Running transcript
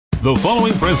The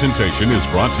following presentation is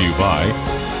brought to you by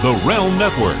the Realm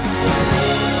Network.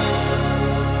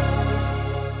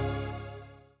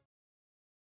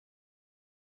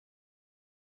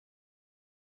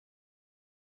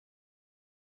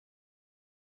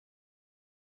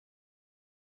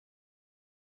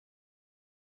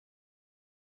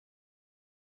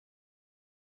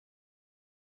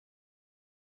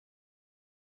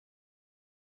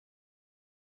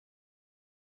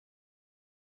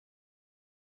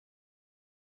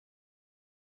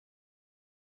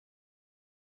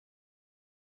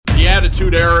 The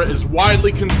Attitude Era is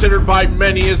widely considered by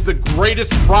many as the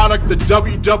greatest product the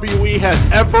WWE has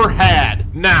ever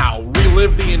had. Now,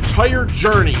 relive the entire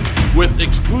journey with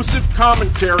exclusive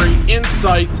commentary,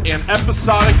 insights, and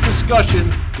episodic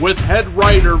discussion with head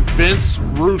writer Vince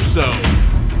Russo.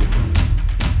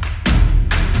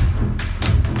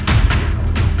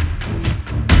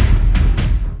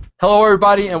 Hello,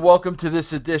 everybody, and welcome to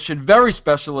this edition, very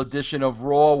special edition of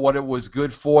Raw, What It Was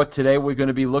Good For. Today, we're going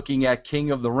to be looking at King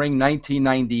of the Ring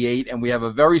 1998, and we have a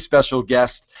very special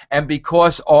guest. And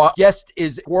because our guest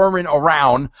is whirring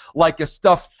around like a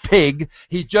stuffed pig,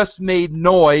 he just made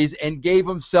noise and gave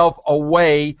himself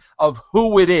away of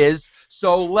who it is.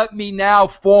 So let me now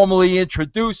formally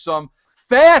introduce him.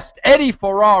 Fast Eddie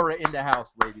Ferrara in the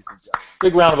house, ladies and gentlemen.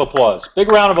 Big round of applause.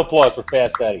 Big round of applause for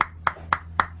Fast Eddie.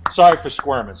 Sorry for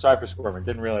squirming.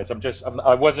 Didn't realize.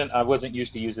 I wasn't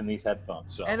used to using these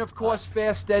headphones. So. And of course,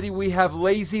 Fast Eddie, we have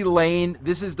Lazy Lane.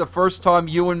 This is the first time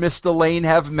you and Mr. Lane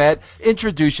have met.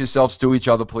 Introduce yourselves to each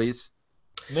other, please.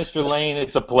 Mr. Lane,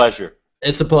 it's a pleasure.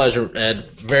 It's a pleasure, Ed.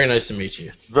 Very nice to meet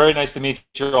you. Very nice to meet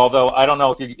you. Although I don't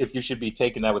know if you should be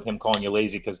taking that with him calling you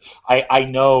lazy, because I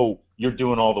know you're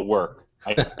doing all the work.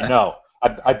 I know.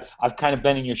 I've kind of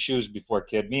been in your shoes before,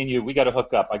 kid. Me and you, we got to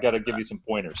hook up. I got to give you some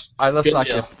pointers. All right,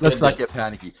 let's not get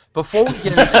panicky. Before we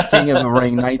get into King of the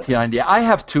Ring 1990, I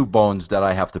have two bones that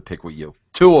I have to pick with you.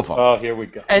 Two of them. Oh, here we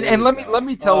go. And let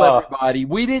me tell everybody,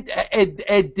 we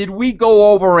did we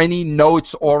go over any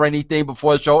notes or anything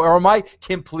before the show, or am I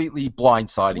completely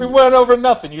blindsiding you? We went over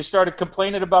nothing. You started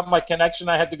complaining about my connection.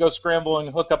 I had to go scramble and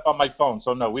hook up on my phone.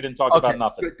 So no, we didn't talk about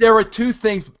nothing. There are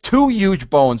two huge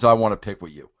bones I want to pick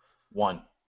with you. One.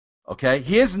 Okay,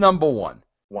 here's number one.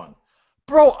 One.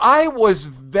 Bro, I was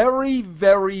very,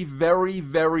 very, very,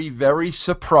 very, very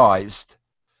surprised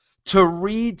to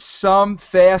read some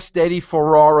Fast Eddie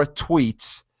Ferrara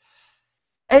tweets,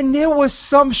 and there was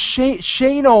some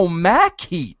Shane O'Mac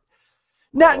heat.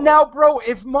 Now, bro,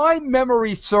 if my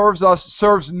memory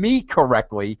serves me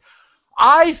correctly,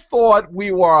 I thought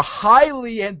we were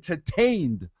highly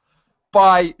entertained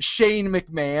by Shane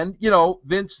McMahon,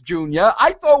 Vince Jr.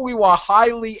 I thought we were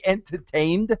highly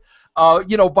entertained,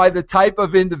 by the type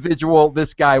of individual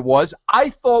this guy was. I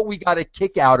thought we got a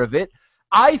kick out of it.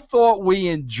 I thought we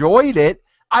enjoyed it.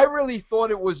 I really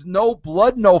thought it was no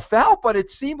blood, no foul, but it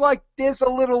seemed like there's a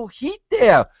little heat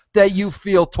there that you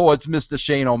feel towards Mr.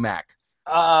 Shane O'Mac.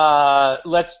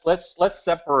 Let's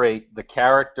separate the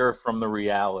character from the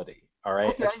reality. All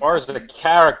right. Okay. As far as the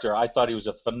character, I thought he was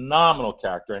a phenomenal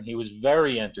character, and he was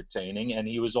very entertaining, and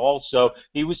he was also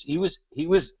he was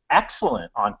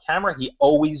excellent on camera. He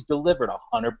always delivered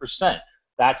 100%.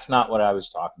 That's not what I was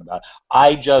talking about.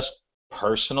 I just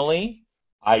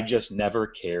never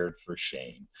cared for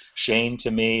Shane. Shane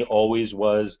to me always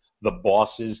was the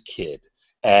boss's kid,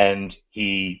 and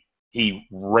he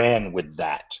ran with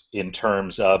that in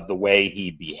terms of the way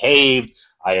he behaved.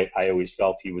 I always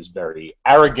felt he was very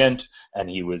arrogant, and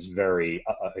he was very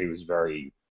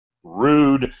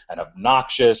rude and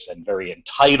obnoxious and very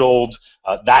entitled.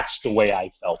 That's the way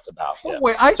I felt about him.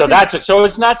 So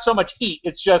it's not so much heat.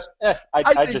 It's just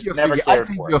I just never cared for him. I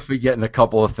think you're forgetting a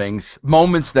couple of things,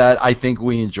 moments that I think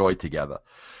we enjoyed together.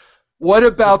 What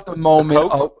about the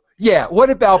moment?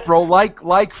 What about, bro?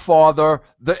 Like father,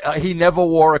 he never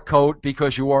wore a coat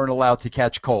because you weren't allowed to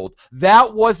catch cold.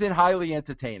 That wasn't highly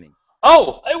entertaining.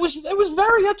 Oh, it was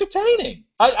very entertaining.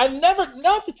 I never,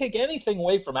 not to take anything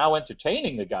away from how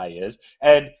entertaining the guy is,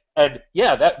 and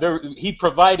he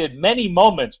provided many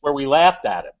moments where we laughed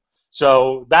at him.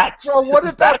 So that's. So what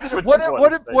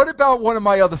about one of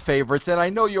my other favorites? And I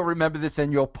know you'll remember this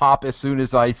and you'll pop as soon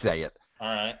as I say it. All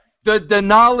right. The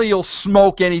Denali will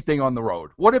smoke anything on the road.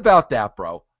 What about that,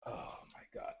 bro? Oh my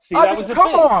God! See,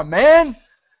 come on, man.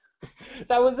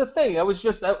 That was the thing. That was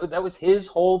just that was his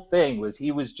whole thing.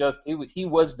 He was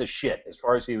the shit as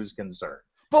far as he was concerned.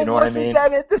 But you know wasn't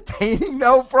that entertaining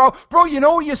though, bro? Bro, you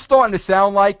know what you're starting to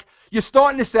sound like? You're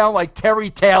starting to sound like Terry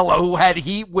Taylor, who had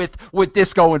heat with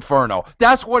Disco Inferno.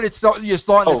 That's what you're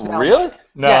starting to sound really? like.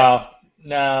 No. Yes.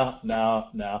 No.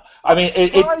 I mean,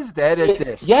 Surprised at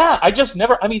this. Yeah, I just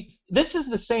never. I mean, this is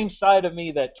the same side of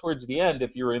me that towards the end,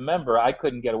 if you remember, I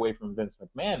couldn't get away from Vince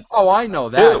McMahon. Oh, I know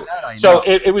that. Too. That I know. So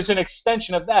it was an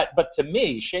extension of that. But to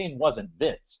me, Shane wasn't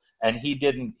Vince, and he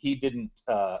didn't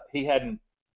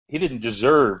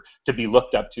deserve to be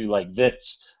looked up to like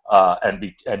Vince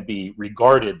and be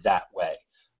regarded that way.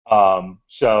 But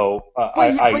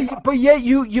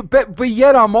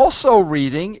yet I'm also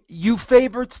reading you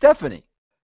favored Stephanie,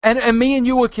 and me and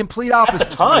you were complete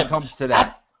opposites when it comes to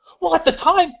that. At the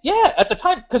time,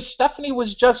 because Stephanie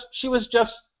was just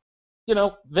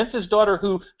Vince's daughter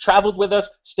who traveled with us,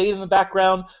 stayed in the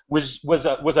background, was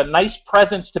a nice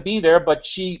presence to be there, but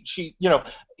she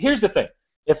here's the thing.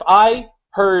 If I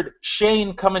heard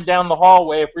Shane coming down the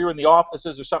hallway, if we were in the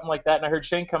offices or something like that, and I heard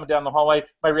Shane coming down the hallway,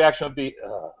 my reaction would be,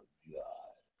 oh,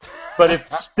 God. But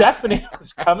if Stephanie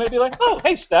was coming, I'd be like, oh,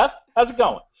 hey, Steph, how's it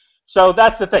going? So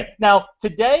that's the thing. Now,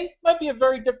 today might be a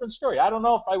very different story. I don't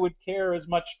know if I would care as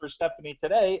much for Stephanie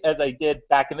today as I did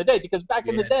back in the day, because back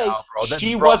in the day,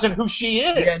 she wasn't who she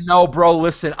is. Yeah, no, bro,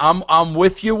 listen, I'm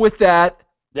with you with that,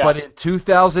 but in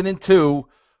 2002,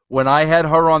 when I had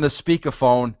her on the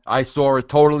speakerphone, I saw a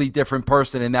totally different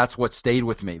person, and that's what stayed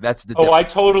with me. That's the difference. I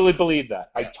totally believe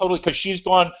that. Because she's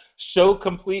gone so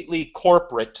completely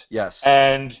corporate. Yes.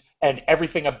 And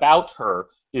everything about her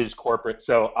is corporate,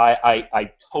 so I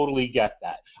totally get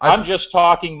that. I'm just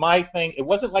talking my thing. It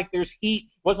wasn't like there's heat.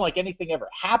 It wasn't like anything ever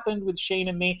happened with Shane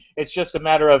and me. It's just a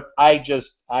matter of I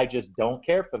just don't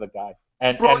care for the guy.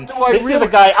 And this is a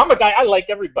guy. I'm a guy. I like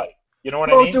everybody. You know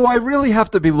what I mean? Do I really have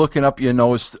to be looking up your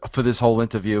nose for this whole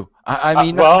interview? I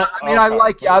mean, okay. I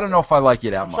like you. I don't know if I like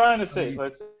you that much. I'm trying to see.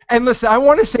 And listen, I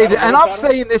want to say that, and I'm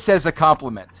saying this as a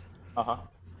compliment. Uh-huh.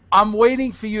 I'm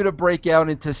waiting for you to break out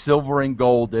into silver and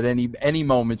gold at any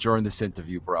moment during this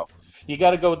interview, bro. You got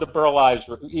to go with the Burl eyes.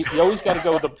 You always got to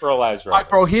go with the Burl eyes, right? All right,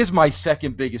 bro, here's my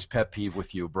second biggest pet peeve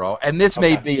with you, bro. And this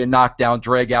may be a knockdown,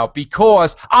 drag out,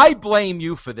 because I blame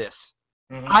you for this.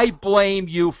 Mm-hmm. I blame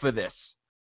you for this.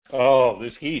 Oh,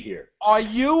 there's heat here. Are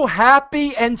you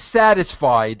happy and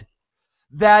satisfied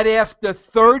that after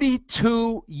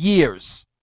 32 years,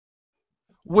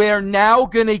 we're now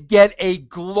going to get a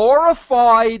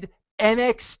glorified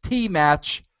NXT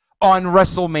match on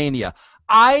WrestleMania?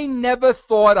 I never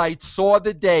thought I'd saw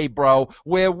the day, bro,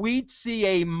 where we'd see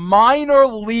a minor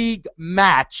league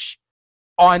match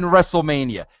on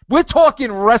WrestleMania. We're talking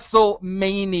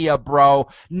WrestleMania, bro.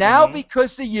 Now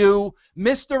because of you,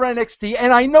 Mr. NXT,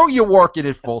 and I know you're working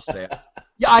at full staff.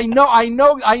 Yeah, I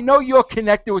know you're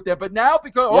connected with them, but now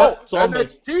because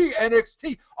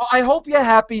NXT. I hope you're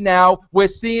happy now. We're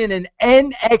seeing an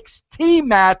NXT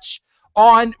match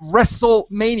on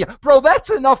WrestleMania. Bro, that's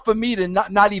enough for me to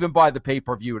not even buy the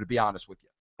pay-per-view, to be honest with you.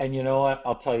 And you know what?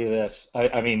 I'll tell you this.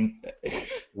 I mean,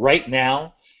 right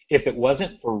now, if it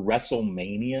wasn't for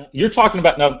WrestleMania, you're talking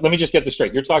about, now let me just get this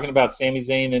straight. You're talking about Sami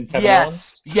Zayn and Kevin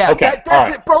Owens? Yeah, okay.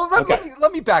 That's it, bro.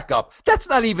 Let me back up. That's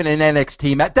not even an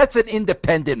NXT match. That's an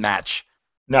independent match.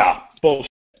 No, bullshit.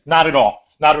 Not at all.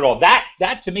 Not at all.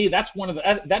 That to me, that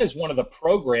is one of the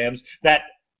programs that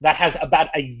has about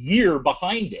a year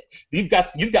behind it. You've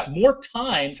got more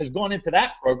time has gone into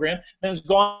that program than has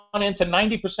gone into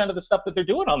 90% of the stuff that they're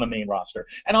doing on the main roster.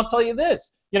 And I'll tell you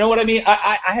this, you know what I mean?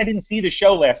 I didn't see the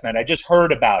show last night. I just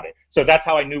heard about it. So that's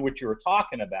how I knew what you were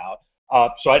talking about.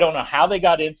 So I don't know how they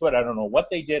got into it. I don't know what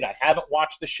they did. I haven't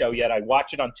watched the show yet. I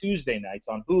watch it on Tuesday nights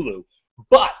on Hulu.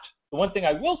 But the one thing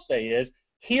I will say is,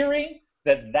 hearing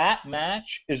that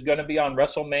match is going to be on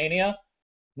WrestleMania,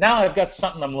 now I've got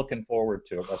something I'm looking forward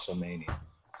to at WrestleMania.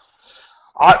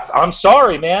 I'm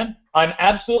sorry, man. I'm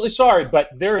absolutely sorry, but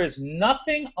there is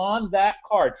nothing on that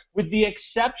card, with the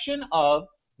exception of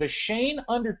the Shane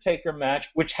Undertaker match,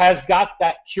 which has got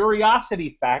that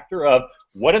curiosity factor of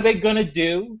what are they going to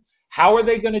do, how are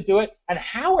they going to do it, and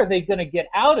how are they going to get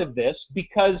out of this,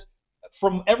 because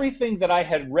from everything that I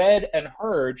had read and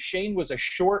heard, Shane was a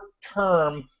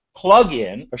short-term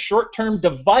plug-in, a short-term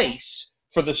device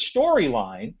for the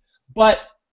storyline, but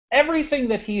everything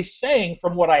that he's saying,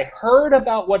 from what I heard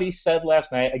about what he said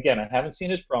last night, again, I haven't seen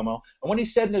his promo, and what he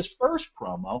said in his first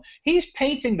promo, he's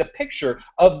painting the picture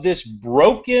of this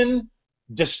broken,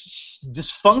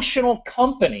 dysfunctional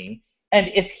company, and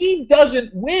if he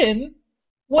doesn't win,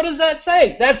 what does that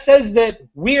say? That says that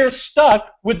we're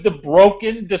stuck with the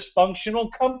broken, dysfunctional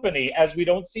company, as we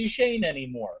don't see Shane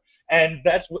anymore, and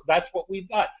that's what we've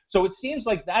got. So it seems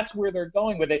like that's where they're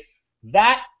going with it.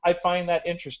 That, I find that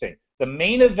interesting. The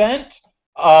main event,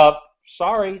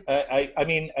 sorry.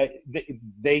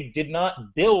 They did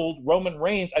not build Roman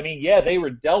Reigns. I mean, yeah, they were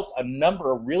dealt a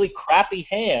number of really crappy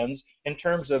hands in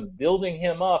terms of building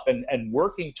him up and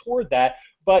working toward that.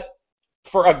 But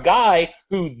for a guy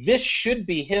who this should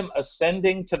be him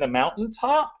ascending to the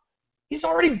mountaintop, he's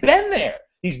already been there.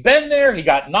 He's been there. He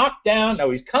got knocked down. Now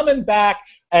he's coming back.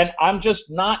 And I'm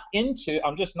just not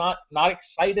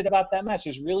excited about that match.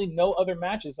 There's really no other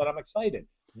matches that I'm excited.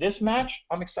 This match,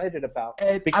 I'm excited about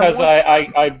because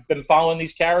I've been following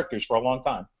these characters for a long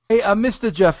time. Hey,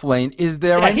 Mr. Jeff Lane, is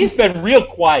there? Yeah, he's been real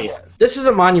quiet. This is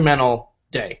a monumental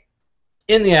day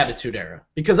in the Attitude Era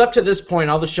because up to this point,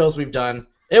 all the shows we've done,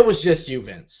 it was just you,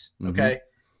 Vince. Okay,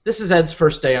 This is Ed's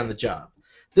first day on the job.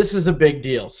 This is a big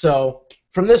deal. So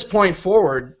from this point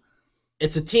forward,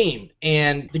 it's a team,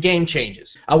 and the game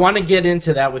changes. I want to get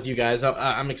into that with you guys.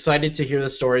 I'm excited to hear the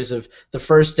stories of the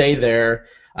first day there.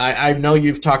 I know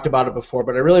you've talked about it before,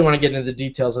 but I really want to get into the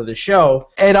details of the show.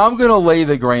 And I'm going to lay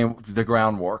the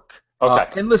groundwork.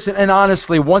 Okay. And listen, and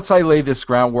honestly, once I lay this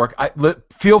groundwork,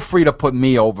 feel free to put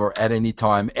me over at any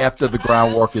time after the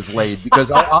groundwork is laid,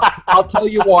 because I'll tell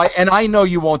you why, and I know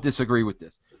you won't disagree with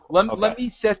this. Let me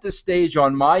set the stage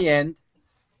on my end.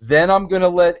 Then I'm going to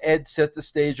let Ed set the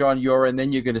stage on your end,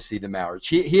 then you're going to see the marriage.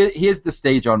 Here's the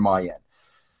stage on my end.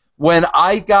 When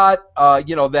I got,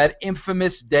 that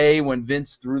infamous day when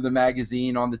Vince threw the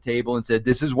magazine on the table and said,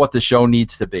 this is what the show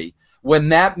needs to be. When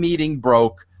that meeting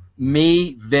broke,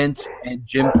 me, Vince, and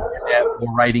Jim Cornette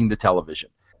were writing the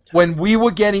television. When we were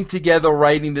getting together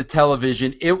writing the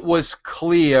television, it was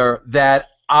clear that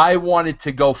I wanted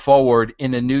to go forward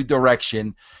in a new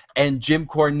direction, and Jim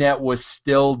Cornette was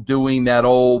still doing that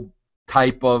old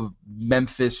type of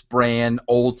Memphis brand,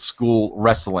 old school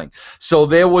wrestling. So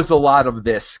there was a lot of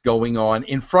this going on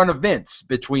in front of Vince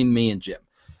between me and Jim.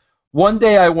 One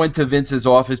day I went to Vince's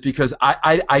office because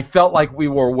I felt like we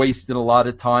were wasting a lot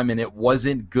of time and it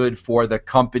wasn't good for the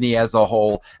company as a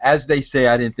whole. As they say,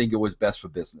 I didn't think it was best for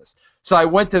business. So I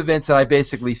went to Vince and I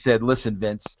basically said, listen,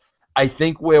 Vince, I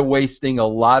think we're wasting a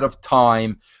lot of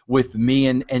time with me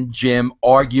and Jim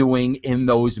arguing in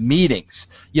those meetings.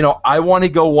 I want to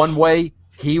go one way.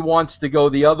 He wants to go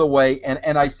the other way.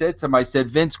 And I said to him,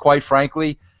 Vince, quite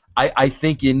frankly, I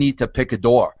think you need to pick a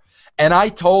door. And I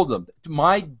told him,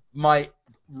 my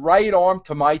right arm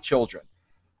to my children,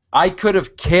 I could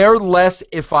have cared less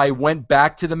if I went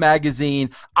back to the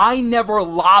magazine. I never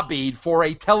lobbied for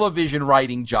a television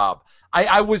writing job.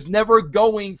 I was never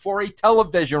going for a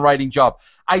television writing job.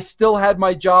 I still had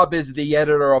my job as the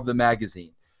editor of the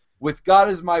magazine. With God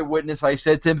as my witness, I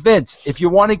said to him, Vince, if you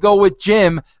want to go with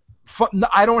Jim,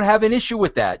 I don't have an issue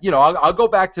with that. I'll go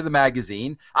back to the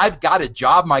magazine. I've got a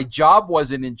job. My job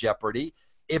wasn't in jeopardy.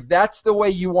 If that's the way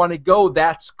you want to go,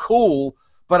 that's cool.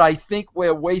 But I think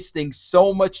we're wasting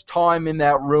so much time in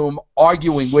that room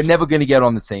arguing. We're never going to get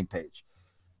on the same page.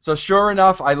 So sure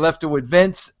enough, I left it with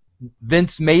Vince.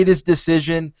 Vince made his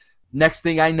decision. Next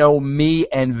thing I know, me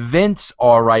and Vince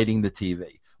are writing the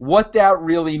TV. What that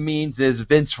really means is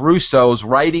Vince Russo's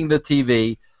writing the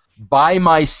TV by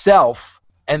myself,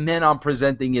 and then I'm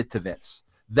presenting it to Vince.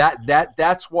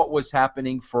 That's what was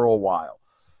happening for a while.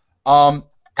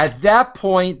 At that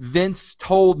point, Vince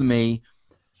told me,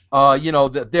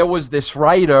 that there was this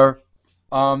writer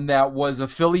that was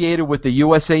affiliated with the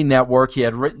USA Network. He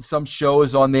had written some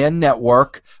shows on their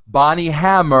network. Bonnie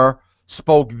Hammer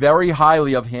spoke very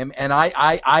highly of him, and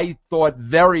I thought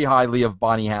very highly of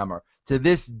Bonnie Hammer. To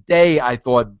this day, I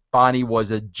thought Bonnie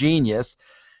was a genius.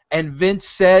 And Vince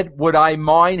said, would I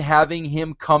mind having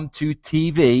him come to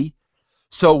TV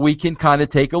so we can kind of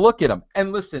take a look at him?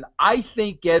 And listen, I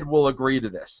think Ed will agree to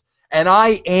this. And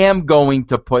I am going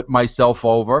to put myself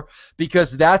over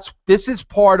because this is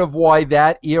part of why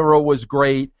that era was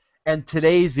great and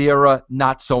today's era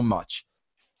not so much.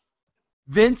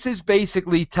 Vince is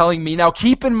basically telling me, now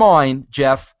keep in mind,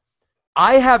 Jeff,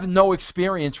 I have no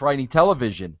experience writing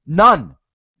television. None.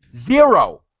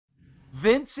 Zero.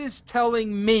 Vince is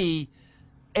telling me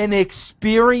an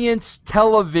experienced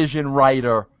television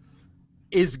writer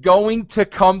is going to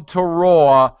come to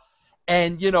Raw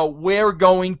and, we're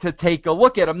going to take a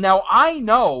look at him. Now, I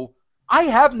know I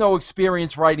have no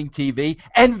experience writing TV,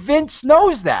 and Vince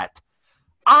knows that.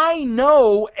 I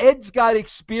know Ed's got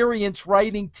experience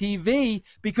writing TV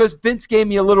because Vince gave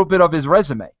me a little bit of his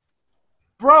resume.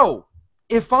 Bro,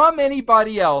 if I'm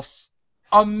anybody else,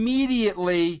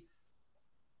 immediately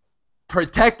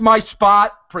protect my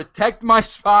spot, protect my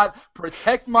spot,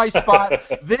 protect my spot.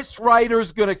 This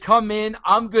writer's going to come in.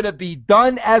 I'm going to be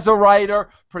done as a writer.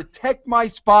 Protect my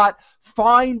spot.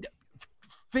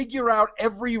 Figure out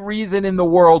every reason in the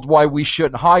world why we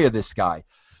shouldn't hire this guy.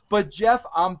 But, Jeff,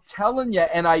 I'm telling you,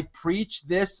 and I preach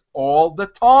this all the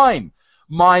time,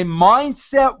 my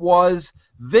mindset was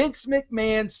Vince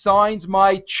McMahon signs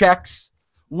my checks.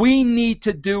 We need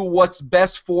to do what's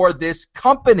best for this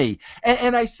company.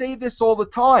 And I say this all the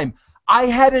time. I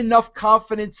had enough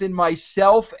confidence in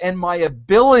myself and my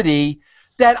ability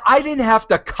that I didn't have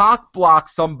to cock block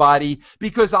somebody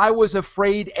because I was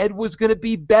afraid Ed was going to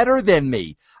be better than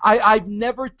me. I've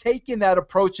never taken that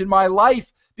approach in my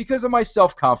life because of my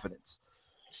self-confidence.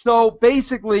 So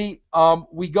basically,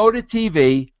 we go to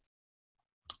TV.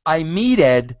 I meet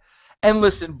Ed. And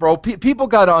listen, bro, people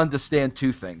got to understand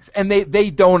two things. And they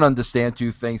don't understand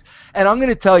two things. And I'm going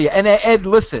to tell you, and Ed,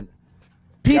 listen.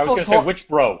 I was going to say, which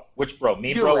bro? Which bro?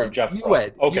 Me bro or Jeff bro?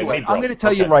 Ed. Okay, me bro. I'm going to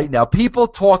tell you right now, people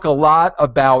talk a lot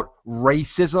about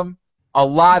racism. A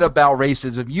lot about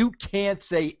racism. You can't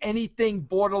say anything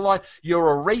borderline.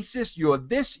 You're a racist. You're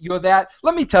this. You're that.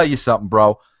 Let me tell you something,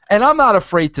 bro. And I'm not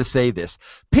afraid to say this.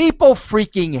 People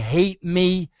freaking hate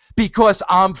me because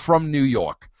I'm from New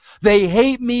York. They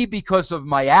hate me because of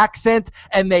my accent,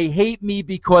 and they hate me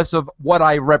because of what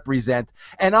I represent.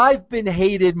 And I've been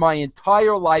hated my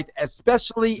entire life,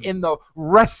 especially in the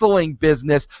wrestling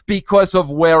business, because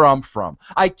of where I'm from.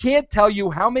 I can't tell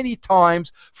you how many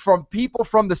times from people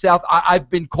from the South I've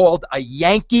been called a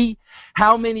Yankee,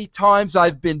 how many times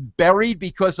I've been buried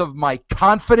because of my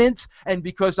confidence and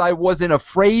because I wasn't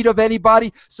afraid of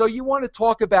anybody. So you want to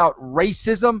talk about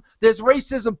racism? There's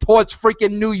racism towards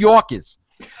freaking New Yorkers.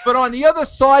 But on the other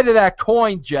side of that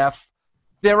coin, Jeff,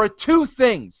 there are two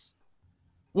things.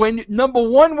 Number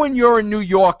one, when you're a New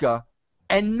Yorker,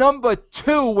 and number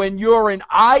two, when you're an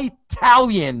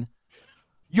Italian,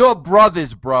 you're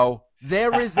brothers, bro.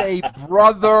 There is a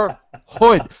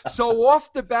brotherhood. So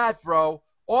off the bat,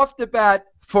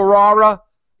 Ferrara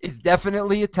is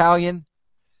definitely Italian.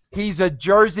 He's a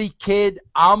Jersey kid.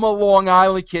 I'm a Long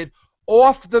Island kid.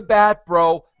 Off the bat,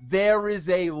 bro, there is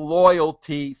a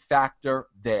loyalty factor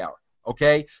there,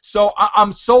 okay? So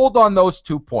I'm sold on those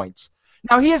 2 points.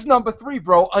 Now, here's number three,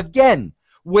 bro, again,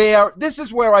 where this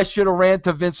is where I should have ran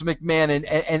to Vince McMahon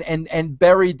and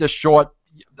buried the short,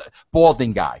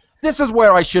 balding guy. This is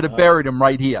where I should have buried him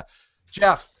right here.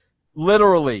 Jeff,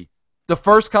 literally, the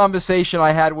first conversation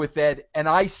I had with Ed, and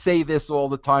I say this all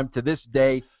the time to this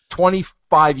day,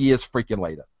 25 years freaking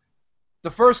later.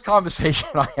 The first conversation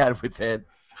I had with Ed,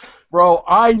 bro,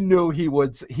 I knew he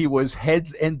was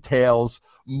heads and tails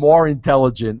more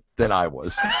intelligent than I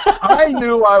was. I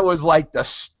knew I was like the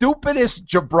stupidest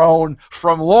jabron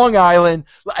from Long Island,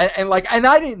 and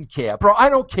I didn't care, bro. I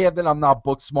don't care that I'm not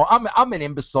book smart. I'm an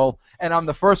imbecile, and I'm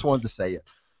the first one to say it.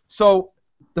 So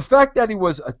the fact that he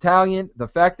was Italian, the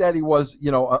fact that he was,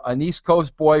 an East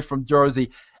Coast boy from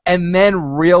Jersey, and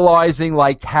then realizing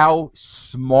like how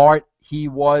smart he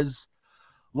was.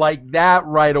 Like that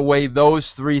right away,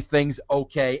 those three things,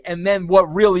 okay. And then what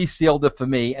really sealed it for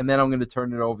me, and then I'm going to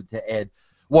turn it over to Ed,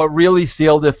 what really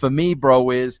sealed it for me, bro,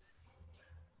 is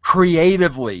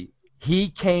creatively, he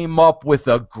came up with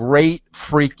a great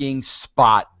freaking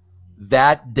spot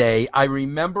that day. I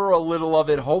remember a little of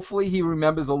it. Hopefully he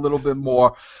remembers a little bit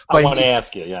more. But I want to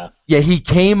ask you, yeah. Yeah, he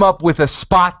came up with a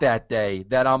spot that day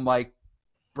that I'm like,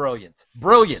 brilliant,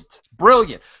 brilliant,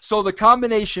 brilliant. So the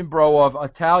combination, bro, of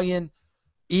Italian,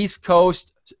 East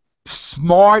Coast,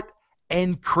 smart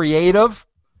and creative.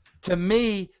 To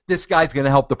me, this guy's going to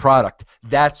help the product.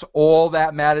 That's all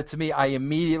that mattered to me. I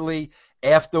immediately,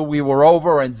 after we were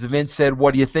over and Vince said,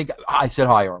 what do you think? I said,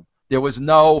 hire him. There was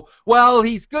no, well,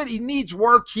 he's good. He needs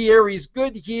work here. He's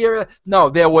good here. No,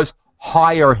 there was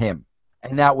hire him.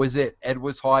 And that was it. Ed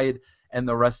was hired, and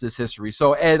the rest is history.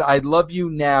 So, Ed, I'd love you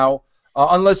now.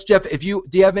 Unless, Jeff, do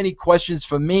you have any questions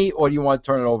for me, or do you want to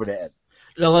turn it over to Ed?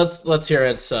 No, let's hear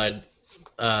Ed's side,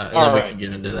 and then we can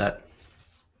get into that.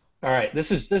 All right, this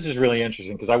is really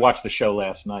interesting because I watched the show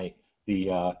last night,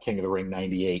 the King of the Ring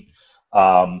 '98,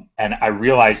 and I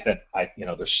realized that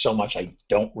there's so much I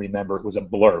don't remember. It was a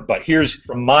blur. But here's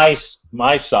from my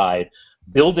side,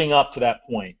 building up to that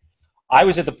point. I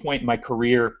was at the point in my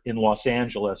career in Los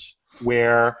Angeles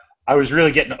where I was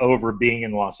really getting over being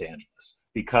in Los Angeles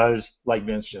because, like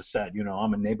Vince just said,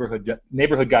 I'm a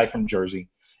neighborhood guy from Jersey.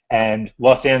 And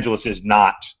Los Angeles is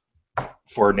not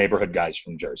for neighborhood guys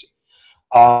from Jersey.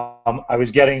 I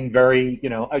was getting very,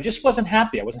 I just wasn't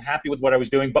happy. I wasn't happy with what I was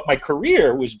doing, but my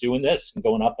career was doing this and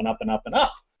going up and up and up and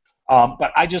up.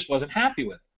 But I just wasn't happy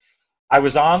with it. I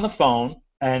was on the phone,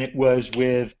 and it was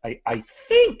with, I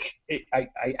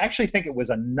actually think it was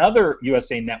another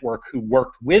USA Network who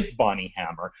worked with Bonnie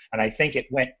Hammer, and I think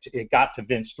it got to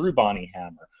Vince through Bonnie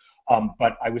Hammer.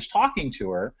 But I was talking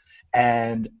to her,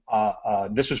 And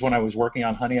this was when I was working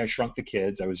on Honey, I Shrunk the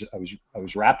Kids. I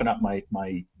was wrapping up my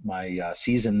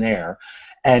season there,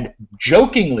 and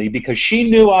jokingly, because she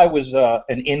knew I was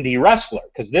an indie wrestler,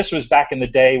 because this was back in the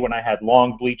day when I had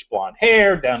long bleach blonde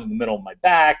hair down in the middle of my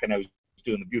back, and I was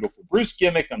doing the Beautiful Bruce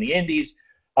gimmick on the indies.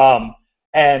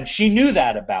 And she knew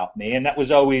that about me, and that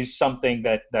was always something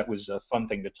that was a fun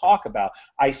thing to talk about.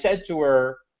 I said to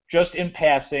her, just in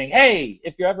passing, hey,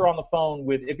 if you're ever on the phone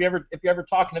if you're ever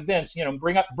talking to Vince,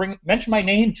 mention my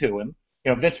name to him,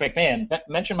 Vince McMahon,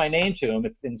 mention my name to him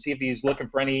and see if he's looking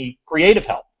for any creative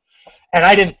help. And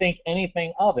I didn't think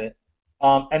anything of it.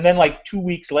 And then like 2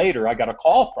 weeks later, I got a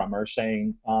call from her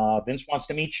saying, Vince wants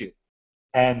to meet you.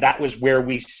 And that was where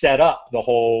we set up the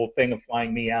whole thing of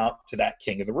flying me out to that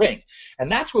King of the Ring.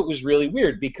 And that's what was really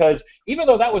weird, because even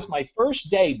though that was my first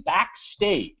day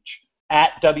backstage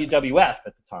at WWF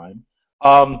at the time,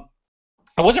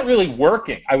 I wasn't really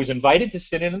working. I was invited to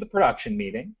sit in the production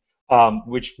meeting,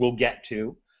 which we'll get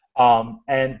to.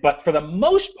 But for the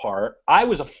most part, I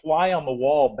was a fly on the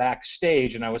wall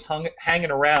backstage, and I was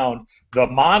hanging around the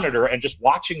monitor and just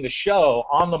watching the show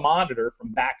on the monitor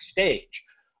from backstage.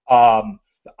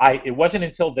 It wasn't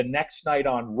until the next night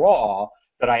on Raw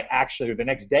or the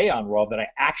next day on Raw, that I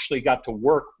actually got to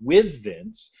work with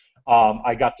Vince.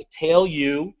 I got to tail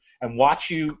you and watch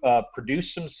you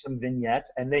produce some vignettes,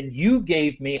 and then you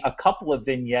gave me a couple of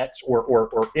vignettes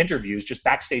or interviews, just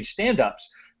backstage stand-ups,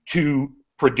 to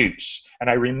produce. And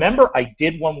I remember I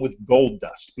did one with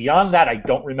Goldust. Beyond that, I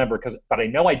don't remember, but I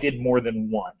know I did more than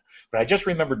one. But I just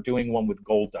remember doing one with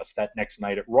Goldust that next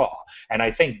night at Raw. And I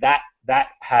think that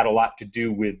had a lot to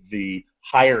do with the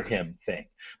hire him thing.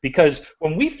 Because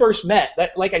when we first met,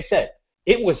 like I said,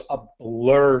 it was a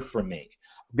blur for me,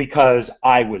 because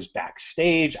I was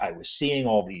backstage, I was seeing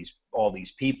all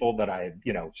these people that I had,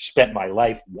 spent my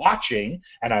life watching,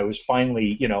 and I was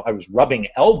finally, I was rubbing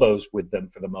elbows with them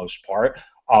for the most part,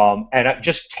 and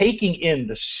just taking in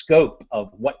the scope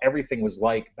of what everything was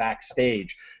like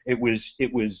backstage. It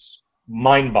was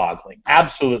mind-boggling,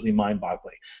 absolutely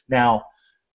mind-boggling. Now,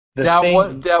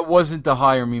 that wasn't the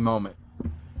hire me moment.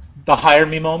 The hire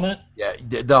me moment? Yeah,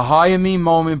 the hire me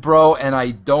moment, bro, and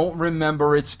I don't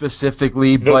remember it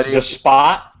specifically, but the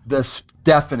spot?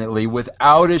 Definitely,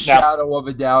 without a shadow of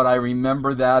a doubt, I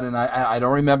remember that, and I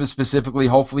don't remember specifically.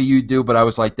 Hopefully you do, but I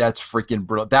was like, that's freaking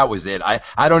brilliant. That was it.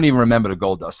 I don't even remember the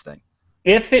Goldust thing.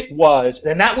 If it was,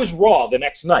 and that was Raw the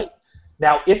next night.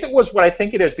 Now, if it was what I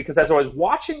think it is, because as I was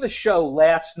watching the show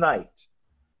last night,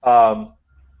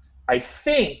 I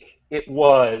think it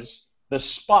was the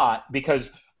spot,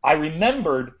 because I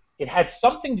remembered it had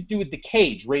something to do with the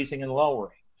cage raising and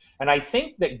lowering. And I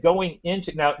think that going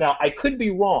into now I could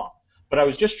be wrong, but I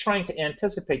was just trying to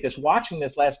anticipate this, watching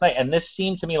this last night, and this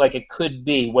seemed to me like it could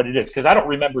be what it is, because I don't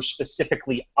remember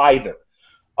specifically either.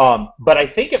 But I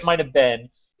think it might have been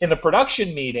in the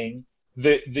production meeting,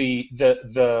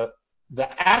 the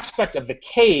aspect of the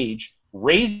cage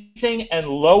raising and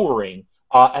lowering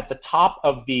at the top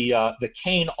of the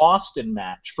Kane Austin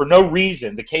match for no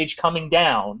reason, the cage coming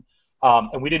down,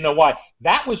 and we didn't know why.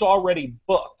 That was already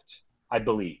booked, I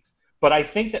believe. But I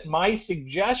think that my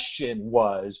suggestion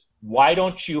was, why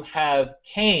don't you have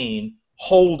Kane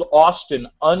hold Austin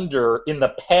under in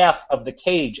the path of the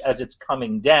cage as it's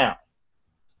coming down?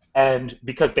 And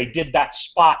because they did that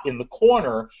spot in the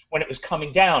corner when it was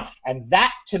coming down, and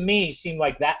that to me seemed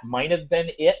like that might have been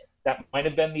it. That might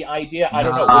have been the idea. I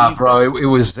don't know. What do you bro,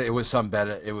 think? It was some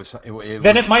better.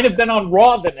 Then it might have been on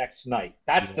Raw the next night.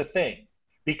 That's the thing,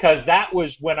 because that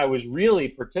was when I was really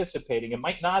participating. It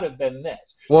might not have been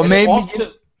this. Well, and maybe.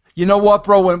 Also, you know what,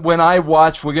 bro? When I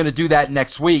watch, we're gonna do that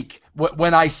next week.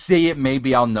 When I see it,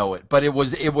 maybe I'll know it. But it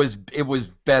was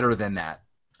better than that.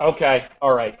 Okay,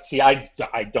 all right. See, I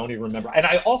don't even remember. And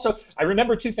I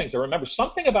remember two things. I remember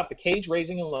something about the cage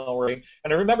raising and lowering,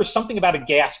 and I remember something about a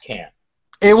gas can.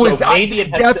 It was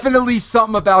definitely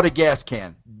something about a gas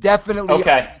can. Definitely a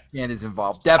gas can is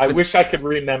involved. Definitely. I wish I could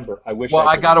remember.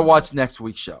 I got to watch next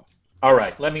week's show. All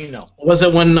right, let me know. Was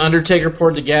it when Undertaker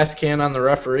poured the gas can on the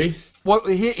referee? Well,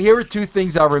 here are two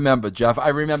things I remember, Jeff. I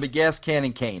remember gas can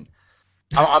and Kane.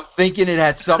 I'm thinking it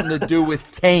had something to do with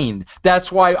Kane.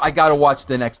 That's why I got to watch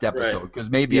the next episode, because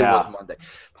maybe it was Monday.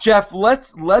 Jeff,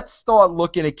 let's start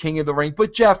looking at King of the Ring.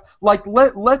 But Jeff, I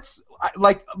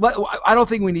don't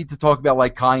think we need to talk about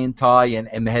like Kai and Tai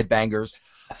and the Headbangers.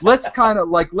 Let's kind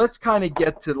of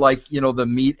get to the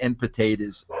meat and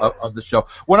potatoes of the show.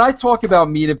 When I talk about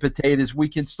meat and potatoes, we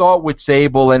can start with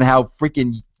Sable and how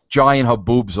freaking giant her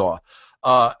boobs are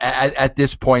at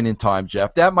this point in time,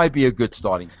 Jeff. That might be a good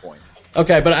starting point.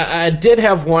 Okay, but I did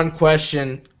have one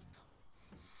question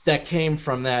that came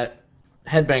from that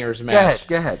Headbangers match.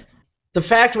 Go ahead. The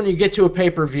fact when you get to a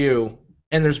pay-per-view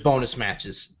and there's bonus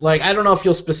matches. Like, I don't know if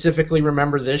you'll specifically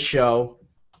remember this show,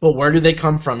 but where do they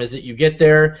come from? Is it you get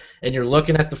there and you're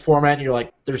looking at the format and you're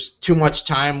like, there's too much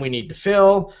time we need to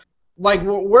fill? Like,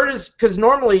 where does, because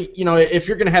normally, you know, if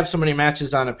you're going to have so many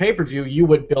matches on a pay-per-view, you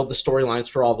would build the storylines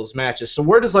for all those matches. So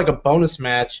where does, like, a bonus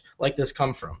match like this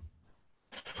come from?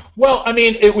 Well, I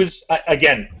mean, it was,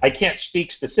 again, I can't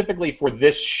speak specifically for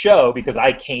this show because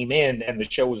I came in and the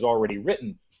show was already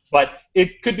written. But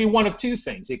it could be one of two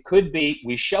things. It could be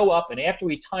we show up and after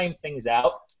we time things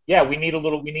out, yeah, we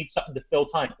need something to fill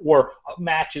time. Or a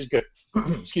match is good.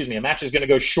 Excuse me, a match is going to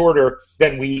go shorter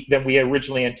than we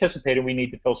originally anticipated. We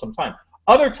need to fill some time.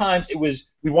 Other times it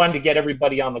was we wanted to get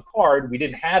everybody on the card. We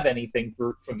didn't have anything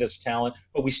for this talent,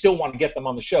 but we still want to get them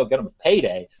on the show, get them a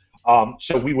payday.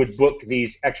 So we would book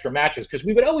these extra matches because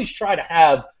we would always try to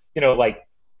have, you know, like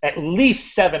at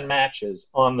least 7 matches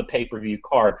on the pay-per-view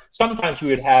card. Sometimes we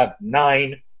would have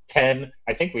 9, 10.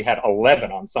 I think we had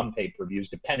 11 on some pay-per-views,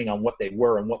 depending on what they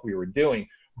were and what we were doing.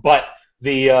 But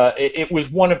it was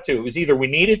one of two. It was either we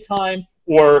needed time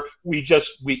or we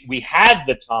had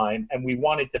the time and we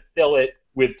wanted to fill it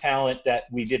with talent that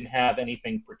we didn't have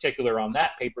anything particular on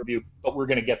that pay-per-view, but we're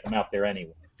going to get them out there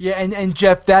anyway. Yeah, and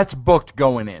Jeff, that's booked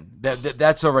going in.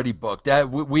 That's already booked. That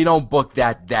we don't book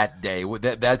that day.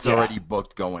 That's already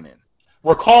booked going in.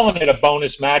 We're calling it a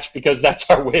bonus match because that's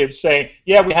our way of saying,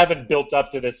 yeah, we haven't built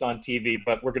up to this on TV,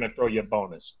 but we're going to throw you a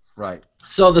bonus. Right.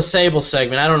 So the Sable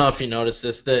segment, I don't know if you noticed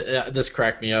this. This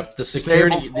cracked me up. The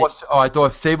security. I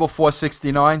thought Sable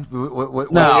 469. No.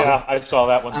 Yeah, I saw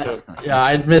that one too.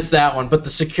 I missed that one. But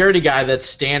the security guy that's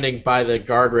standing by the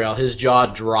guardrail, his jaw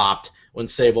dropped when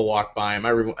Sable walked by him.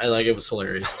 It was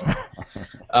hilarious to me.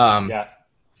 Yeah.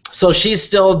 So she's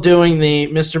still doing the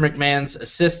Mr. McMahon's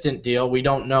assistant deal. We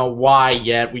don't know why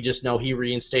yet. We just know he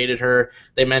reinstated her.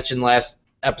 They mentioned last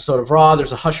episode of Raw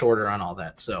there's a hush order on all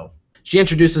that. So she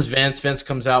introduces Vince. Vince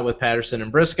comes out with Patterson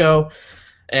and Briscoe.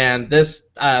 And this,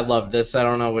 I love this. I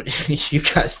don't know what you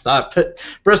guys thought, but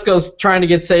Briscoe's trying to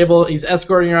get Sable. He's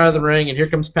escorting her out of the ring, and here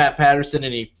comes Pat Patterson,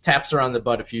 and he taps her on the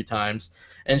butt a few times.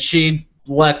 And she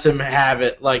lets him have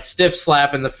it, like stiff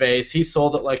slap in the face. He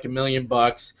sold it like $1 million.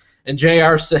 And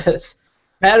JR says,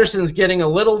 Patterson's getting a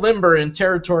little limber in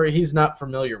territory he's not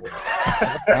familiar with.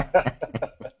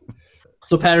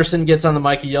 So Patterson gets on the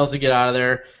mic, he yells to get out of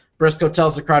there. Briscoe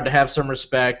tells the crowd to have some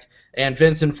respect, and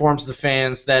Vince informs the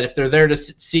fans that if they're there to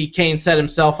see Kane set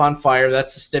himself on fire,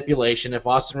 that's the stipulation. If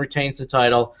Austin retains the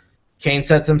title, Kane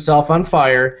sets himself on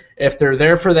fire. If they're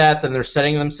there for that, then they're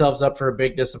setting themselves up for a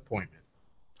big disappointment.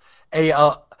 Hey,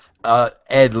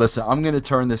 Ed, listen, I'm going to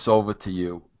turn this over to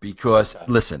you because,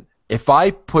 listen, if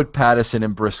I put Patterson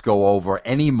and Briscoe over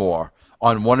anymore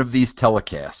on one of these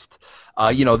telecasts,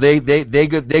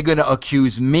 they're going to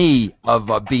accuse me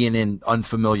of being in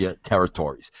unfamiliar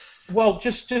territories. Well,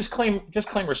 just claim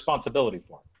responsibility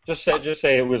for him. Just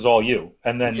say it was all you,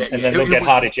 and then they'll get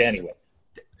hot at you anyway.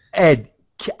 Ed,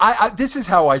 this is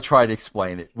how I try to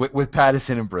explain it with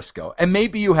Patterson and Briscoe, and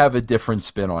maybe you have a different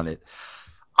spin on it.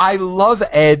 I love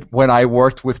Ed when I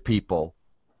worked with people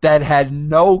that had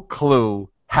no clue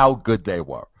how good they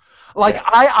were. Like, yeah.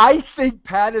 I think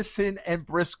Patterson and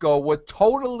Briscoe were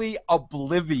totally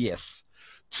oblivious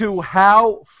to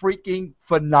how freaking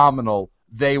phenomenal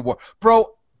they were.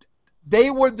 Bro,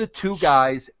 they were the two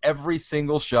guys every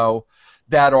single show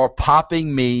that are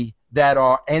popping me, that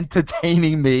are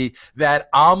entertaining me, that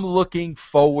I'm looking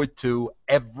forward to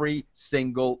every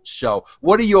single show.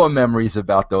 What are your memories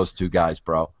about those two guys,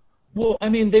 bro? Well, I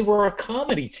mean, they were a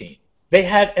comedy team. They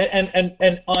had,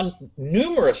 and on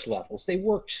numerous levels, they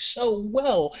worked so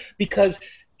well because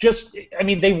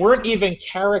they weren't even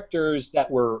characters that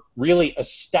were really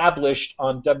established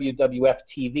on WWF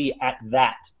TV at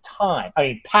that time. I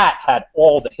mean, Pat had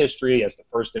all the history as the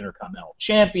first Intercontinental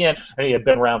Champion, and he had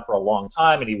been around for a long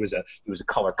time, and he was a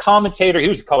color commentator. He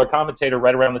was a color commentator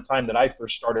right around the time that I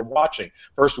first started watching.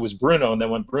 First it was Bruno, and then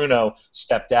when Bruno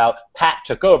stepped out, Pat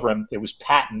took over him. It was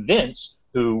Pat and Vince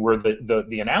who were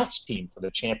the announce team for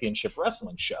the Championship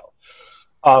Wrestling show.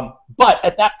 But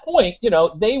at that point,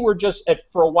 they were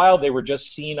for a while they were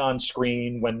just seen on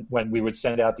screen when we would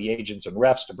send out the agents and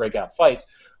refs to break up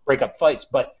fights.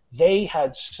 But they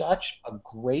had such a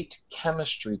great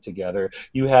chemistry together.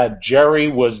 You had Jerry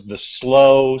was the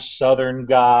slow Southern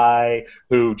guy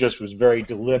who just was very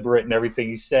deliberate in everything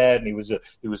he said, and he was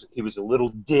a little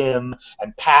dim.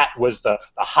 And Pat was the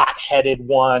hot-headed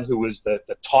one who was the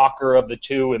talker of the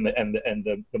two and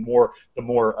the more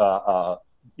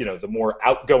the more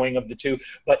outgoing of the two.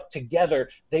 But together,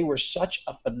 they were such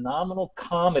a phenomenal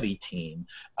comedy team.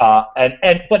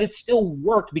 But it still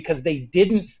worked because they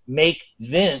didn't make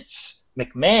Vince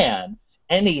McMahon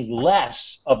any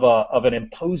less of an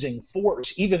imposing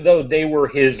force, even though they were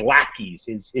his lackeys,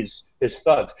 his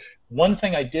thugs. One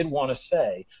thing I did want to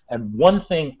say, and one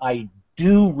thing I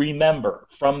do remember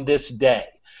from this day,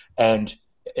 and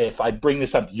if I bring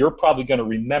this up, you're probably going to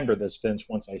remember this, Vince,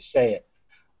 once I say it.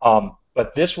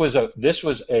 But this was a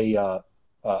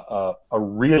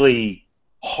really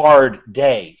hard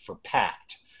day for Pat,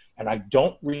 and I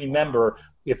don't remember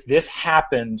if this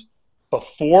happened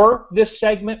before this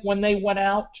segment when they went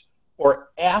out or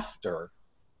after,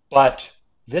 but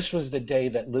this was the day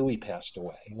that Louis passed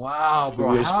away. Wow,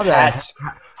 bro.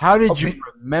 How did you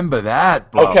remember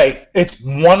that, bro? Okay, it's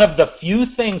one of the few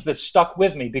things that stuck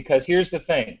with me because here's the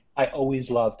thing. I always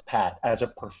loved Pat as a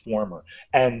performer,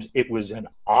 and it was an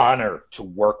honor to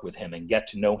work with him and get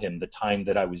to know him the time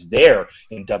that I was there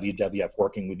in WWF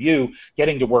working with you.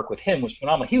 Getting to work with him was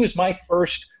phenomenal. He was my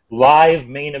first live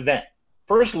main event.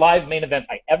 First live main event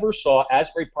I ever saw,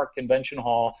 Asbury Park Convention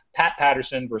Hall, Pat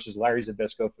Patterson versus Larry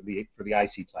Zbyszko for the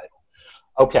IC title.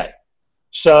 Okay,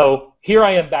 so here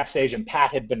I am backstage, and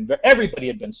everybody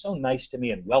had been so nice to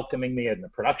me and welcoming me in the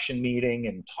production meeting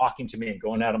and talking to me and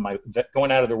going out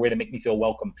of their way to make me feel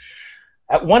welcome.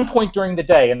 At one point during the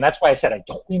day, and that's why I said I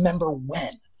don't remember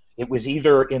when. It was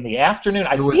either in the afternoon.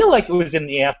 I feel like it was in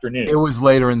the afternoon. It was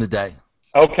later in the day.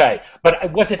 Okay,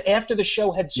 but was it after the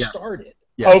show had started?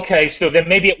 Yes. Okay, so then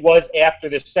maybe it was after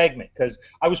this segment because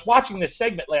I was watching this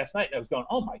segment last night and I was going,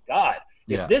 "Oh my God,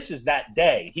 if this is that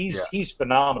day, he's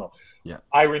phenomenal." Yeah.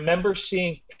 I remember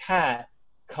seeing Pat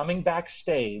coming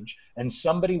backstage and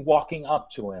somebody walking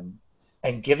up to him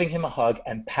and giving him a hug,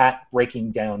 and Pat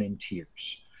breaking down in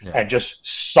tears and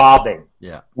just sobbing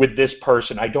with this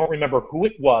person. I don't remember who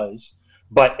it was,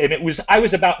 but I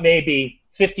was about maybe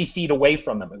 50 feet away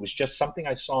from him. It was just something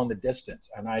I saw in the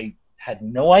distance, and I had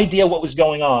no idea what was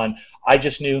going on. I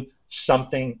just knew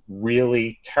something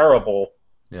really terrible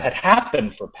had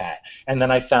happened for Pat. And then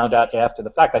I found out after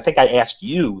the fact. I think I asked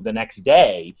you the next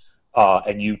day,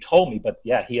 and you told me. But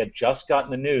yeah, he had just gotten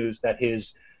the news that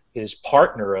his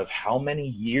partner of how many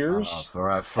years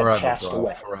forever, passed bro,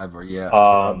 away. Forever, yeah.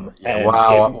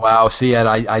 Wow. See, Ed,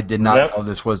 I did not know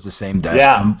this was the same day.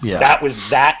 Yeah, that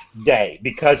was that day.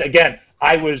 Because again,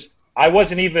 I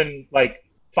wasn't even like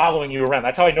following you around.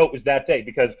 That's how I know it was that day,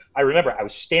 because I remember I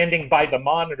was standing by the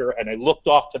monitor and I looked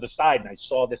off to the side and I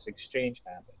saw this exchange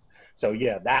happen. So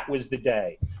yeah, that was the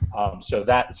day. So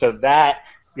that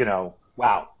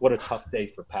wow, what a tough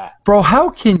day for Pat. Bro, how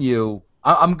can you?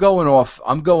 I'm going off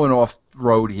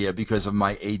road here because of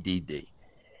my ADD.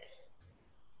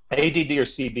 ADD or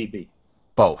CBB?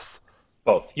 Both.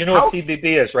 You know what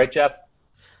CBB is, right, Jeff?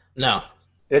 No.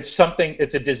 It's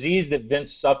a disease that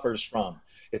Vince suffers from.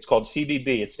 It's called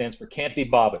CBB. It stands for can't be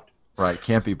bothered. Right,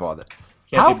 can't be bothered.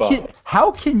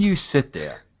 How can you sit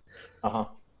there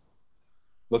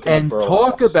and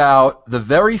talk about the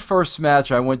very first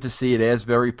match I went to see at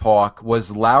Asbury Park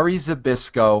was Larry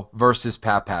Zbyszko versus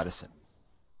Pat Patterson?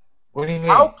 What do you mean?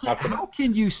 How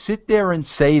can you sit there and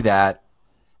say that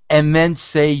and then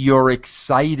say you're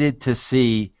excited to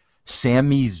see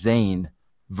Sami Zayn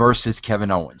versus Kevin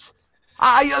Owens?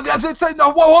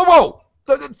 Whoa.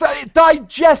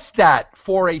 Digest that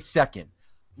for a second.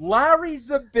 Larry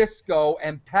Zbyszko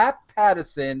and Pat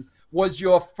Patterson was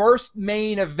your first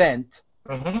main event,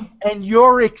 and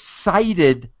you're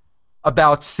excited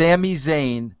about Sami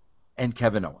Zayn and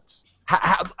Kevin Owens.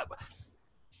 How?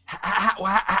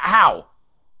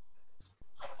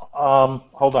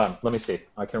 Hold on. Let me see.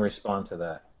 I can respond to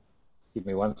that. Give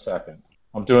me 1 second.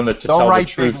 I'm doing the tell the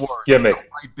truth gimmick. Don't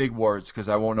write big words because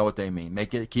I won't know what they mean.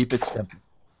 Keep it simple.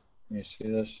 You see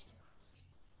this?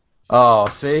 Oh,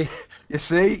 see? You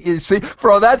see?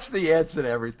 Bro, that's the answer to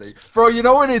everything. Bro, you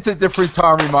know what It's a Different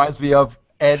Time reminds me of?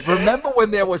 And remember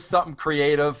when there was something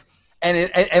creative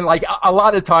and like a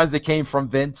lot of times it came from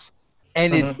Vince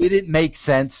and it didn't make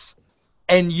sense?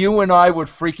 And you and I would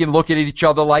freaking look at each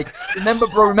other like,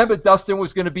 remember Dustin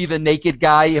was going to be the naked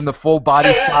guy in the full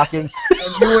body stocking?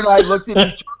 And you and I looked at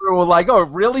each other and were like, oh,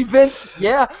 really, Vince?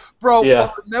 Yeah. Bro,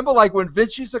 yeah. Remember like when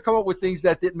Vince used to come up with things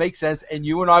that didn't make sense and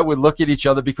you and I would look at each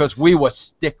other because we were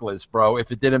sticklers, bro,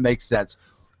 if it didn't make sense.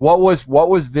 What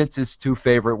was Vince's 2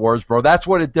 favorite words, bro? That's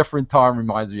what A Different Time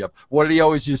reminds me of. What did he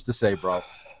always used to say, bro?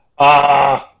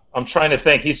 I'm trying to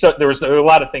think. There were a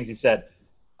lot of things he said.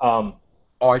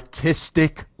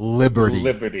 artistic liberty.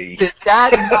 Liberty. Did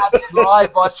that not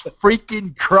drive us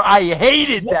freaking crazy? I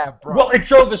hated that, bro. Well, it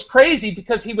drove us crazy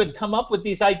because he would come up with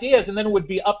these ideas, and then it would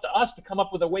be up to us to come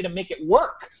up with a way to make it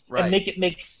work and make it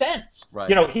make sense. Right.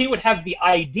 You know, he would have the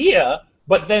idea,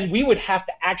 but then we would have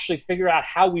to actually figure out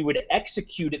how we would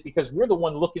execute it because we're the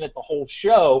one looking at the whole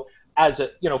show as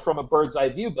a, you know, from a bird's eye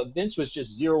view. But Vince was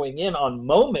just zeroing in on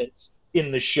moments in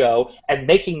the show and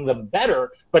making them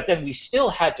better, but then we still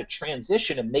had to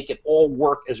transition and make it all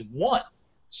work as one.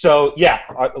 So yeah,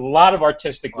 a lot of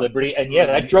artistic liberty, and yeah,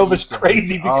 that drove us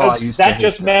crazy because that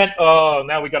just meant, oh,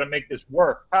 now we got to make this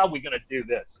work. How are we going to do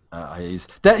this?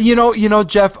 That you know,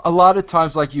 Jeff. A lot of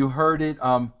times, like you heard it.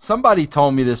 Somebody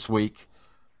told me this week,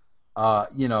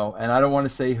 you know, and I don't want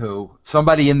to say who.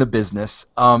 Somebody in the business,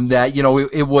 that you know,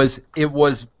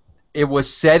 it was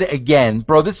said again,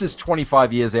 bro. This is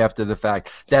 25 years after the fact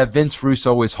that Vince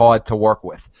Russo is hard to work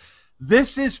with.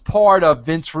 This is part of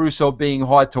Vince Russo being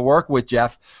hard to work with,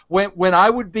 Jeff. When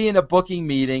I would be in a booking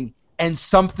meeting and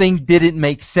something didn't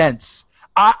make sense,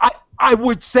 I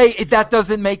would say that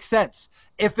doesn't make sense.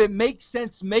 If it makes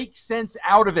sense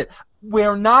out of it.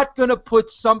 We're not going to put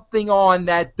something on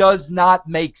that does not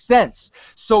make sense.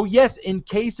 So, yes, in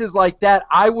cases like that,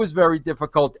 I was very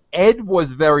difficult. Ed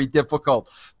was very difficult.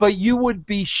 But you would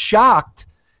be shocked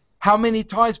how many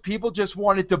times people just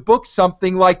wanted to book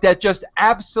something like that just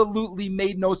absolutely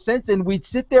made no sense. And we'd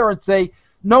sit there and say,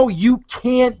 no, you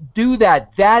can't do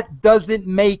that. That doesn't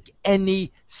make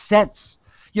any sense.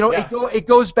 You know, it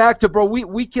goes back to, bro,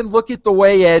 we can look at the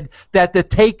way, Ed, that the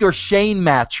Taker-Shane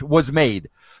match was made.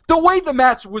 The way the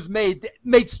match was made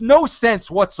makes no sense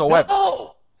whatsoever.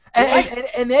 No.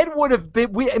 And Ed would have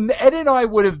been, Ed and I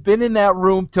would have been in that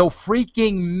room till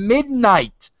freaking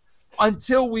midnight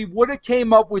until we would have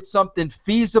came up with something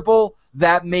feasible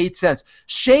that made sense.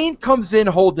 Shane comes in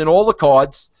holding all the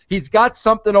cards. He's got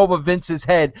something over Vince's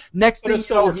head. Next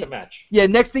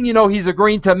thing you know, he's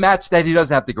agreeing to a match that he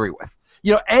doesn't have to agree with.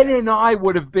 You know, Ed and I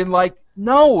would have been like,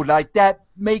 no, like that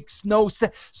makes no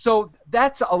sense. So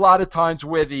that's a lot of times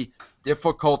where the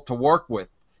difficult to work with.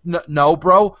 No,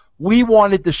 bro, we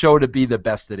wanted the show to be the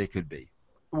best that it could be.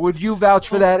 Would you vouch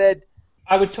for that, Ed?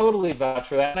 I would totally vouch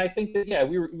for that, and I think that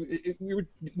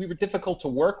we were difficult to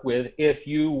work with if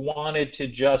you wanted to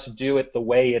just do it the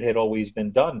way it had always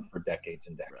been done for decades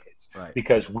and decades. Right.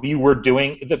 Because we were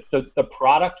doing the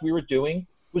product we were doing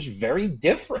was very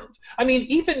different. I mean,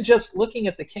 even just looking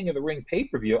at the King of the Ring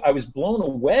pay-per-view, I was blown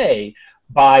away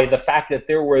by the fact that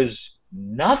there was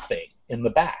nothing in the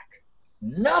back.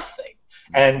 Nothing.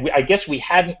 And I guess we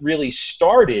hadn't really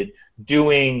started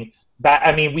doing that.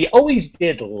 I mean, we always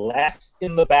did less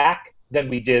in the back than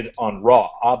we did on Raw,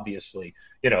 obviously.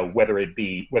 You know, whether it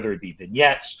be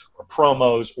vignettes or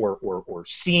promos or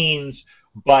scenes.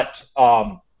 But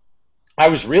I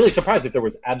was really surprised that there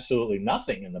was absolutely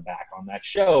nothing in the back on that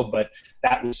show, but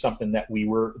that was something that we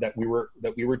were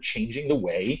changing the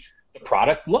way the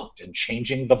product looked and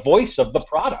changing the voice of the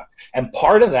product. And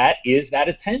part of that is that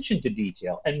attention to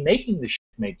detail and making the shit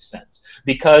make sense,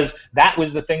 because that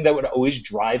was the thing that would always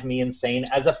drive me insane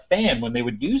as a fan. When they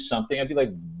would do something, I'd be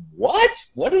like, what?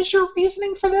 What is your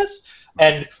reasoning for this?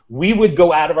 And we would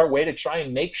go out of our way to try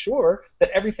and make sure that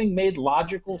everything made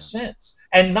logical sense.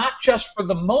 And not just for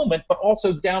the moment, but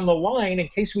also down the line in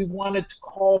case we wanted to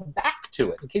call back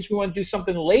to it, in case we wanted to do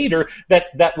something later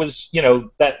that was, you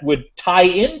know, that would tie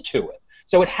into it.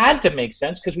 So it had to make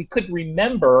sense because we couldn't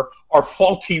remember our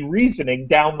faulty reasoning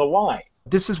down the line.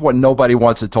 This is what nobody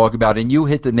wants to talk about, and you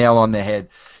hit the nail on the head.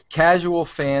 Casual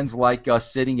fans like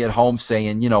us sitting at home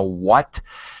saying, you know what?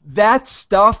 That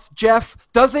stuff, Jeff,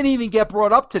 doesn't even get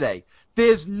brought up today.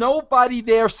 There's nobody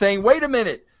there saying, wait a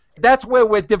minute, that's where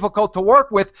we're difficult to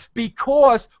work with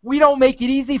because we don't make it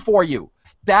easy for you.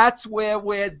 That's where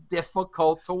we're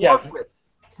difficult to work with.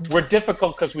 We're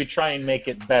difficult because we try and make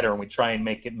it better and we try and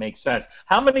make it make sense.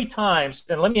 How many times,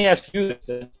 and let me ask you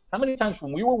this, how many times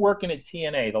when we were working at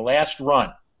TNA, the last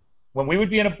run, when we would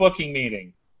be in a booking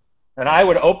meeting and I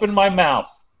would open my mouth,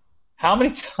 how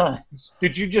many times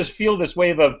did you just feel this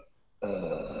wave of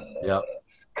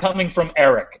coming from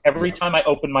Eric every time I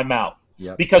opened my mouth?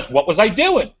 Yep. Because what was I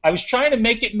doing? I was trying to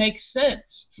make it make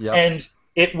sense. Yep. And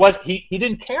it was he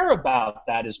didn't care about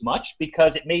that as much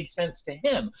because it made sense to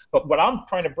him. But what I'm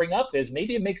trying to bring up is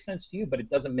maybe it makes sense to you, but it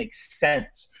doesn't make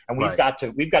sense. And we've got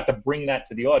to bring that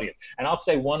to the audience. And I'll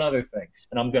say one other thing,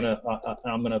 and I'm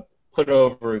gonna put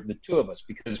over the two of us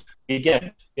because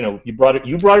again, you know, you brought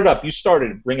it up. You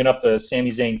started bringing up the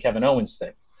Sami Zayn Kevin Owens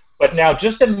thing. But now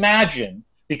just imagine,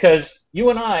 because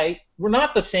you and I, we're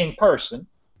not the same person.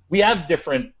 We have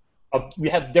different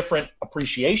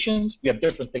appreciations. We have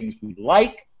different things we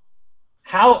like.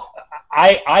 how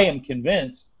I am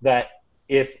convinced that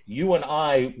if you and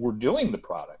I were doing the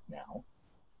product now,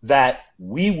 that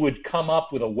we would come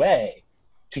up with a way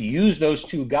to use those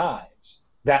two guys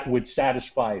that would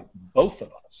satisfy both of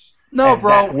us. No, and bro.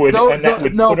 That would, and that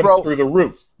would put them through the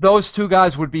roof. Those two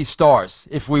guys would be stars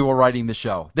if we were writing the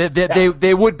show.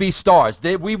 They would be stars.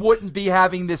 We wouldn't be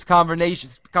having this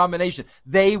combination.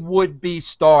 They would be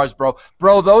stars, bro.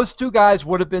 Bro, those two guys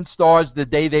would have been stars the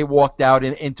day they walked out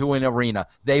into an arena.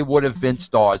 They would have been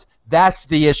stars. That's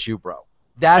the issue, bro.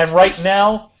 And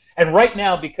right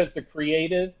now, because the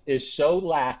creative is so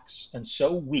lax and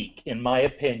so weak, in my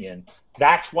opinion,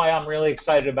 that's why I'm really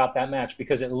excited about that match,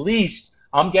 because at least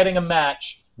I'm getting a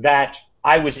match that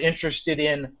I was interested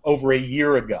in over a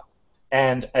year ago.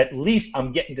 And at least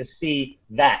I'm getting to see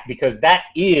that, because that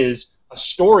is a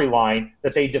storyline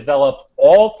that they developed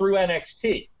all through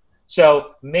NXT.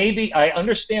 So maybe I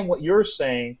understand what you're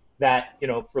saying, that, you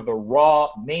know, for the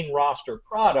Raw main roster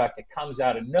product, it comes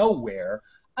out of nowhere.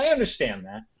 I understand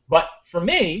that. But for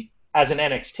me, as an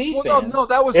NXT fan,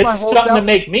 that was it's something to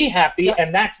make me happy,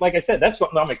 and that's, like I said, that's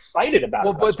something I'm excited about.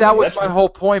 Well, but that was my whole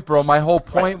point, bro. My whole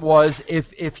point was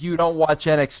if you don't watch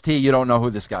NXT, you don't know who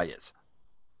this guy is.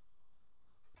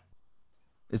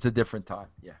 It's a different time.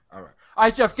 Yeah, all right. All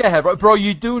right, Jeff, go ahead. Bro,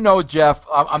 you do know, Jeff,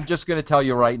 I'm just going to tell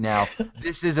you right now,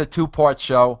 this is a two-part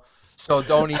show. So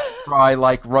don't even try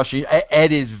like rushing.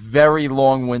 Ed is very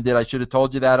long-winded. I should have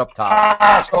told you that up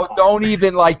top. So don't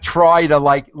even like try to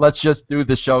like let's just do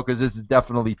the show, because this is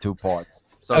definitely two parts.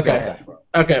 So okay.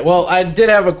 Okay. Well, I did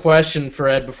have a question for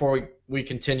Ed before we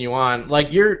continue on.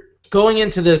 Like, you're going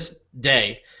into this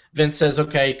day. Vince says,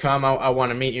 "Okay, come. I want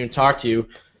to meet you and talk to you."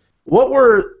 What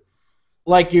were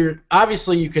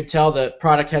obviously you could tell the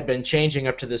product had been changing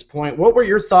up to this point. What were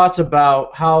your thoughts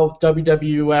about how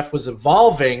WWF was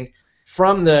evolving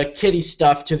from the kiddie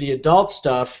stuff to the adult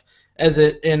stuff,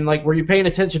 were you paying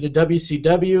attention to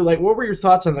WCW? Like, what were your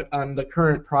thoughts on the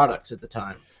current products at the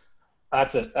time?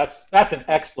 That's an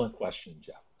excellent question,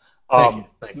 Jeff.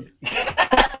 Thank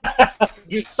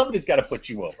you. Somebody's got to put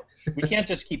you over. We can't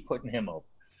just keep putting him over.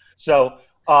 So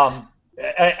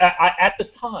at the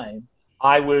time,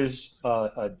 I was,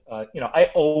 I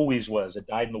always was a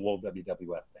dyed-in-the-wool WWF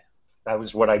fan. That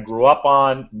was what I grew up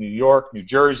on, New York, New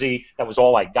Jersey. That was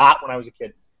all I got when I was a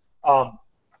kid.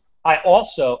 I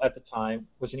also, at the time,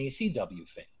 was an ECW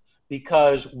fan,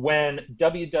 because when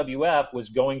WWF was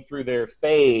going through their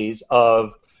phase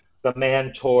of the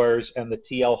Mantors and the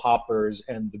TL Hoppers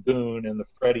and the Boone and the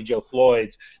Freddie Joe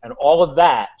Floyds and all of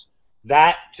that,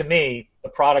 to me, the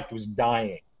product was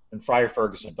dying. And Friar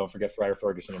Ferguson, don't forget Friar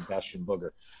Ferguson and Bastion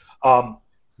Booger.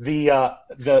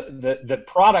 The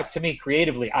product, to me,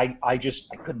 creatively, I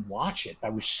couldn't watch it.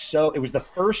 It was the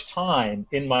first time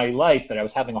in my life that I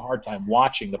was having a hard time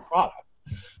watching the product.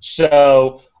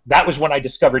 So that was when I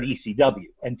discovered ECW.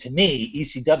 And to me,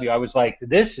 ECW, I was like,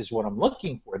 this is what I'm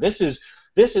looking for. This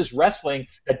is wrestling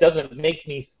that doesn't make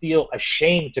me feel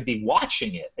ashamed to be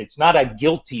watching it. It's not a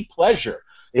guilty pleasure.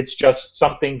 It's just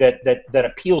something that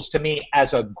appeals to me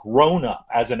as a grown-up,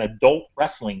 as an adult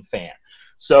wrestling fan.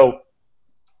 So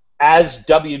as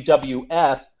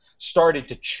WWF started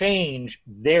to change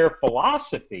their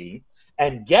philosophy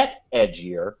and get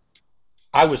edgier,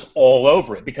 I was all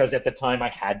over it, because at the time I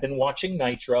had been watching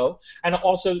Nitro, and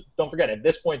also, don't forget, at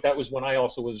this point, that was when I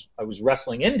was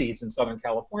wrestling indies in Southern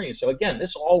California. So again,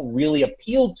 this all really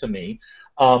appealed to me,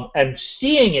 and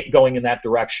seeing it going in that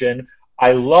direction,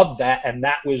 I loved that, and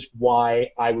that was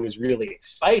why I was really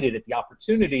excited at the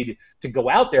opportunity to go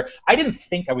out there. I didn't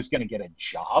think I was going to get a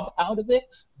job out of it,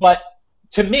 but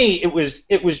to me, it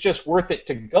was just worth it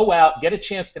to go out, get a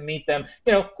chance to meet them.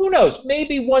 You know, who knows?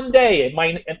 Maybe one day it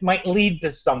might lead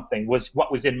to something. Was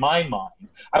what was in my mind.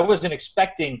 I wasn't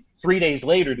expecting 3 days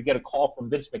later to get a call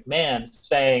from Vince McMahon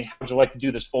saying, "How would you like to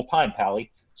do this full time, Pally?"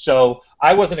 So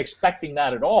I wasn't expecting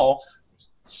that at all.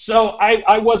 So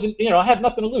I wasn't, I had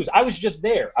nothing to lose. I was just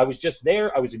there. I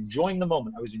was enjoying the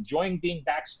moment. I was enjoying being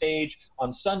backstage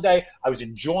on Sunday. I was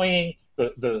enjoying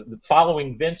the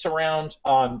following Vince around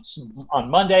on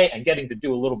Monday and getting to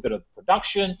do a little bit of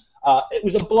production. It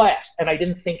was a blast, and I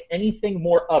didn't think anything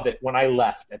more of it when I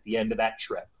left at the end of that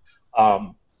trip.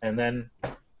 And then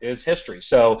is history.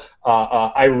 So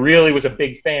I really was a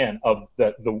big fan of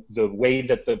the way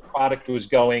that the product was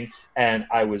going, and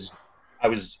I was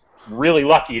really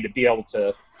lucky to be able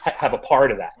to have a part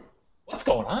of that. What's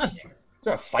going on there? Is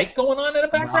there a fight going on in the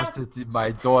background? No, it's my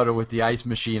daughter with the ice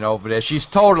machine over there. She's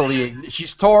totally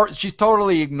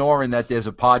ignoring that there's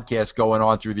a podcast going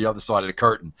on through the other side of the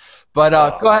curtain. But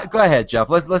go ahead, Jeff.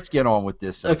 Let's get on with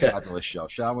this fabulous show,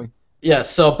 shall we? Yeah,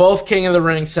 so both King of the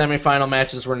Ring semifinal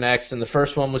matches were next, and the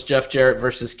first one was Jeff Jarrett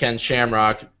versus Ken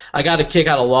Shamrock. I got a kick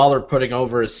out of Lawler putting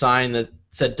over a sign that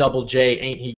said Double J,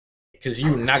 ain't he? Because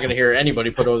you're not going to hear anybody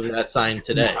put over that sign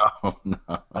today. No.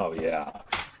 Oh, yeah.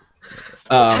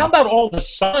 How about all the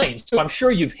signs, too? I'm sure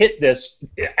you've hit this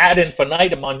ad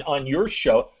infinitum on your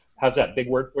show. How's that big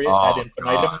word for you? Ad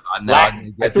infinitum?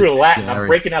 Latin. I threw the Latin. I'm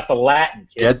breaking out the Latin,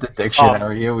 kid. Get the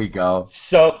dictionary. Here we go.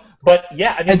 So, but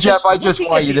yeah. I mean, and Jeff, I just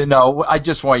want you to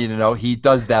know he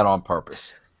does that on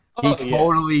purpose. He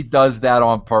totally does that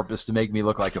on purpose to make me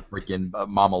look like a freaking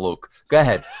Mama Luke. Go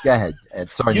ahead,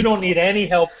 Ed. Sorry. You don't need any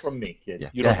help from me, kid. Yeah,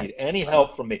 you don't need any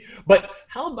help from me. But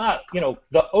how about,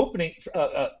 the opening?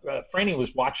 Franny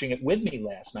was watching it with me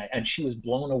last night, and she was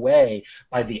blown away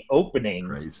by the opening.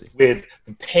 Crazy. With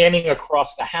panning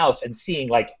across the house and seeing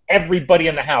like everybody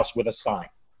in the house with a sign.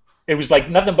 It was like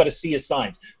nothing but a sea of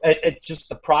signs. It just,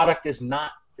 the product is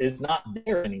not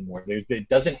there anymore. It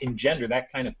doesn't engender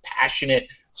that kind of passionate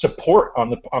support on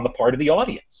the part of the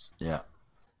audience. Yeah.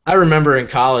 I remember in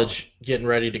college getting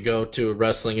ready to go to a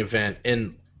wrestling event,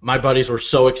 and my buddies were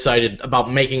so excited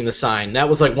about making the sign. That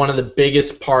was like one of the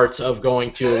biggest parts of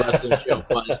going to a wrestling show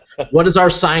was, what is our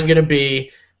sign going to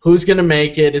be? Who's going to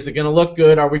make it? Is it going to look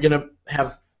good? Are we going to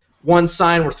have one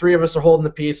sign where three of us are holding the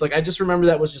piece? Like, I just remember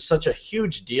that was just such a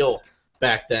huge deal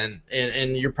back then,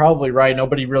 and you're probably right.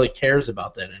 Nobody really cares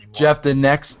about that anymore. Jeff, the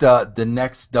next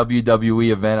WWE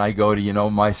event I go to,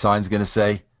 my sign's gonna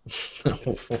say,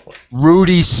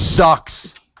 Rudy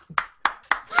sucks.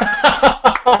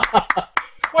 Why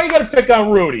you gotta pick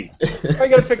on Rudy? Why you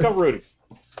gotta pick on Rudy?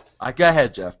 Go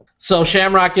ahead, Jeff. So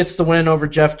Shamrock gets the win over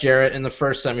Jeff Jarrett in the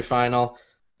first semifinal,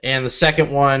 and the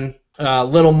second one, a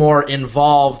little more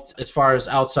involved as far as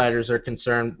outsiders are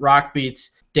concerned. Rock beats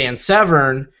Dan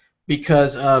Severn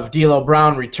because of D'Lo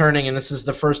Brown returning, and this is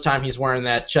the first time he's wearing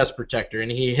that chest protector,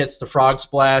 and he hits the frog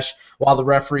splash while the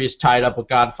referee is tied up with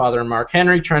Godfather and Mark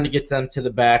Henry, trying to get them to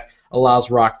the back,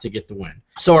 allows Rock to get the win.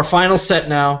 So our final set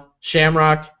now,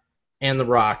 Shamrock and The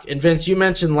Rock. And Vince, you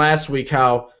mentioned last week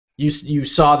how you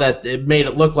saw that it made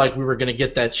it look like we were going to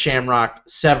get that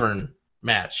Shamrock-Severn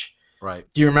match. Right.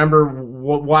 Do you remember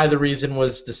why the reason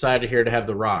was decided here to have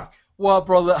The Rock? Well,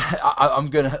 brother, I'll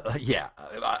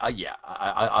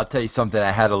tell you something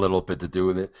that had a little bit to do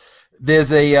with it. There's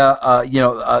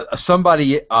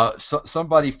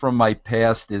somebody from my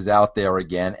past is out there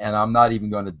again, and I'm not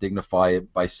even going to dignify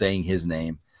it by saying his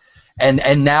name.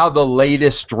 And now the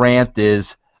latest rant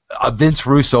is Vince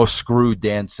Russo screwed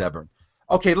Dan Severn.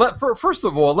 Okay, first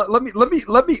of all,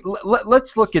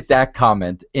 let's look at that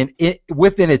comment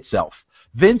within itself.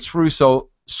 Vince Russo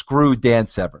screwed Dan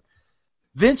Severn.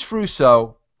 Vince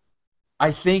Russo,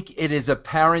 I think it is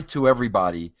apparent to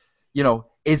everybody,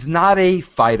 is not a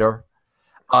fighter,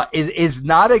 is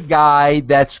not a guy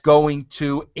that's going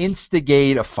to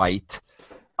instigate a fight,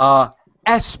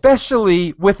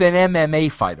 especially with an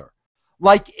MMA fighter.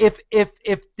 Like if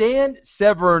Dan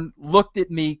Severn looked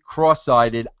at me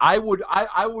cross-eyed, I would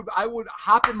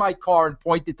hop in my car and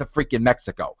point it to freaking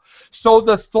Mexico. So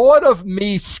the thought of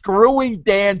me screwing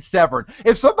Dan Severn,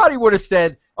 if somebody would have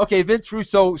said, okay, Vince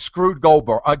Russo screwed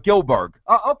Gilbert,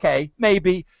 okay,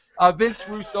 maybe. Vince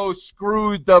Russo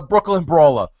screwed the Brooklyn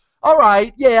Brawler. All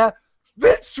right, yeah.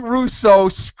 Vince Russo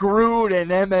screwed an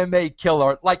MMA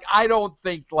killer. Like, I don't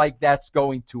think like that's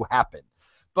going to happen.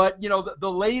 But,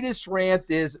 the latest rant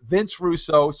is Vince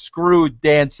Russo screwed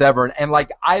Dan Severn. And,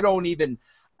 like, I don't even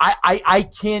 –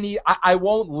 I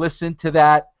won't listen to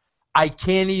that. I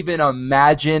can't even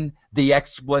imagine the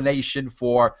explanation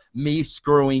for me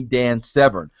screwing Dan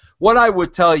Severn. What I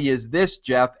would tell you is this,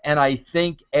 Jeff, and I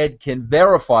think Ed can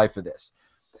verify for this.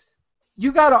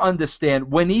 You got to understand,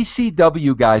 when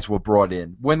ECW guys were brought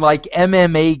in, when, like,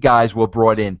 MMA guys were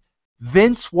brought in,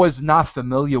 Vince was not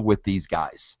familiar with these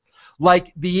guys.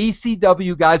 Like, the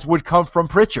ECW guys would come from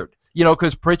Pritchard,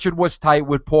 because Pritchard was tight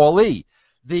with Paul Lee.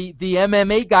 The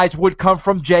MMA guys would come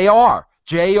from JR.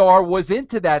 JR was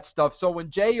into that stuff. So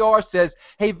when JR says,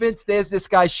 hey, Vince, there's this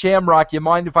guy Shamrock, you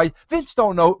mind if I... Vince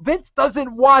don't know. Vince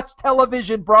doesn't watch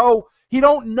television, bro. He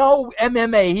don't know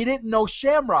MMA. He didn't know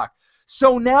Shamrock.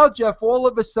 So now, Jeff, all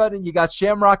of a sudden you got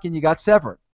Shamrock and you got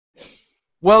Severn.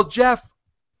 Well, Jeff,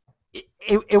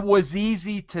 it was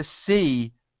easy to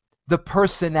see the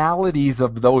personalities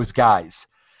of those guys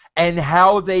and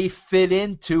how they fit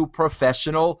into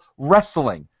professional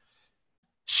wrestling.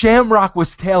 Shamrock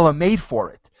was tailor-made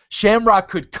for it. Shamrock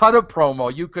could cut a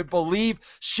promo. You could believe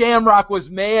Shamrock was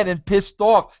mad and pissed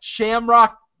off.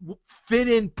 Shamrock fit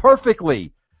in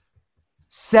perfectly.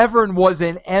 Severn was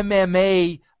an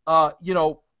MMA,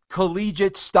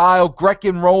 collegiate style,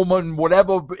 Greco-Roman,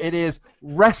 whatever it is,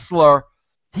 wrestler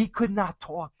He could not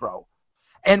talk, bro.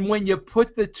 And when you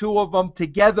put the two of them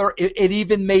together, it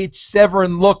even made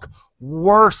Severn look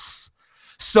worse.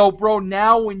 So, bro,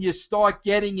 now when you start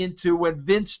getting into, when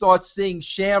Vince starts seeing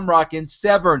Shamrock and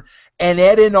Severn, and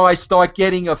Ed and I start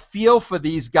getting a feel for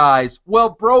these guys,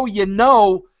 well, bro, you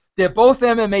know they're both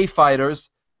MMA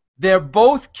fighters. They're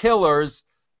both killers.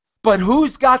 But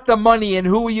who's got the money, and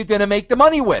who are you going to make the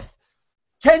money with?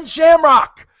 Ken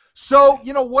Shamrock. So,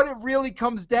 you know, what it really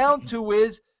comes down to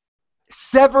is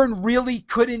Severn really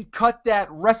couldn't cut that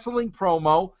wrestling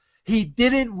promo. He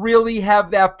didn't really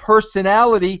have that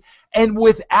personality. And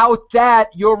without that,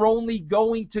 you're only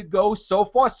going to go so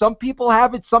far. Some people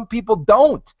have it, some people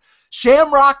don't.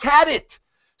 Shamrock had it.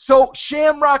 So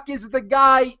Shamrock is the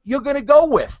guy you're going to go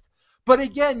with. But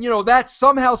again, you know, that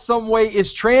somehow, some way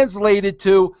is translated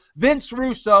to Vince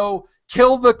Russo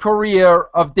kill the career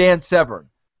of Dan Severn.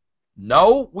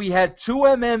 No, we had two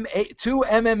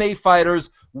MMA fighters.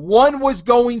 One was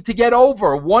going to get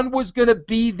over. One was going to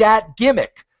be that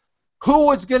gimmick. Who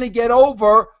was going to get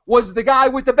over was the guy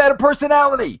with the better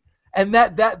personality. And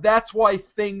that's why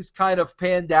things kind of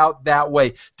panned out that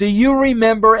way. Do you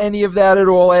remember any of that at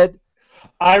all, Ed?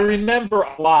 I remember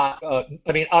a lot.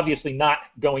 I mean, obviously not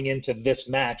going into this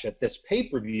match at this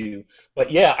pay-per-view,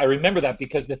 but yeah, I remember that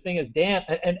because the thing is, Dan,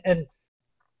 and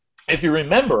if you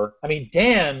remember, I mean,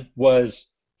 Dan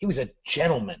he was a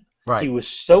gentleman. Right. He was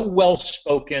so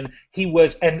well-spoken. He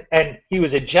was, and he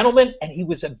was a gentleman, and he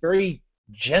was a very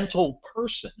gentle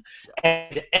person.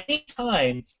 And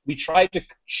anytime we tried to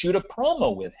shoot a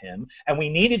promo with him, and we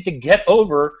needed to get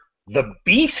over the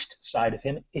beast side of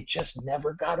him, it just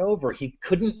never got over. He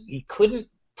couldn't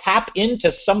tap into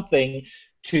something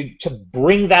to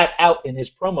bring that out in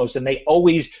his promos, and they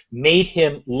always made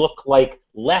him look like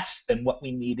less than what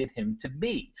we needed him to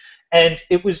be. And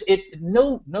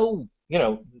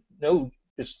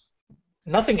just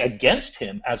nothing against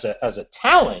him as a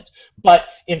talent, but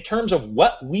in terms of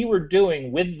what we were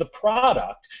doing with the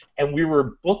product, and we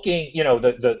were booking, you know,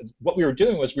 what we were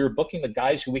doing was we were booking the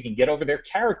guys who we can get over their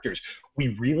characters. We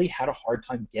really had a hard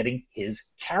time getting his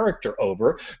character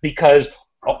over because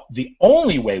the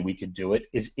only way we could do it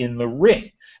is in the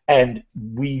ring. And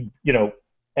we, you know,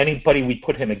 anybody we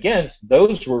put him against,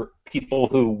 those were people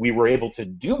who we were able to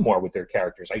do more with their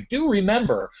characters. I do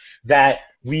remember that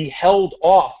we held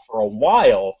off for a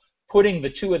while putting the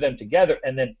two of them together,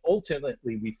 and then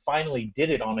ultimately we finally did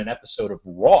it on an episode of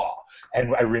Raw.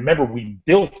 And I remember we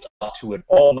built up to it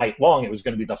all night long. It was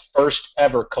going to be the first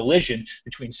ever collision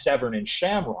between Severn and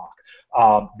Shamrock.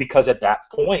 Because at that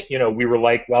point, you know, we were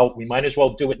like, well, we might as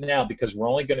well do it now because we're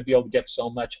only going to be able to get so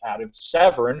much out of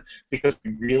Severn because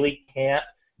we really can't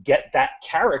get that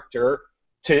character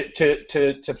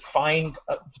to find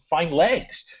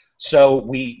legs. So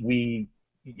we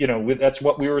you know, that's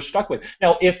what we were stuck with.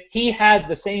 Now, if he had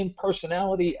the same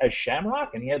personality as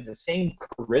Shamrock and he had the same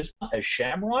charisma as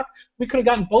Shamrock, we could have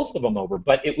gotten both of them over.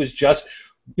 But it was just,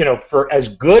 you know, for as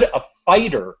good a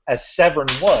fighter as Severn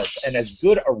was and as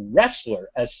good a wrestler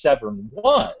as Severn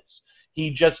was, he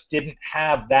just didn't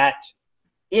have that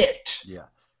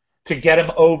to get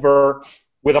him over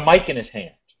with a mic in his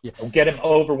hand. Yeah. Or get him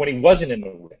over when he wasn't in the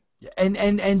ring. Yeah.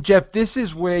 And Jeff, this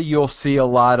is where you'll see a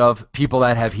lot of people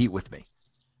that have heat with me.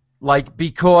 Like,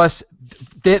 because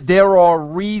there are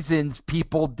reasons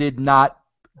people did not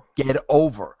get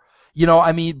over. You know,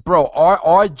 I mean, bro,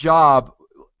 our job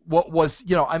was,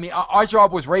 you know, I mean, our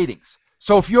job was ratings.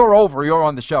 So if you're over, you're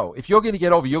on the show. If you're going to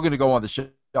get over, you're going to go on the show.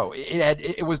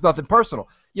 It was nothing personal.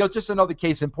 You know, just another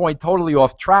case in point, totally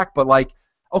off track, but like,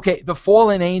 okay, the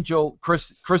Fallen Angel,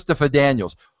 Christopher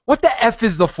Daniels. What the F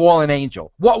is the Fallen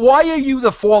Angel? Why are you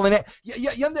the Fallen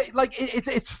Angel? Like,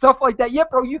 it's stuff like that. Yeah,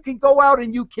 bro, you can go out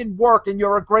and you can work, and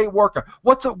you're a great worker.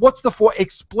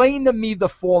 Explain to me the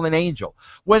Fallen Angel.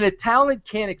 When a talent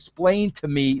can't explain to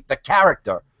me the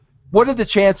character, what are the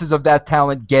chances of that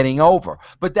talent getting over?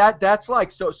 But that's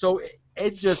like, so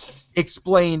Ed just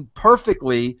explained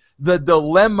perfectly the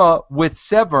dilemma with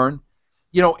Severn,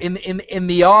 you know, in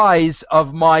the eyes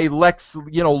of my Lex,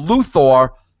 you know,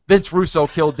 Luthor. Vince Russo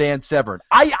killed Dan Severn.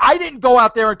 I didn't go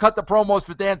out there and cut the promos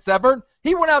for Dan Severn.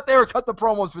 He went out there and cut the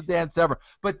promos for Dan Severn.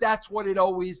 But that's what it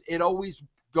always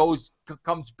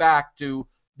comes back to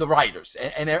the writers,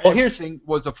 and everything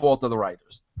was the fault of the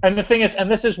writers. And the thing is, and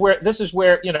this is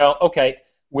where you know, okay,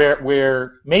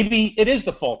 where maybe it is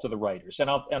the fault of the writers, and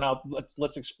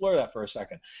let's explore that for a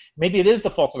second. Maybe it is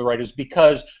the fault of the writers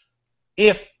because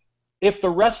if if the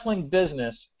wrestling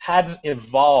business hadn't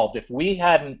evolved, if we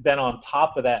hadn't been on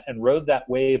top of that and rode that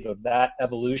wave of that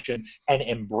evolution and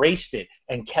embraced it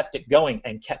and kept it going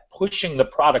and kept pushing the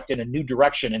product in a new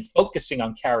direction and focusing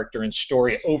on character and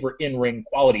story over in-ring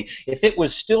quality, if it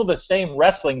was still the same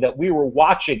wrestling that we were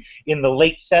watching in the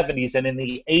late 70s and in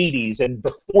the 80s and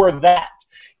before that,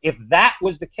 if that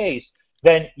was the case,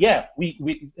 then yeah, we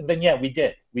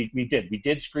did. We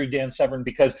did screw Dan Severn,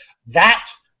 because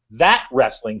that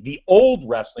wrestling, the old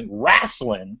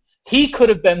wrestling, he could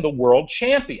have been the world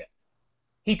champion.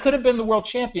 He could have been the world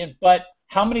champion, but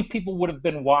how many people would have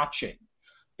been watching?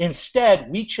 Instead,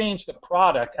 we changed the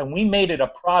product, and we made it a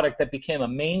product that became a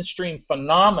mainstream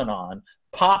phenomenon,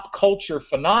 pop culture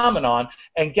phenomenon,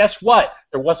 and guess what?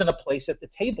 There wasn't a place at the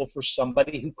table for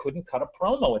somebody who couldn't cut a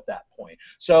promo at that point.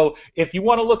 So if you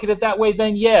want to look at it that way,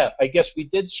 then yeah, I guess we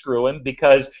did screw him,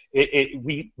 because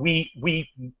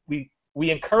we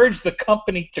encourage the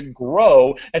company to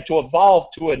grow and to evolve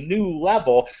to a new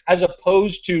level, as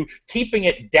opposed to keeping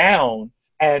it down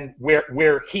and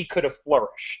where he could have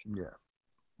flourished. Yeah.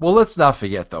 Well, let's not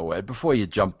forget, though, Ed, before you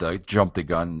jump the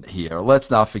gun here, let's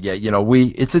not forget,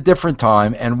 it's a different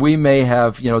time, and we may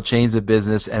have, changed the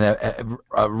business and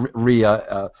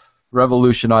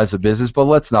revolutionized the business, but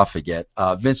let's not forget,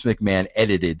 Vince McMahon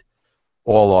edited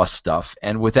all our stuff,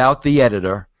 and without the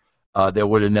editor, there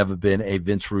would have never been a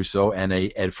Vince Russo and a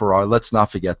Ed Ferrara. Let's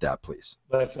not forget that, please.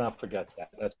 Let's not forget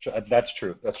that. That's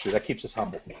true. That's true. That keeps us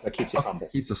humble. Keeps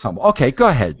us humble. Okay, go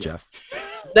ahead, Jeff.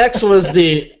 Next was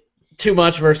the Too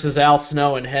Much versus Al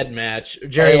Snow and head match.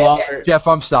 Jerry Lawler. Jeff,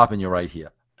 I'm stopping you right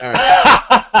here. All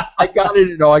right. I got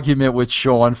in an argument with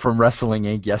Sean from Wrestling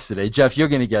Inc. yesterday. Jeff, you're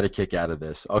going to get a kick out of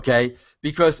this, okay?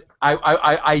 Because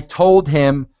I told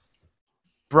him,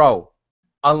 bro,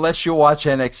 unless you watch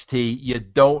NXT, you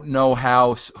don't know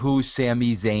who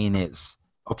Sami Zayn is.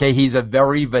 Okay, he's a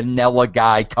very vanilla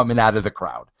guy coming out of the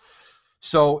crowd.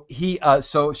 So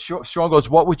Sean goes,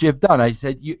 what would you have done? I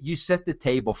said, you set the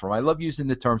table for him. I love using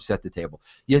the term set the table.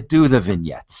 You do the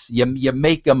vignettes. You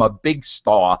make him a big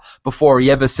star before he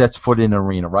ever sets foot in an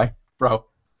arena, right? Bro.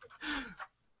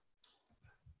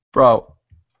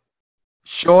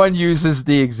 Sean uses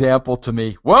the example to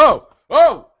me. Whoa!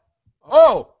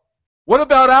 What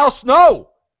about Al Snow?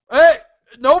 Hey,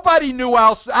 nobody knew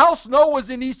Al Snow was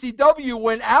in ECW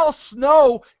when Al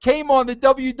Snow came on the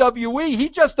WWE. He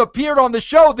just appeared on the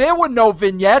show. There were no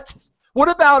vignettes. What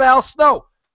about Al Snow?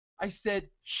 I said,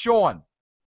 Sean,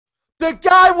 the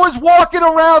guy was walking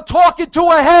around talking to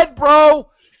a head, bro.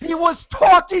 He was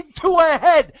talking to a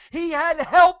head. He had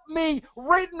 "Help Me"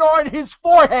 written on his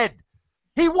forehead.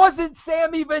 He wasn't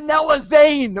Sami Vanilla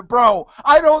Zayn, bro.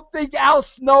 I don't think Al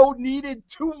Snow needed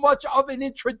too much of an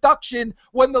introduction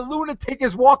when the lunatic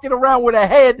is walking around with a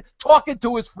head talking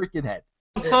to his freaking head.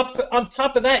 On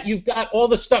top of that, you've got all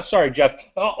the stuff. Sorry, Jeff.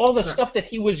 All the stuff that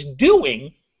he was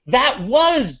doing.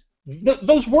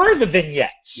 Those were the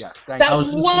vignettes. Yeah, that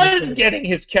was getting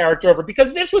his character over,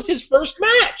 because this was his first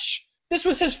match. This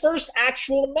was his first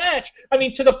actual match. I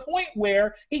mean, to the point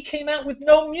where he came out with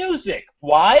no music.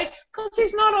 Why? Because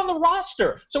he's not on the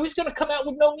roster. So he's going to come out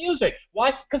with no music.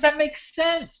 Why? Because that makes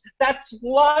sense. That's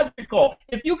logical.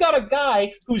 If you got a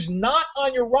guy who's not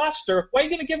on your roster, why are you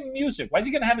going to give him music? Why is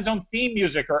he going to have his own theme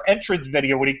music or entrance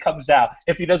video when he comes out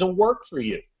if he doesn't work for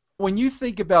you? When you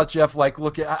think about, Jeff,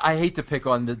 look, I hate to pick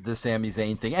on the Sami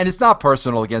Zayn thing, and it's not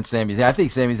personal against Sami Zayn. I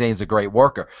think Sami Zayn's a great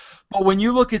worker. But when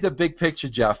you look at the big picture,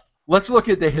 Jeff, let's look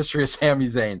at the history of Sami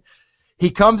Zayn. He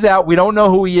comes out, we don't know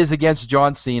who he is against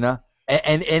John Cena,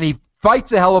 and he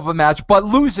fights a hell of a match, but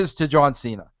loses to John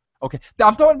Cena. Okay,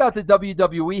 I'm talking about the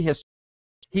WWE history.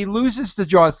 He loses to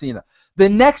John Cena. The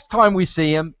next time we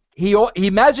see him, he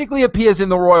magically appears in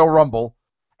the Royal Rumble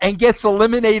and gets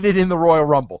eliminated in the Royal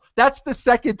Rumble. That's the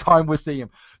second time we see him.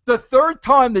 The third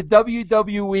time the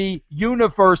WWE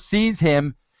Universe sees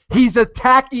him, he's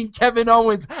attacking Kevin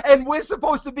Owens, and we're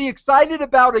supposed to be excited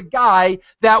about a guy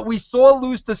that we saw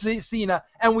lose to Cena,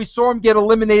 and we saw him get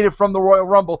eliminated from the Royal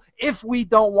Rumble if we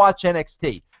don't watch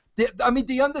NXT. I mean,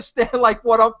 do you understand,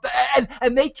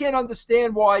 and they can't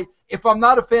understand why, if I'm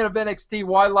not a fan of NXT,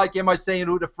 why, am I saying,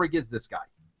 who the frig is this guy?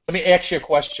 Let me ask you a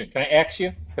question. Can I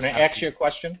ask you a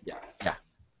question? Yeah.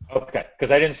 Okay,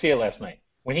 because I didn't see it last night.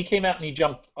 When he came out and he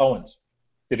jumped Owens,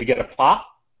 did he get a pop?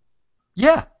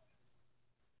 Yeah.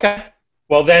 Okay.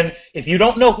 Well, then, if you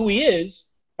don't know who he is,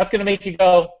 that's going to make you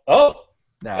go, oh,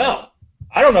 no.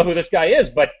 I don't know who this guy is,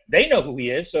 but they know who he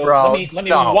is, so bro, let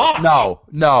me watch.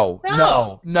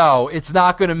 No. It's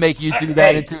not going to make you do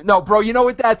that. No, bro, you know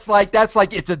what that's like? That's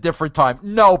like it's a different time.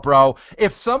 No, bro.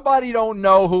 If somebody don't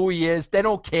know who he is, they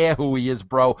don't care who he is,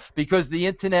 bro, because the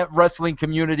internet wrestling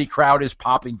community crowd is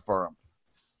popping for him.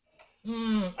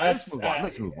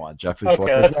 Let's move on, Jeff.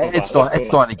 It's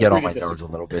starting to get on my nerves a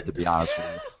little bit, to be honest with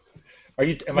you. Are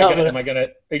you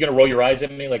gonna roll your eyes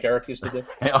at me like Eric used to do?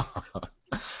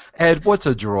 Ed, what's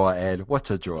a draw, Ed?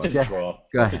 What's a draw? It's a draw.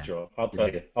 It's a draw. I'll tell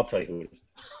you who it is.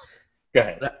 Go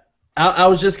ahead. I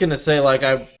was just gonna say, like,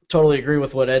 I totally agree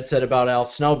with what Ed said about Al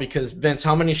Snow, because Vince,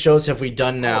 how many shows have we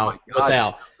done now with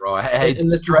Al? Bro,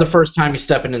 and this is the first time he's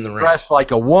stepping in the ring. Dressed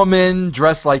like a woman,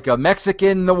 dressed like a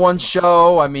Mexican the one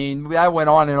show. I mean, that went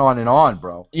on and on and on,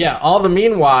 bro. Yeah, all the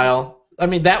meanwhile, I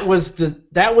mean, that was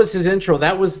his intro.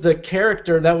 That was the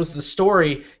character. That was the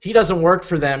story. He doesn't work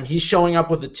for them. He's showing up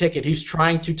with a ticket. He's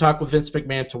trying to talk with Vince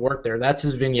McMahon to work there. That's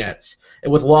his vignettes.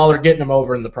 And with Lawler getting him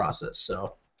over in the process.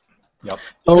 So, yep.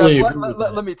 Totally.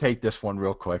 Let me take this one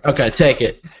real quick. Okay, take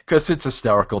it. Because it's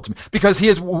hysterical to me. Because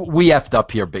we effed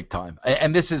up here big time.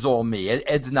 And this is all me.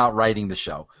 Ed's not writing the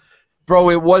show.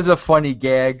 Bro, it was a funny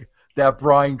gag that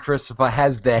Brian Christopher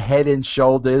has the Head and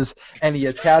Shoulders, and he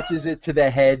attaches it to the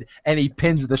head, and he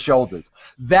pins the shoulders.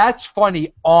 That's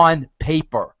funny on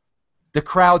paper. The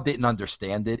crowd didn't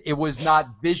understand it. It was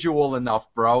not visual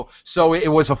enough, bro. So it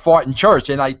was a fart in church,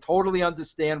 and I totally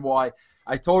understand why.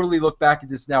 I totally look back at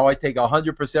this now. I take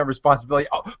 100% responsibility.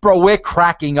 Oh, bro, we're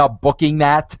cracking up booking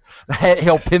that.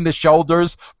 He'll pin the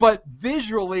shoulders. But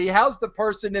visually, how's the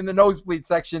person in the nosebleed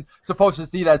section supposed to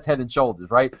see that Head and Shoulders,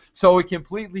 right? So it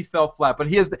completely fell flat. But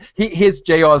here's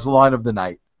JR's line of the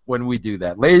night when we do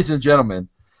that. Ladies and gentlemen,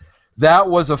 that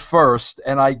was a first,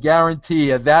 and I guarantee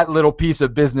you that little piece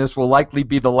of business will likely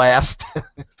be the last.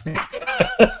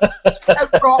 And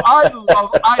bro, I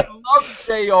love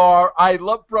JR.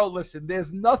 Bro, listen,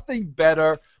 there's nothing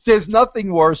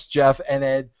worse, Jeff and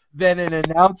Ed, than an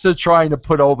announcer trying to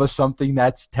put over something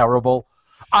that's terrible.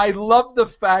 I love the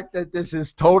fact that this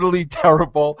is totally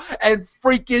terrible, and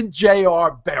freaking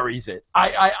JR buries it.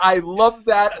 I love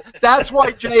that. That's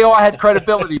why JR had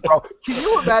credibility, bro. Can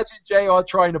you imagine JR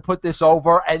trying to put this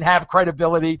over and have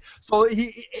credibility? So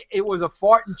it was a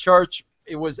fart in church.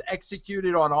 It was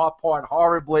executed on our part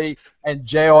horribly, and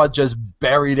JR just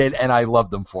buried it, and I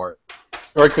loved them for it.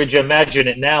 Or could you imagine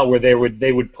it now where they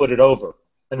would put it over,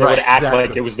 and they would act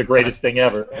like it was the greatest thing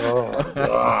ever? Oh,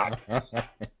 God.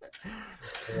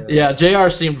 Yeah, JR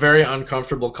seemed very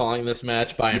uncomfortable calling this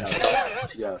match by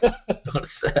himself. Yes.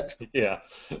 Notice that. Yeah,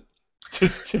 to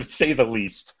say the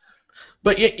least.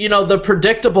 But, you know, the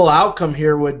predictable outcome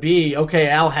here would be, okay,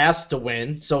 Al has to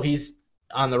win, so he's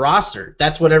on the roster.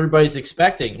 That's what everybody's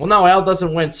expecting. Well, no, Al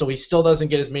doesn't win, so he still doesn't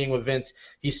get his meeting with Vince.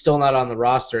 He's still not on the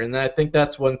roster. And I think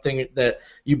that's one thing that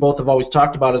you both have always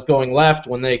talked about is going left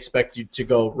when they expect you to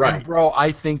go right. And bro,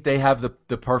 I think they have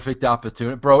the perfect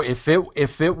opportunity. Bro, if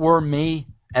it were me,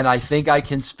 and I think I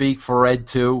can speak for Ed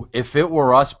too, if it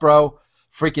were us, bro,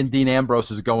 freaking Dean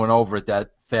Ambrose is going over at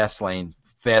that fast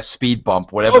speed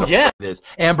bump, whatever it is.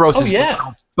 Ambrose is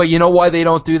going. But you know why they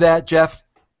don't do that, Jeff?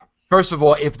 First of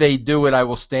all, if they do it, I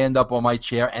will stand up on my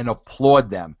chair and applaud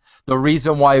them. The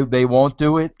reason why they won't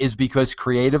do it is because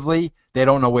creatively, they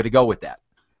don't know where to go with that.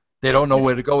 They don't know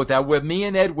where to go with that. Where me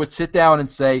and Ed would sit down and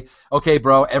say, okay,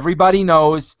 bro, everybody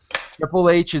knows Triple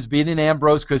H is beating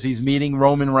Ambrose because he's meeting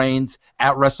Roman Reigns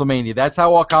at WrestleMania. That's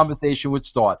how our conversation would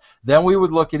start. Then we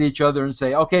would look at each other and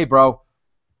say, okay, bro,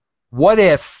 what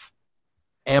if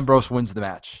Ambrose wins the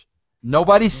match?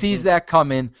 Nobody sees that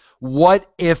coming. What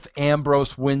if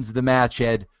Ambrose wins the match,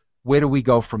 Ed? Where do we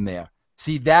go from there?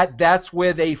 See, that's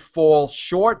where they fall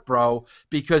short, bro,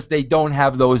 because they don't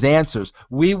have those answers.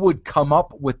 We would come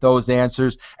up with those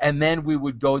answers, and then we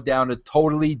would go down a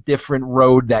totally different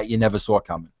road that you never saw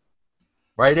coming.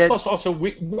 Right, Ed? Plus, also,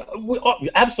 we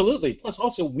absolutely. Plus,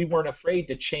 also, we weren't afraid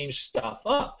to change stuff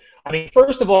up. I mean,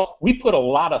 first of all, we put a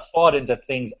lot of thought into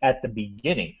things at the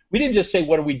beginning. We didn't just say,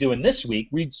 what are we doing this week?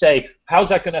 We'd say, how's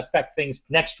that going to affect things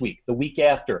next week, the week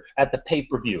after, at the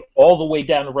pay-per-view, all the way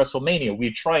down to WrestleMania.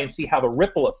 We'd try and see how the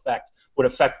ripple effect would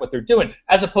affect what they're doing,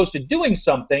 as opposed to doing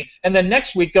something and then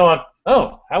next week going,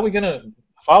 oh, how are we going to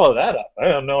follow that up? I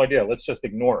have no idea. Let's just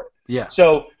ignore it. Yeah.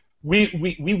 So we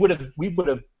would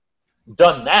have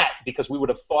done that because we would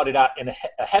have thought it out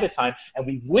ahead of time, and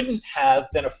we wouldn't have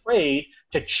been afraid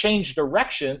to change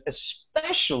directions,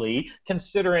 especially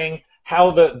considering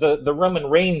how the Roman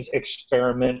Reigns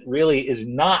experiment really is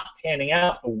not panning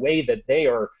out the way that they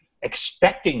are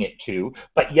expecting it to,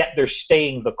 but yet they're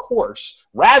staying the course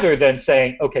rather than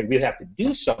saying, okay, we have to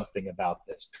do something about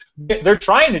this. They're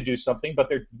trying to do something, but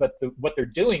what they're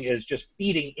doing is just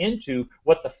feeding into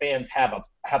what the fans have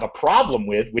a problem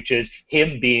with, which is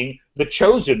him being the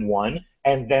chosen one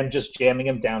and them just jamming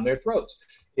him down their throats.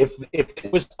 If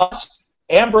it was us,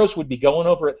 Ambrose would be going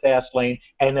over at Fastlane,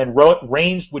 and then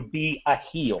Reigns would be a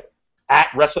heel at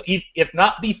if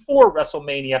not before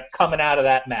WrestleMania, coming out of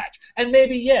that match. And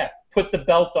maybe, put the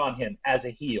belt on him as a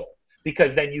heel,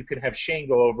 because then you could have Shane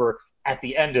go over at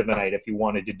the end of the night if you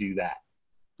wanted to do that.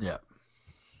 Yeah.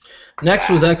 Next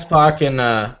was X-Pac and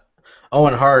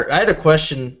Owen Hart. I had a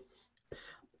question.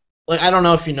 Like, I don't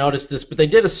know if you noticed this, but they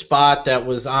did a spot that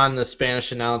was on the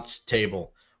Spanish announce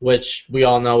table, which we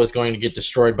all know is going to get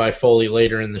destroyed by Foley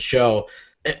later in the show.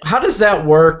 How does that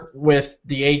work with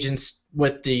the agents,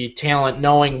 with the talent,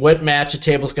 knowing what match a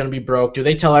table is going to be broke? Do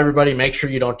they tell everybody, make sure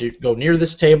you don't go near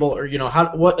this table, or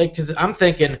because I'm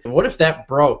thinking, what if that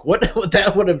broke? What would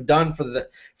that would have done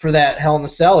for that Hell in the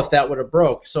Cell if that would have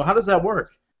broke? So how does that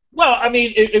work? Well, I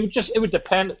mean, it would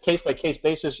depend case by case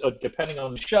basis, depending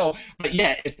on the show. But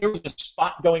if there was a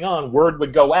spot going on, word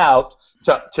would go out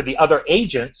to the other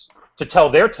agents to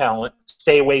tell their talent,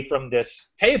 stay away from this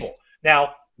table.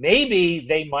 Now, maybe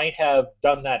they might have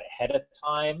done that ahead of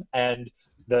time and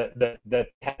the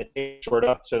had the table short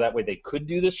up so that way they could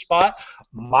do this spot.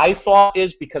 My thought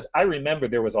is, because I remember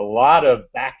there was a lot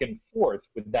of back and forth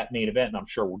with that main event, and I'm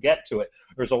sure we'll get to it.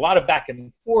 There's a lot of back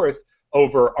and forth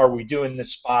over, are we doing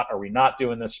this spot? Are we not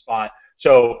doing this spot?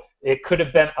 So it could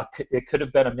have been a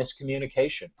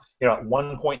miscommunication. At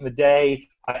one point in the day,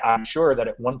 I'm sure that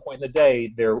at one point in the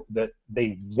day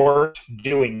they weren't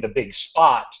doing the big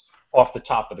spot off the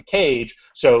top of the cage,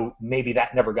 so maybe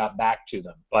that never got back to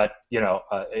them. But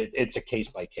it's a case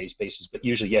by case basis. But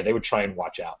usually, they would try and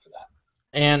watch out for that.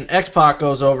 And X-Pac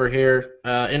goes over here.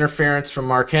 Interference from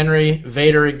Mark Henry.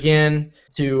 Vader again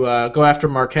to go after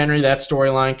Mark Henry. That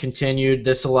storyline continued.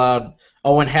 This allowed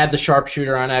Owen had the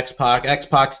sharpshooter on X-Pac.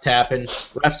 X-Pac's tapping.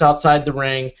 Refs outside the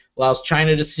ring. Allows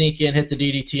Chyna to sneak in, hit the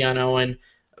DDT on Owen.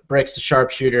 Breaks the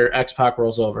sharpshooter. X-Pac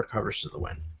rolls over, covers to the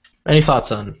win. Any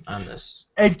thoughts on this?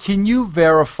 Ed, can you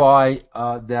verify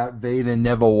that Vader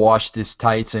never washed his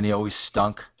tights and he always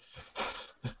stunk?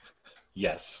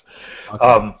 Yes.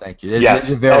 Okay, thank you. There's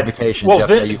a verification, Jeff.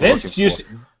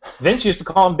 Vince used to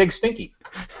call him Big Stinky.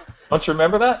 Don't you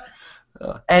remember that?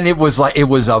 And it was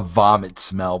a vomit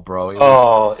smell,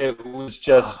 bro.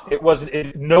 It wasn't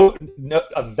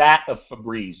a vat of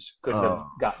Febreze couldn't have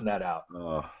gotten that out.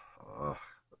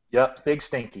 Yep, Big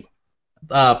Stinky.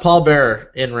 Paul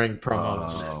Bearer in-ring promo.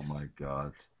 Oh my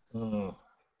God.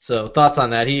 So thoughts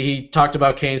on that? He talked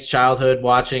about Kane's childhood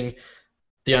watching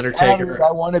The Undertaker. Daddy,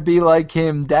 I want to be like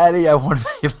him. Daddy, I want to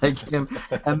be like him.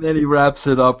 And then he wraps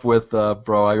it up with,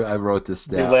 bro, I wrote this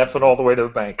down. You're laughing all the way to the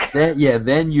bank.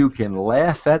 Then you can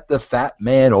laugh at the fat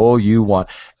man all you want.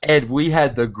 Ed, we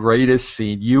had the greatest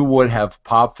scene. You would have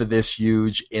popped for this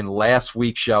huge in last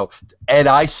week's show. Ed,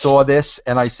 I saw this,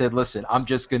 and I said, listen, I'm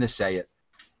just going to say it.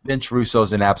 Vince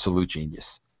Russo's an absolute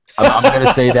genius. I'm going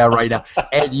to say that right now.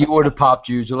 And you would have popped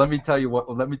huge. Let me tell you what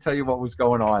was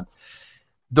going on.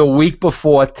 The week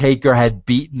before, Taker had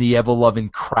beaten the ever-loving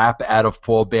crap out of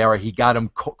Paul Bearer. He got him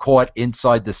caught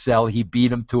inside the cell. He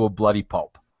beat him to a bloody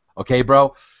pulp. Okay,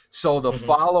 bro? So the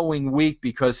following week,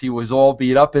 because he was all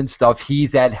beat up and stuff,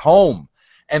 he's at home.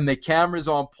 And the camera's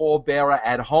on Paul Bearer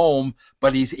at home,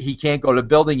 but he can't go to the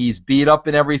building. He's beat up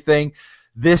and everything.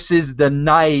 This is the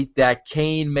night that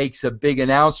Kane makes a big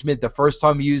announcement. The first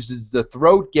time he uses the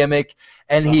throat gimmick,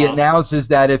 and he announces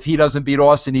that if he doesn't beat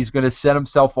Austin, he's going to set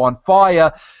himself on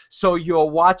fire. So you're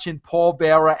watching Paul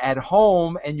Bearer at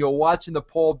home, and you're watching the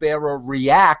Paul Bearer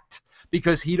react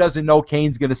because he doesn't know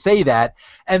Kane's going to say that.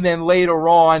 And then later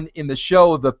on in the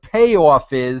show, the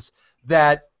payoff is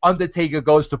that Undertaker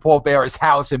goes to Paul Bearer's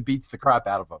house and beats the crap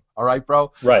out of him. All right,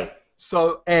 bro? Right.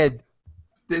 So, Ed,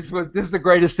 this is the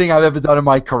greatest thing I've ever done in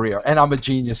my career, and I'm a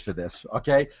genius for this,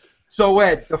 okay? So,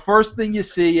 Ed, the first thing you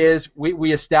see is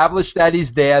we established that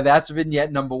he's there. That's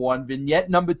vignette number one. Vignette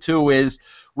number two is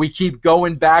we keep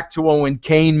going back to when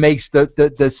Kane makes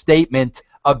the statement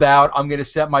about, I'm going to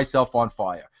set myself on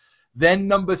fire. Then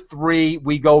number three,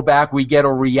 we go back, we get a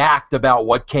react about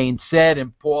what Kane said,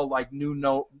 and Paul knew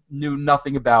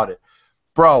nothing about it.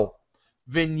 Bro,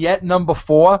 vignette number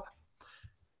four,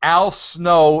 Al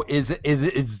Snow is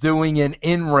doing an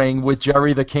in-ring with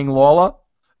Jerry the King Lawler.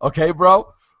 Okay,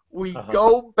 bro? We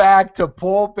go back to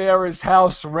Paul Bearer's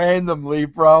house randomly,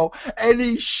 bro, and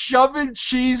he's shoving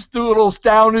cheese doodles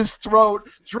down his throat,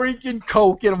 drinking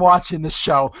Coke and watching the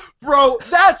show. Bro,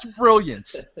 that's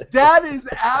brilliance. That is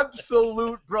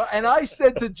absolute, bro. And I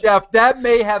said to Jeff, that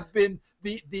may have been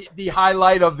the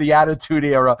highlight of the Attitude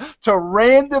Era, to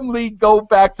randomly go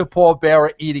back to Paul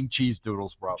Bearer eating cheese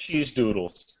doodles, bro. Cheese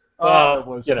doodles. It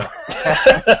was, you know.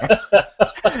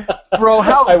 Bro,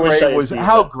 how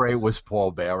great was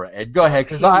Paul Bearer, Ed? Go ahead,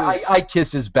 because I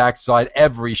kiss his backside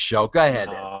every show. Go ahead,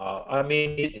 Ed. I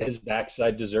mean, his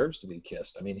backside deserves to be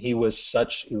kissed. I mean, he was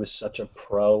such a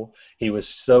pro. He was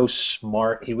so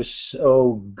smart. He was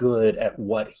so good at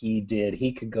what he did.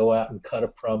 He could go out and cut a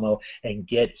promo and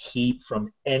get heat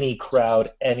from any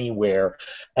crowd anywhere,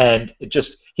 and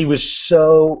he was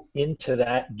so into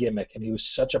that gimmick, and he was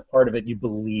such a part of it. You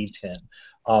believed him.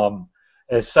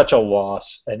 It's such a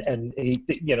loss, and he,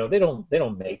 they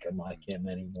don't make him like him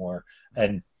anymore.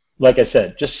 And like I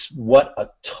said, just what a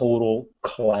total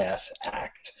class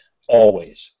act.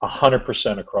 Always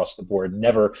 100% across the board.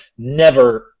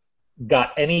 Never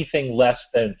got anything less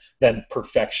than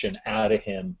perfection out of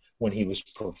him when he was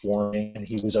performing, and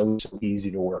he was always so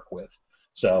easy to work with.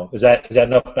 So is that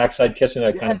enough backside kissing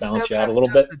to kind of balance you out a little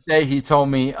bit? The day he told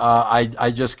me I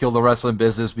just killed the wrestling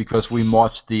business because we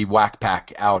marched the whack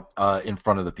pack out in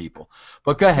front of the people.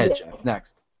 But go ahead, Jeff.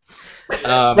 Next.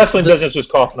 Wrestling business was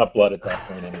coughing up blood at that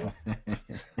point anyway.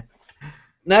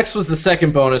 Next was the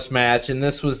second bonus match, and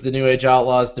this was the New Age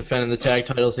Outlaws defending the tag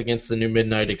titles against the New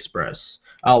Midnight Express.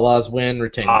 Outlaws win,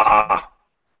 retain the titles.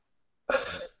 All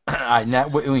right, now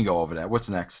we can go over that. What's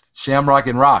next? Shamrock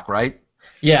and Rock, right?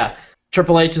 Yeah.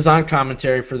 Triple H is on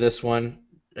commentary for this one.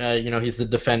 He's the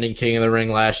defending King of the Ring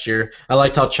last year. I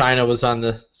liked how Chyna was on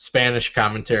the Spanish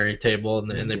commentary table,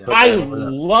 and they put that over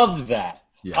that. Love that.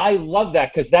 Yeah. I love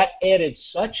that because that added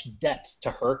such depth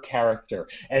to her character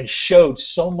and showed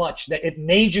so much that it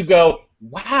made you go,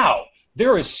 wow,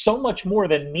 there is so much more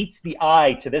than meets the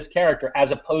eye to this character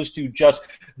as opposed to just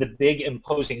the big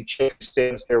imposing chick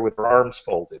stands there with her arms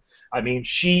folded. I mean,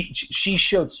 she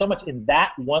showed so much in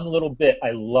that one little bit.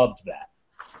 I loved that.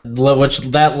 Which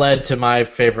that led to my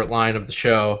favorite line of the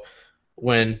show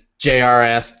when JR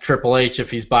asked Triple H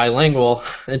if he's bilingual,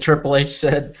 and Triple H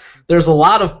said, "There's a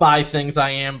lot of bi things I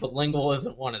am, but lingual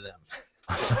isn't one of them."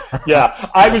 Yeah,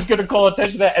 I was going to call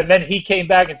attention to that, and then he came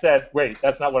back and said, "Wait,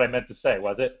 that's not what I meant to say,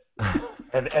 was it?"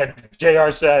 And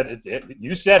JR said,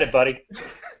 "You said it, buddy.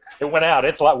 It went out.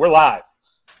 We're live."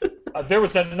 There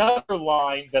was another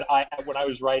line that when I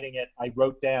was writing it, I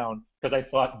wrote down because I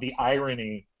thought the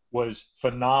irony was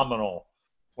phenomenal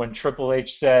when Triple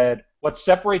H said, "What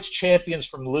separates champions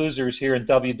from losers here in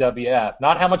WWF?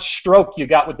 Not how much stroke you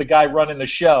got with the guy running the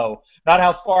show, not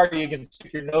how far you can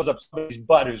stick your nose up somebody's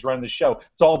butt who's running the show.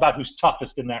 It's all about who's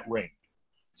toughest in that ring."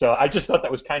 So I just thought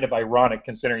that was kind of ironic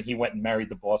considering he went and married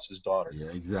the boss's daughter. Yeah,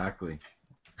 exactly.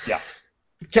 Yeah.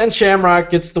 Ken Shamrock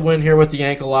gets the win here with the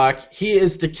ankle lock. He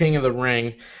is the King of the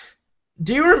Ring.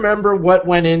 Do you remember what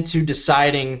went into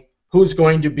deciding who's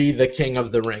going to be the King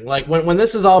of the Ring? Like, when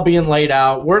this is all being laid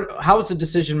out, how was the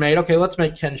decision made? Okay, let's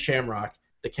make Ken Shamrock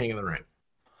the King of the Ring.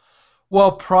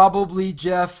 Well, probably,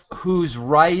 Jeff, who's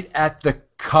right at the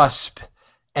cusp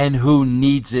and who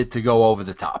needs it to go over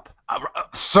the top.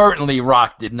 Certainly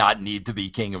Rock did not need to be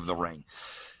King of the Ring.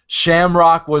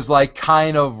 Shamrock was like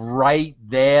kind of right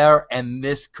there, and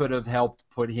this could have helped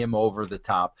put him over the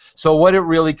top. So what it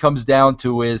really comes down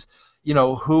to is,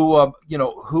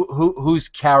 whose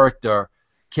character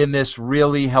can this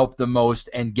really help the most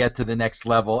and get to the next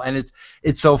level? And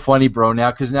it's so funny, bro,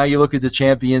 now, because now you look at the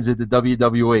champions at the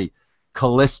WWE.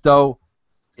 Kalisto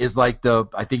is like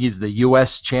I think he's the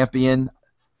U.S. champion.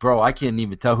 Bro, I can't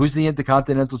even tell. Who's the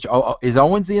Intercontinental champion? Is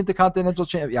Owens the Intercontinental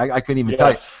champion? I couldn't even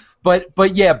tell you.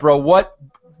 But yeah, bro, what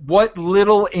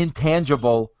little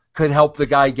intangible could help the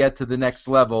guy get to the next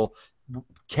level?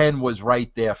 Ken was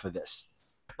right there for this.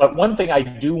 But one thing I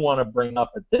do want to bring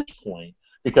up at this point,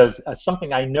 because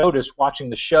something I noticed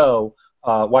watching the show,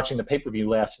 watching the pay-per-view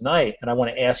last night, and I want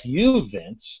to ask you,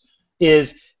 Vince,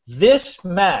 is this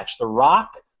match, the Rock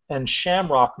and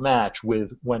Shamrock match, with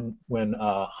when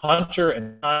Hunter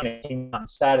and Chyna came out and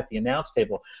sat at the announce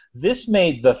table, this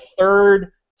made the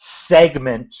third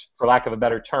segment, for lack of a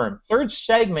better term, third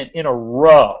segment in a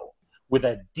row with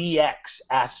a DX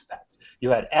aspect.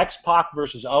 You had X-Pac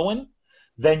versus Owen.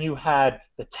 Then you had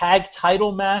the tag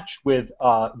title match with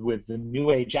the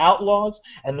New Age Outlaws,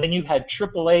 and then you had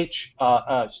Triple H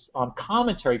on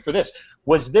commentary for this.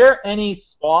 Was there any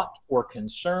thought or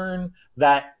concern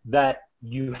that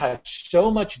you had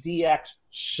so much DX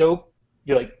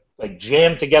like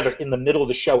jammed together in the middle of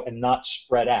the show and not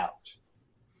spread out?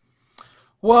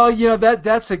 Well,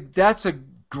 that's a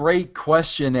great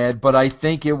question, Ed. But I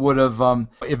think it would have,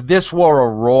 if this were a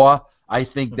Raw, I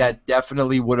think that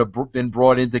definitely would have been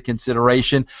brought into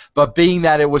consideration. But being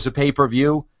that it was a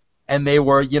pay-per-view, and they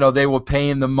were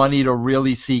paying the money to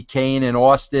really see Kane and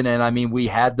Austin, and I mean we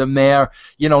had them there,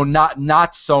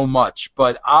 not so much.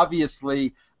 But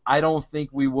obviously, I don't think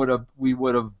we would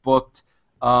have booked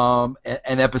an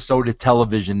episode of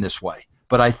television this way.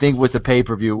 But I think with the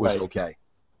pay-per-view, it was okay.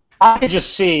 I could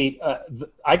just see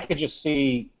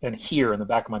and hear in the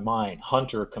back of my mind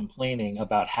Hunter complaining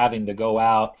about having to go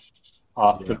out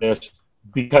for this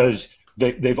because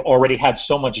they've already had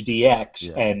so much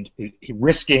DX and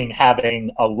risking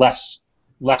having a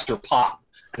lesser pop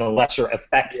and a lesser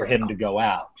effect for him to go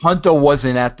out. Hunter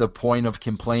wasn't at the point of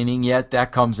complaining yet.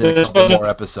 That comes in a couple more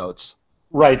episodes.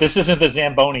 Right. This isn't the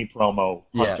Zamboni promo,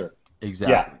 Hunter. Yeah,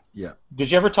 exactly. Yeah.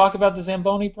 Did you ever talk about the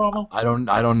Zamboni promo? I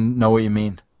don't know what you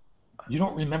mean. You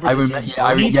don't remember the Zamboni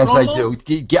promo? Yes, I do.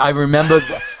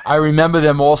 I remember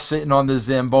them all sitting on the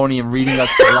Zamboni and reading us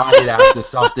the riot act or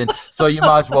something. So you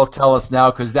might as well tell us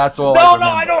now, because that's all I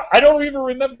remember. No, I don't even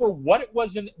remember what it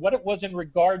was in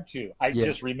regard to. I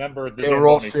just remember the Zamboni. They were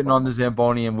all sitting on the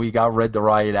Zamboni, and we got read the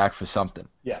riot act for something.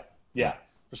 Yeah,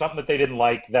 for something that they didn't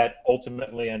like that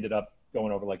ultimately ended up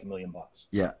going over like $1 million.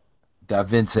 Yeah, that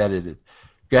Vince edited.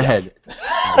 Go ahead.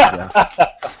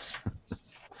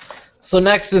 So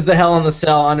next is the Hell in the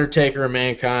Cell, Undertaker and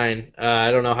Mankind. I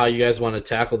don't know how you guys want to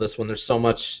tackle this one. There's so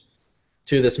much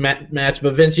to this match.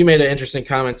 But Vince, you made an interesting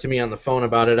comment to me on the phone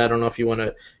about it. I don't know if you want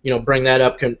to, bring that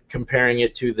up, comparing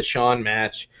it to the Shawn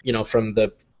match, from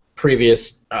the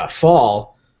previous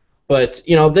fall. But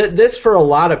this for a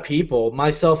lot of people,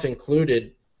 myself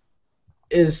included,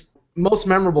 is most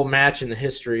memorable match in the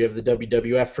history of the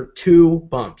WWF for 2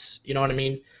 bumps. You know what I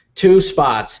mean? 2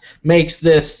 spots makes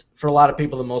this, for a lot of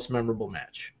people, the most memorable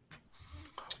match.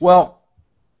 Well,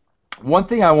 one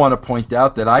thing I want to point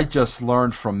out that I just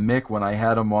learned from Mick when I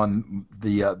had him on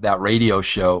that radio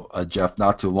show, Jeff,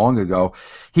 not too long ago.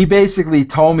 He basically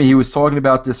told me he was talking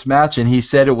about this match, and he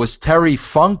said it was Terry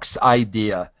Funk's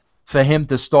idea for him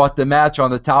to start the match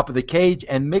on the top of the cage,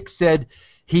 and Mick said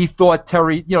he thought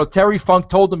Terry Funk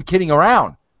told him kidding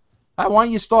around. Why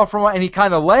don't you start from? And he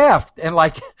kind of laughed, and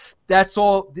that's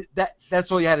all you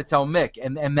had to tell Mick,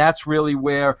 and that's really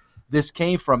where this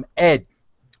came from. Ed,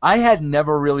 I had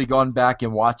never really gone back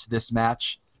and watched this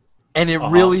match, and it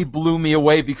really blew me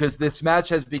away because this match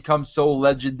has become so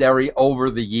legendary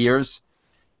over the years.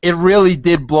 It really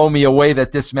did blow me away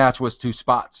that this match was 2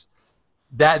 spots.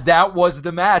 That was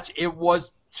the match. It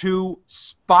was 2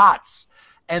 spots,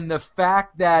 and the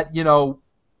fact that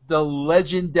the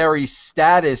legendary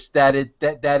status that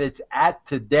it's at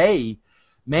today,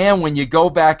 man, when you go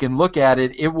back and look at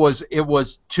it, it was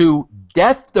 2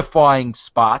 death-defying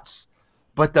spots,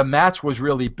 but the match was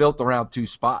really built around 2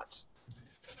 spots.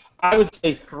 I would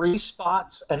say 3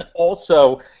 spots, and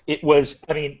also it was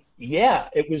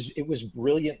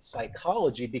brilliant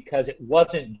psychology because it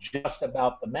wasn't just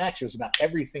about the match. It was about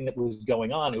everything that was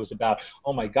going on. It was about,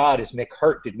 oh my God, is Mick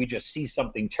hurt? Did we just see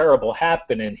something terrible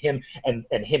happen? And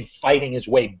him fighting his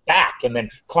way back and then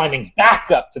climbing back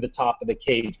up to the top of the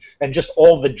cage, and just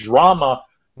all the drama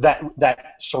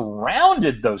that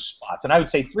surrounded those spots. And I would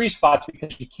say 3 spots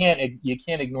because you can't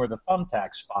ignore the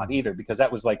thumbtack spot either, because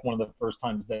that was like one of the first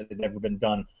times that it had ever been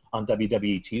done on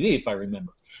WWE TV, if I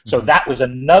remember. So that was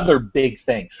another big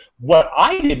thing. What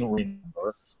I didn't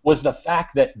remember was the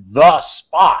fact that the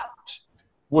spot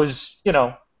was,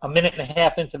 a minute and a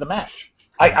half into the match.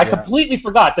 I completely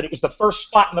forgot that it was the first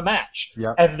spot in the match.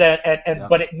 Yeah.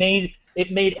 But it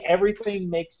made everything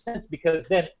make sense, because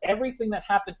then everything that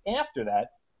happened after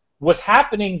that was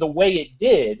happening the way it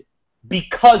did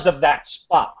because of that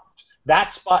spot.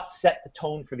 That spot set the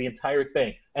tone for the entire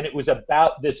thing, and it was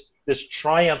about this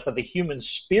triumph of the human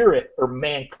spirit for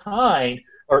Mankind,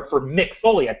 or for Mick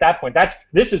Foley at that point.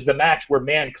 This is the match where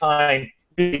Mankind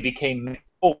really became Mick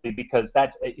Foley, because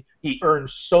he earned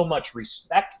so much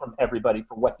respect from everybody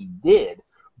for what he did.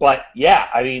 But yeah,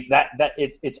 I mean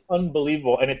it's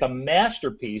unbelievable, and it's a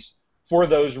masterpiece for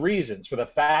those reasons, for the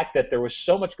fact that there was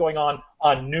so much going on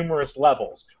numerous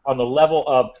levels, on the level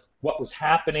of what was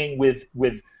happening with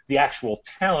the actual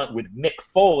talent with Mick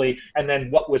Foley, and then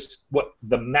what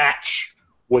the match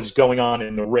was going on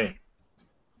in the ring.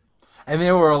 And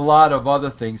there were a lot of other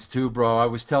things too, bro. I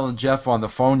was telling Jeff on the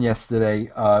phone yesterday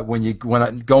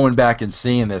going back and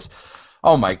seeing this.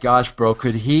 Oh my gosh, bro,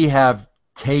 could he have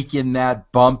taken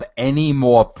that bump any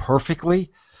more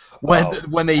perfectly?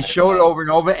 When they showed it over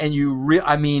and over, and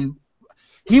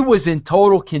he was in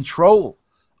total control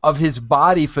of his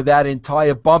body for that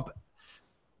entire bump.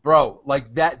 Bro,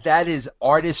 like that is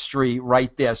artistry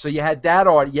right there. So you had that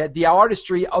art, you had the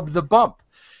artistry of the bump.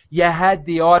 You had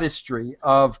the artistry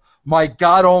of my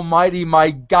God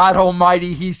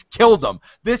Almighty, he's killed him.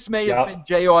 This may have been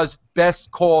JR's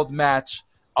best called match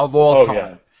of all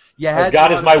time. Yeah. As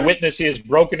God is my witness, he is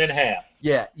broken in half.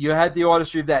 Yeah, you had the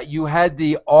artistry of that. You had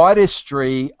the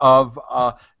artistry of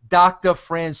Dr.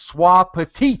 Francois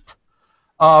Petit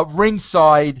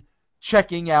ringside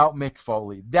checking out Mick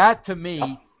Foley. That to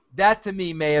me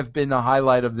may have been the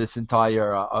highlight of this entire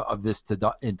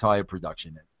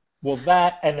production. Well,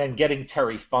 that and then getting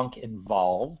Terry Funk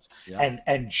involved,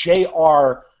 and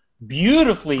JR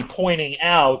beautifully pointing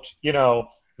out,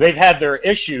 they've had their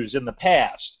issues in the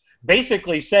past.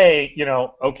 Basically saying,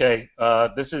 okay,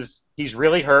 he's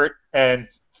really hurt, and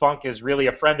Funk is really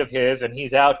a friend of his, and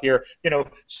he's out here,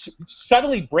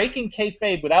 subtly breaking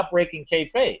kayfabe without breaking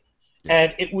kayfabe. Yeah.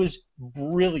 And it was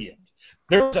brilliant.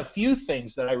 There was a few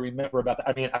things that I remember about that.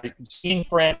 I mean, seeing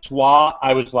Francois,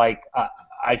 I was like,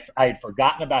 I had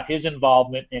forgotten about his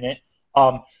involvement in it.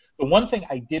 The one thing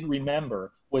I did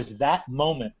remember was that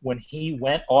moment when he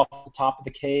went off the top of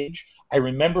the cage. I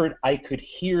remembered I could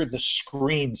hear the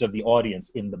screams of the audience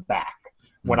in the back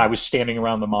when I was standing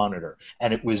around the monitor,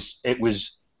 and it was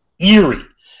eerie.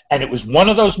 And it was one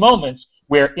of those moments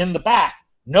where in the back,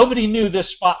 nobody knew this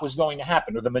spot was going to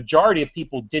happen, or the majority of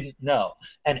people didn't know,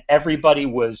 and everybody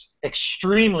was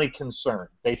extremely concerned.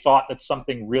 They thought that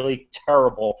something really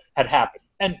terrible had happened.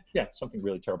 And, yeah, something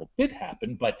really terrible did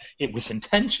happen, but it was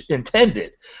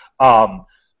intended.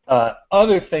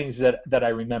 Other things that I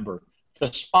remember,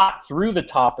 the spot through the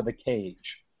top of the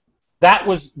cage, that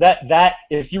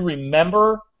if you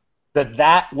remember,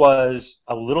 that was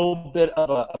a little bit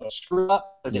of a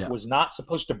screw-up, because it was not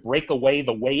supposed to break away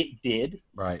the way it did.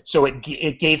 Right. So it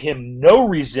gave him no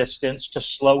resistance to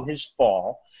slow his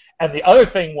fall. And the other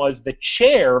thing was the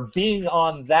chair being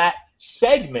on that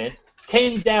segment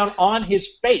came down on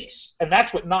his face, and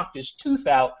that's what knocked his tooth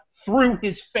out through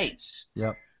his face.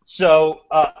 Yep. So,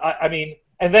 I mean,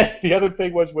 and then the other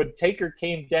thing was when Taker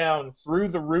came down through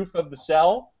the roof of the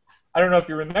cell, I don't know if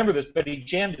you remember this, but he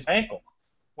jammed his ankle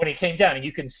when he came down, and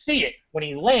you can see it when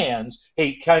he lands.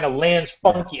 He kind of lands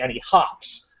funky, and he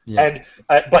hops. Yeah.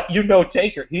 And but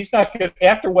Taker, he's not going to,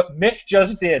 after what Mick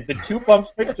just did, the two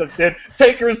bumps Mick just did,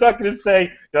 Taker is not going to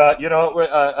say, I'm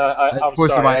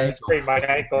sorry, I sprained my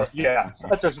ankle. Yeah,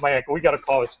 that's just my ankle. We got to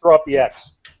call it. Throw up the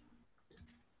X.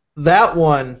 That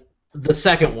one, the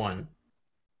second one,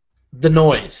 the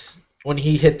noise when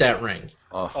he hit that ring.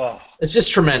 Oh. It's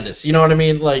just tremendous. You know what I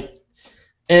mean? Like,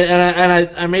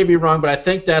 and I may be wrong, but I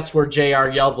think that's where JR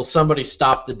yelled, "Will somebody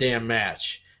stop the damn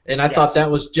match?" And I thought that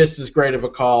was just as great of a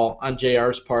call on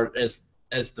JR's part as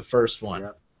the first one.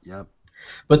 Yep.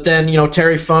 But then,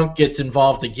 Terry Funk gets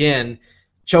involved again,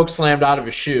 choke slammed out of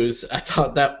his shoes. I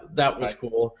thought that was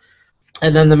cool.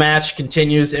 And then the match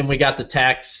continues, and we got the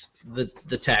tax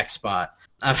spot.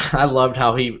 I loved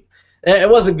how it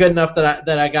wasn't good enough that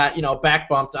I got back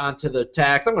bumped onto the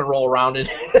tax. I'm gonna roll around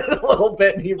it a little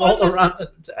bit, and he rolled around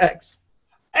the tax.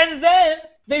 And then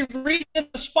they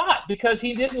redid the spot because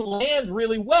he didn't land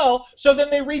really well, so then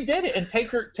they redid it, and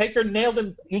Taker nailed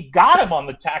him. He got him on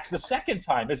the tax the second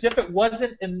time, as if it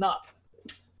wasn't enough.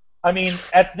 I mean,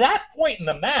 at that point in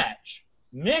the match,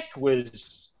 Mick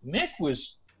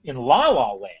was in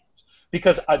la-la land,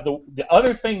 because the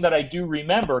other thing that I do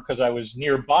remember, because I was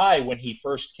nearby when he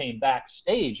first came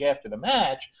backstage after the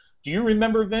match, do you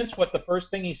remember, Vince, what the first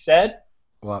thing he said?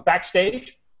 What?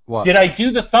 Backstage? What? Did I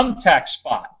do the thumbtack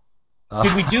spot?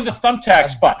 Did we do the thumbtack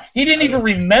spot? He didn't even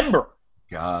remember.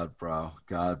 God, bro.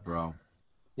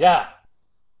 Yeah.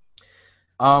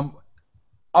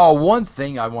 One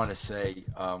thing I want to say,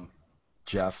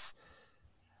 Jeff,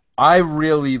 I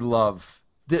really love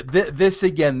this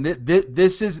again.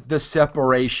 This is the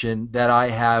separation that I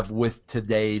have with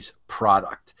today's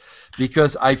product,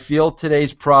 because I feel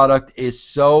today's product is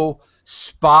so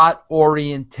spot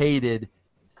orientated.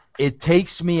 It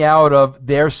takes me out of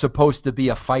there's supposed to be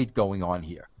a fight going on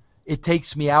here. It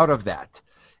takes me out of that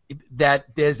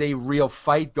there's a real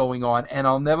fight going on. And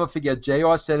I'll never forget,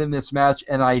 JR said in this match,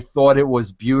 and I thought it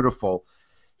was beautiful,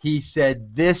 he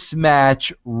said, this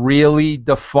match really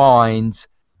defines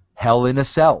Hell in a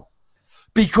Cell.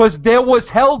 Because there was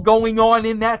hell going on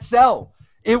in that cell.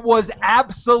 It was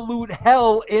absolute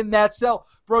hell in that cell.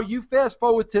 Bro, you fast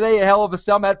forward today, a Hell of a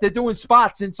Cell match, they're doing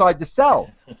spots inside the cell.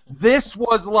 This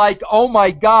was like, oh my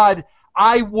God,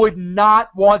 I would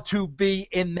not want to be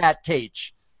in that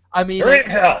cage. I mean, you're in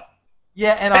hell.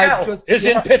 Yeah, and hell is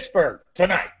in Pittsburgh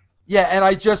tonight. Yeah, and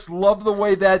I just love the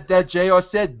way that JR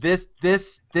said this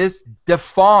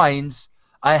defines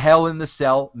a Hell in the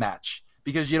Cell match.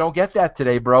 because you don't get that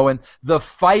today, bro. And the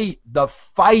fight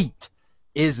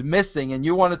is missing. And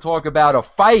you want to talk about a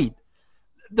fight?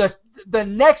 The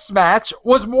next match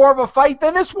was more of a fight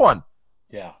than this one.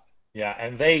 Yeah,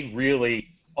 and they really,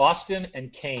 Austin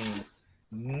and Kane,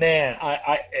 man,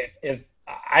 I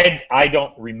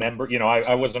don't remember,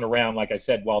 I wasn't around, like I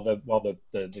said, while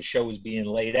the show was being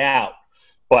laid out,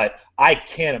 but I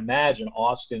can't imagine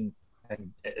Austin,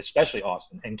 and especially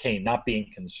Austin and Kane, not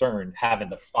being concerned having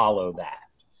to follow that,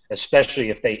 especially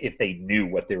if they knew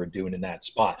what they were doing in that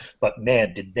spot. But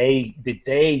man, did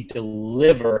they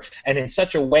deliver, and in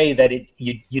such a way that it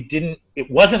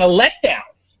wasn't a letdown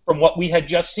from what we had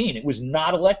just seen. It was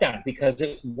not a letdown because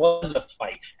it was a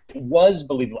fight. It was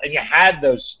believable, and you had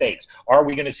those stakes. Are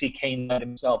we going to see Kane light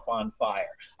himself on fire?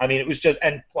 I mean, it was just,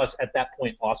 and plus at that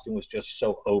point, Austin was just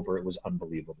so over. It was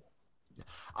unbelievable.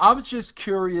 I'm just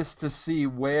curious to see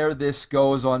where this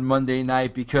goes on Monday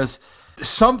night, because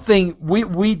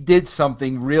we did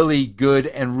something really good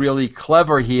and really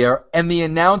clever here, and the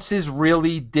announcers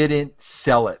really didn't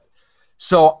sell it.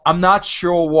 So I'm not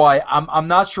sure why. I'm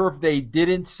not sure if they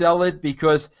didn't sell it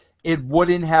because it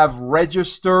wouldn't have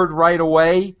registered right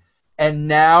away, and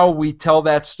now we tell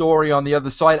that story on the other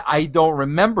side. I don't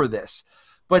remember this.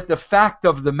 But the fact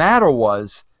of the matter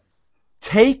was,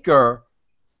 Taker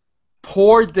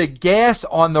poured the gas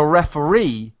on the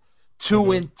referee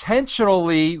to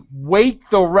intentionally wake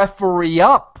the referee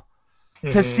up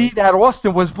to see that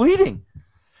Austin was bleeding.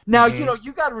 Now,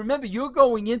 you got to remember, you're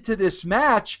going into this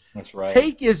match. That's right.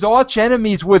 Take is arch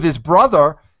enemies with his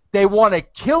brother. They want to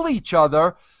kill each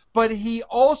other, but he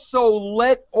also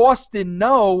let Austin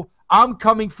know, I'm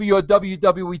coming for your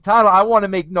WWE title. I want to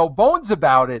make no bones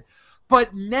about it.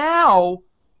 But now,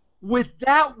 with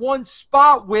that one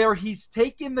spot where he's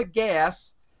taking the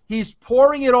gas, he's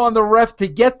pouring it on the ref to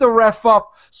get the ref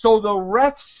up, so the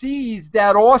ref sees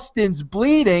that Austin's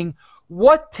bleeding.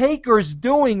 What Taker's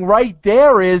doing right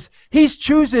there is he's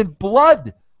choosing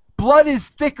blood. Blood is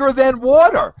thicker than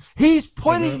water. He's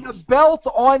putting the belt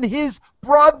on his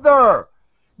brother.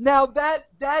 Now, that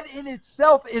in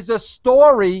itself is a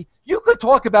story. You could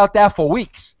talk about that for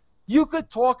weeks. You could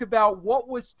talk about what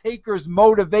was Taker's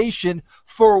motivation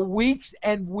for weeks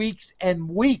and weeks and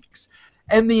weeks.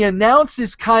 And the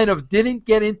announcers kind of didn't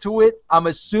get into it. I'm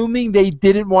assuming they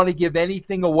didn't want to give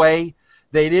anything away.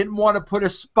 They didn't want to put a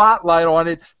spotlight on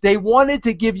it. They wanted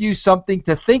to give you something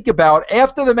to think about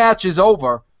after the match is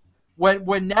over,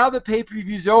 when now the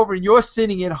pay-per-view's over and you're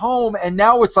sitting at home, and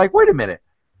now it's like, wait a minute.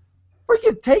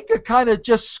 Freaking Taker kind of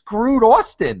just screwed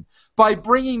Austin by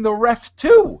bringing the ref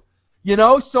too.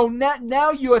 So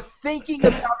now you're thinking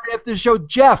about it after the show.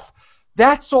 Jeff,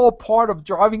 that's all part of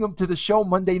driving them to the show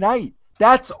Monday night.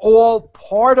 That's all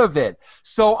part of it.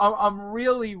 So I'm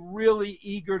really, really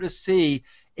eager to see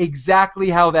exactly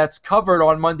how that's covered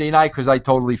on Monday night, because I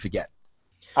totally forget.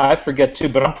 I forget too,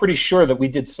 but I'm pretty sure that we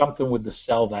did something with the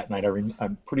cell that night.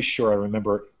 I'm pretty sure I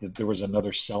remember that there was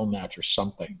another cell match or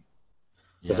something.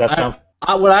 Does that sound?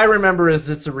 What I remember is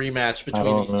it's a rematch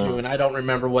between these two, and I don't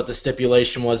remember what the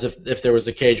stipulation was, if there was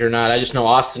a cage or not. I just know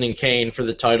Austin and Kane for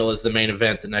the title is the main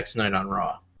event the next night on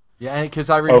Raw. Yeah, because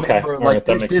I remember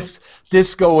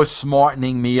Disco was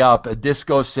smartening me up.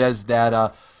 Disco says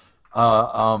that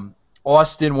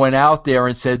Austin went out there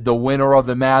and said the winner of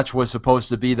the match was supposed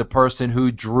to be the person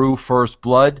who drew first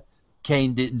blood.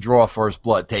 Kane didn't draw first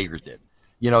blood. Taker did.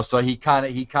 So he kind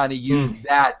of used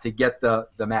that to get the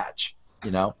match.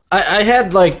 I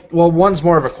had one's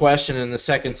more of a question and the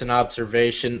second's an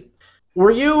observation. Were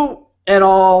you at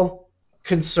all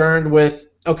concerned with,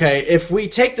 okay, if we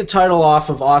take the title off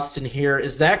of Austin here,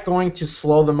 is that going to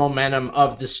slow the momentum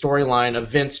of the storyline of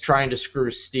Vince trying to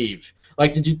screw Steve?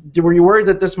 Were you worried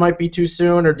that this might be too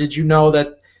soon, or did you know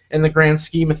that in the grand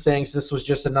scheme of things this was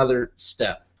just another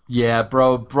step? Yeah,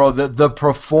 bro, the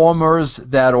performers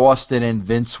that Austin and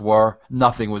Vince were,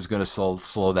 nothing was going to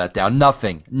slow that down.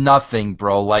 Nothing,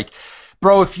 bro.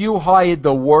 Bro, if you hired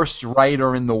the worst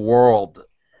writer in the world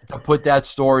to put that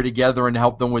story together and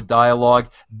help them with dialogue,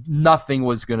 nothing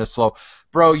was going to slow.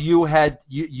 Bro, you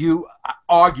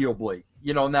arguably,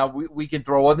 now we can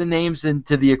throw other names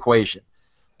into the equation,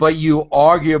 but you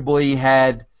arguably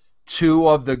had two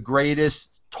of the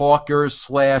greatest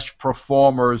talkers /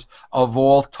 performers of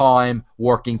all time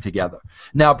working together.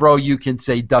 Now, bro, you can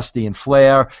say Dusty and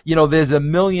Flair. There's a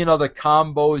million other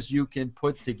combos you can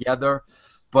put together,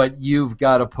 but you've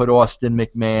got to put Austin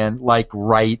McMahon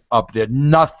right up there.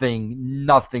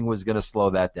 Nothing was going to slow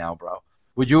that down, bro.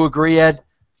 Would you agree, Ed?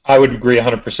 I would agree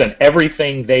 100%.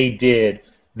 Everything they did,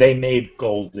 they made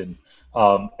golden.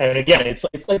 And again, it's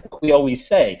like what we always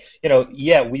say.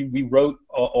 Yeah, we wrote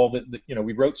all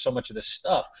we wrote so much of this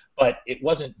stuff, but it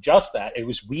wasn't just that. It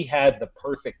was we had the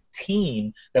perfect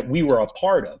team that we were a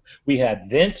part of. We had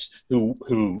Vince,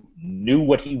 who knew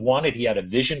what he wanted. He had a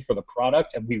vision for the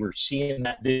product, and we were seeing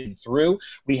that vision through.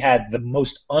 We had the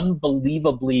most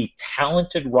unbelievably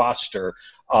talented roster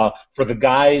for the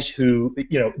guys who,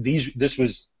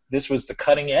 this was the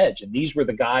cutting edge, and these were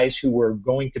the guys who were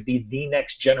going to be the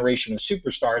next generation of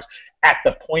superstars at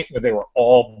the point where they were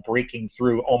all breaking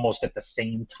through almost at the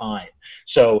same time.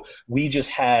 So we just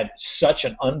had such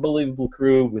an unbelievable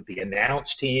crew with the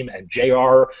announce team and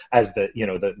JR as the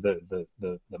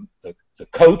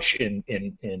coach in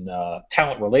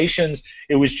talent relations.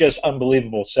 It was just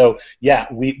unbelievable. So yeah,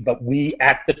 we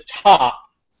at the top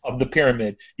of the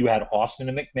pyramid, you had Austin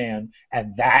and McMahon,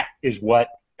 and that is what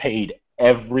paid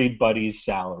everybody's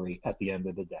salary at the end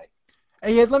of the day.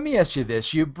 Hey, Ed, let me ask you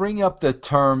this. You bring up the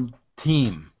term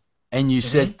team, and you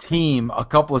said team a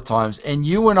couple of times, and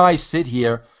you and I sit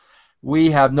here. We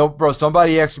have no, bro,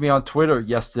 somebody asked me on Twitter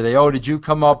yesterday, did you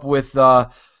come up with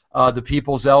the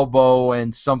People's Elbow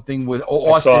and something with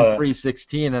Austin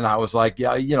 316? And I was like,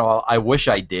 yeah, I wish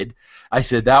I did. I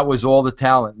said, that was all the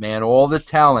talent, man, all the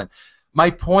talent. My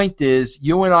point is,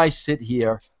 you and I sit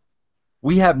here.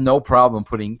 We have no problem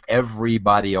putting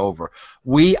everybody over.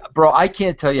 Bro, I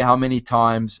can't tell you how many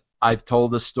times I've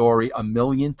told the story a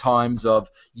million times of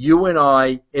you and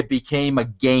I, it became a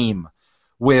game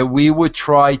where we would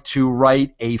try to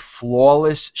write a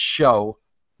flawless show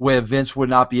where Vince would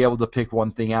not be able to pick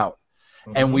one thing out.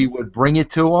 And we would bring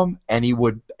it to him, and he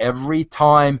would every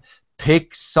time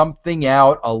pick something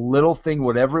out, a little thing,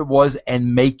 whatever it was,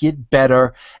 and make it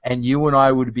better. And you and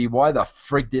I would be, why the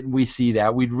frick didn't we see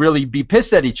that? We'd really be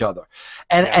pissed at each other.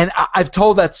 And I've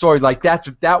told that story, like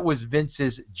that was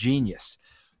Vince's genius.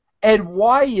 And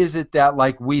why is it that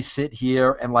like we sit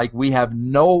here and like we have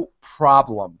no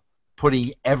problem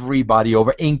putting everybody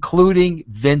over, including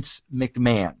Vince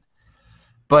McMahon?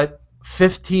 But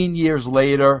 15 years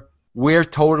later, we're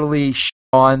totally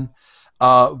on.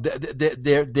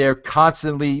 They're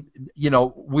constantly,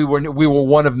 we were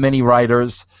one of many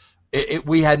writers.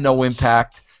 We had no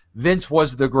impact. Vince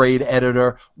was the great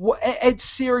editor. And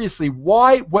seriously,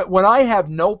 why? When I have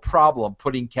no problem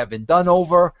putting Kevin Dunn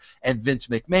over and Vince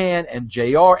McMahon and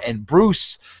JR and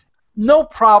Bruce, no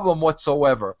problem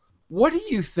whatsoever. What do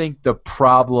you think the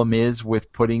problem is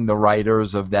with putting the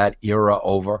writers of that era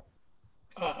over?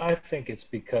 I think it's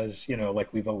because,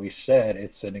 like we've always said,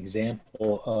 it's an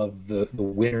example of the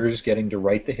winners getting to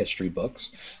write the history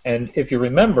books. And if you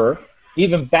remember,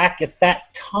 even back at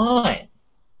that time,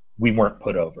 we weren't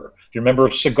put over. Do you remember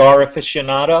Cigar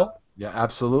Aficionado? Yeah,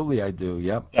 absolutely, I do.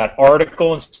 Yep. That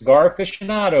article in Cigar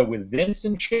Aficionado with Vince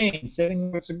and Shane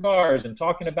sitting with cigars and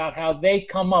talking about how they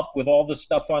come up with all the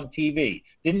stuff on TV.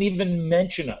 Didn't even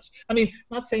mention us. I mean,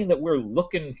 not saying that we're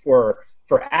looking for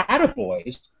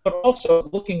attaboys, but also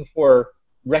looking for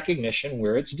recognition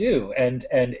where it's due. And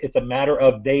it's a matter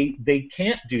of they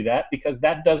can't do that because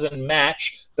that doesn't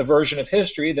match the version of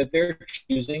history that they're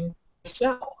choosing to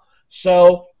sell.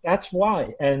 So that's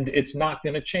why, and it's not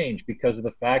going to change because of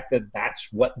the fact that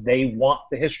that's what they want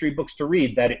the history books to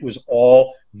read, that it was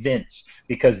all Vince,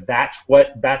 because that's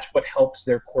what helps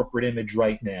their corporate image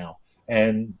right now.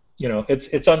 And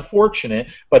it's unfortunate,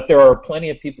 but there are plenty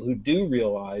of people who do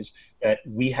realize that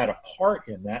we had a part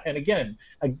in that. And again,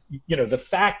 the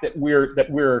fact that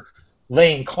we're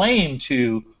laying claim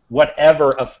to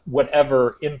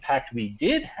whatever impact we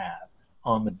did have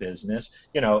on the business,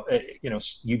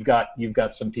 you've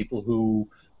got some people who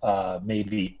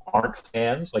maybe aren't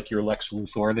fans, like your Lex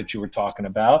Luthor that you were talking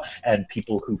about, and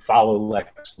people who follow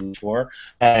Lex Luthor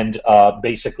and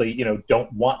basically,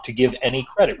 don't want to give any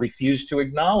credit, refuse to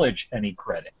acknowledge any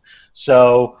credit.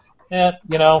 So,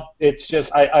 it's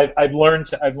just I've learned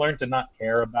to not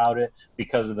care about it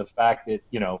because of the fact that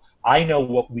I know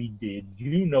what we did,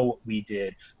 you know what we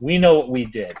did, we know what we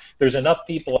did. There's enough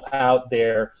people out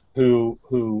there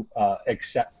who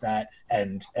accept that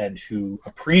and who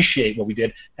appreciate what we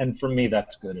did, and for me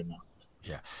that's good enough.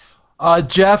 Yeah.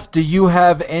 Jeff, do you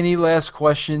have any last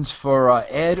questions for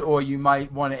Ed, or you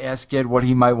might want to ask Ed what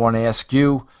he might want to ask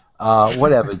you?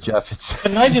 Whatever, Jeff.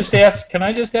 Can I just ask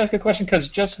a question? Because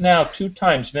just now 2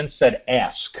 times Vince said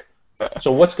ask.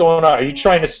 So what's going on? Are you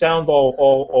trying to sound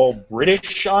all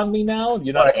British on me now?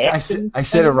 You're not asking? I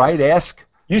said it right, ask.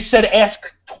 You said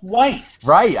ask twice.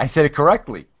 Right, I said it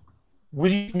correctly. Were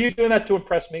you doing that to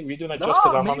impress me? Were you doing that just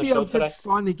because I'm on the show today? Maybe I'm just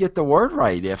trying to get the word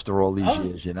right after all these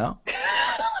years,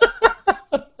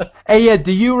 Hey, Ed,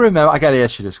 do you remember? I got to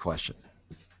ask you this question.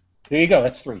 There you go.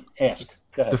 That's 3. Ask.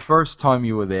 Go ahead. The first time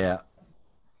you were there,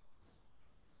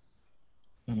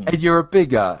 Ed, you're a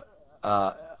big how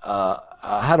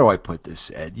do I put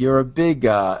this, Ed? You're a big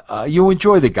you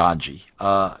enjoy the ganji,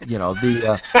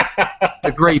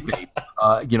 the grape ape,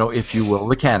 if you will,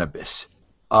 the cannabis.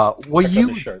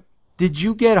 Did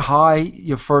you get high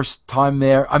your first time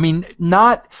there? I mean,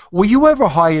 were you ever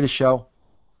high at a show?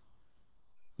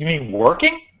 You mean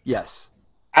working? Yes.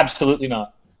 Absolutely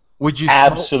not. Would you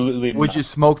Absolutely not. Would you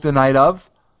smoke the night of?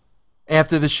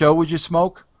 After the show, would you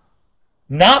smoke?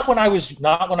 Not when I was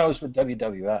with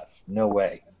WWF. No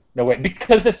way. No way.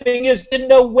 Because the thing is, didn't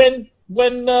know when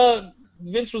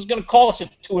Vince was going to call us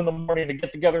at 2 a.m. to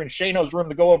get together in Shano's room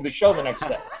to go over the show the next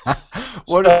day.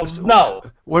 No.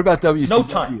 What about WCW? No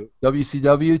time.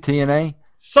 WCW, TNA?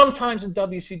 Sometimes in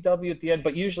WCW at the end,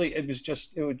 but usually I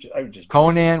would just.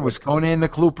 Conan? Was Conan the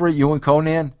Klooper? You and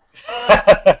Conan?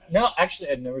 No,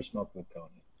 actually, I'd never smoked with Conan.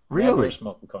 Really? Never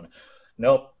smoked with Conan.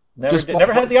 Nope.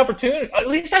 Never had the opportunity. At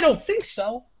least I don't think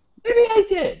so. Maybe I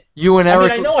did. You and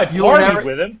Eric. I know I partied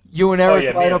with him. You and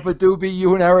Eric light up a doobie.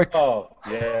 You and Eric. Oh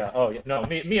yeah. No,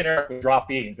 me and Eric would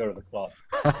drop E and go to the club.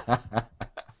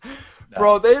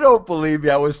 Bro, they don't believe me.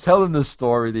 I was telling the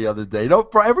story the other day.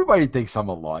 Everybody thinks I'm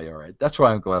a liar, right? That's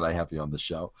why I'm glad I have you on the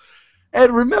show.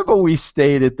 And remember we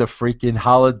stayed at the freaking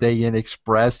Holiday Inn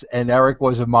Express, and Eric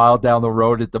was a mile down the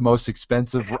road at the most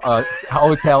expensive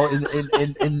hotel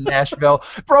in Nashville?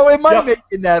 Bro, am I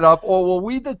making that up? Or were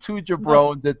we the two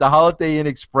jabrones at the Holiday Inn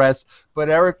Express, but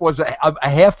Eric was a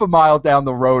half a mile down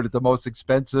the road at the most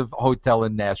expensive hotel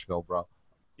in Nashville, bro?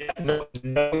 Yeah,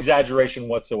 no exaggeration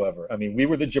whatsoever. I mean, we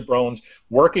were the jabrones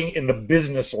working in the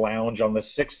business lounge on the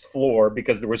 6th floor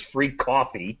because there was free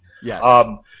coffee. Yes.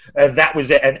 And that was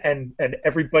it. And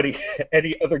everybody,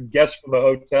 any other guests from the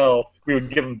hotel, we would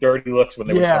give them dirty looks when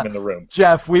they would come in the room.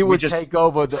 Jeff, we would take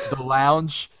over the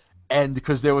lounge, and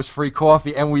because there was free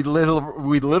coffee, and we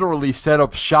literally set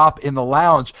up shop in the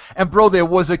lounge. And bro, there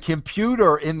was a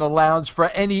computer in the lounge for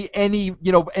any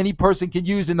person can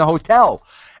use in the hotel.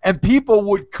 And people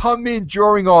would come in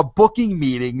during our booking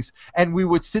meetings, and we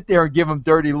would sit there and give them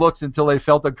dirty looks until they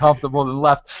felt uncomfortable and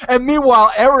left. And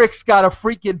meanwhile, Eric's got a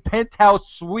freaking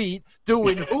penthouse suite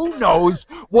doing who knows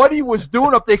what he was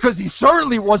doing up there, because he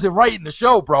certainly wasn't writing the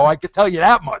show, bro. I could tell you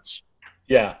that much.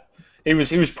 Yeah. He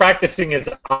was practicing his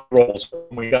roles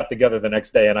when we got together the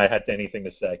next day, and I had anything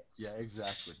to say. Yeah,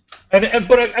 exactly.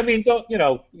 But I mean,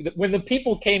 when the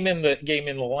people came in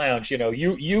the lounge,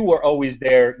 you were always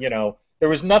there. There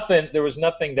was nothing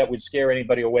that would scare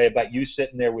anybody away about you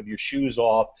sitting there with your shoes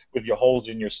off, with your holes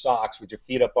in your socks, with your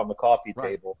feet up on the coffee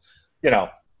table. Nothing.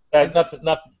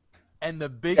 And the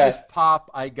biggest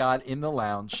pop I got in the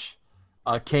lounge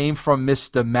came from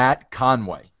Mr. Matt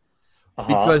Conway.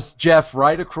 Because, Jeff,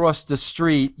 right across the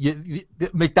street,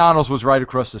 McDonald's was right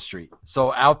across the street.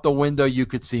 So out the window, you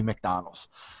could see McDonald's.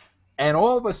 And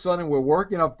all of a sudden, we're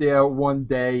working up there one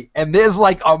day, and there's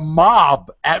like a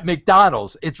mob at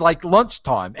McDonald's. It's like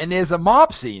lunchtime, and there's a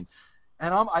mob scene.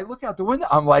 And I look out the window.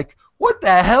 I'm like, what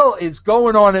the hell is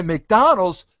going on at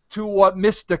McDonald's? To what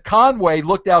Mr. Conway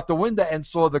looked out the window and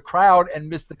saw the crowd,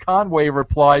 and Mr. Conway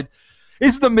replied,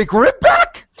 "Is the McRib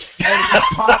back?" And it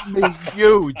popped me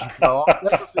huge, bro. I'll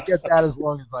never forget that as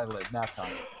long as I live. Matt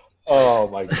Conway. Oh,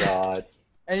 my God.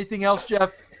 Anything else,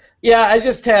 Jeff? Yeah, I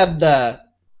just had...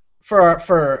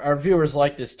 For our viewers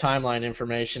like this timeline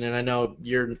information, and I know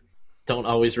you don't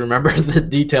always remember the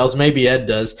details, maybe Ed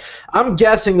does. I'm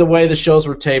guessing the way the shows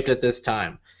were taped at this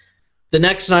time. The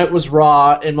next night was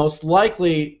Raw, and most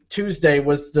likely Tuesday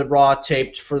was the Raw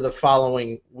taped for the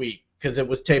following week, because it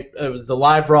was the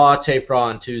live Raw, taped Raw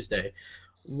on Tuesday.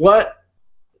 What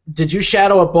did you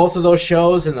shadow at both of those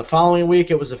shows, and the following week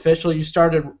it was official you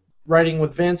started writing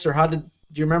with Vince, or do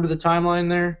you remember the timeline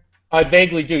there? I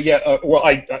vaguely do, yeah.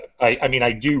 I mean,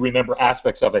 I do remember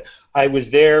aspects of it. I was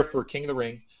there for King of the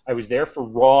Ring. I was there for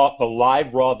Raw, the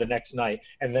live Raw the next night,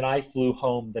 and then I flew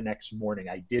home the next morning.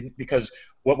 I didn't, because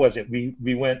what was it?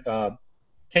 We went. King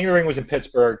of the Ring was in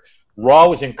Pittsburgh. Raw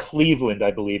was in Cleveland,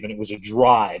 I believe, and it was a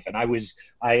drive. And I was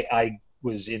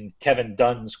in Kevin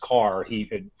Dunn's car.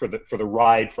 For the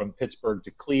ride from Pittsburgh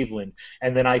to Cleveland,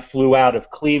 and then I flew out of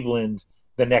Cleveland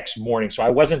the next morning. So I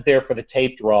wasn't there for the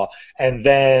taped Raw. And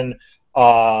then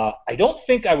I don't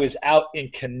think I was out in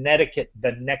Connecticut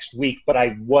the next week, but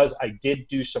I did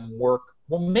do some work.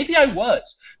 Well, maybe I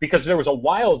was, because there was a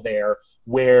while there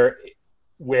where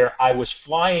I was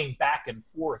flying back and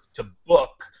forth to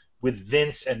book with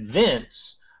Vince and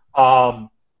Vince, and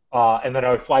then I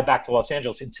would fly back to Los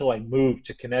Angeles until I moved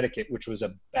to Connecticut, which was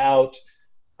about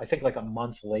I think like a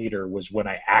month later was when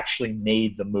I actually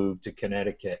made the move to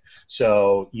Connecticut.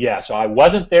 So yeah, so I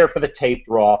wasn't there for the taped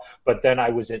Raw, but then I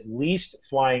was at least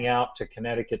flying out to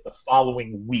Connecticut the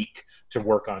following week to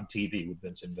work on TV with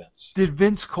Vince and Vince. Did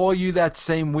Vince call you that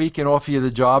same week and offer you the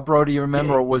job, bro? Do you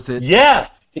remember, or was it? Yeah,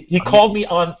 he called me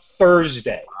on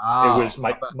Thursday. Wow. It was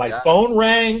my phone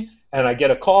rang, and I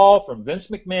get a call from Vince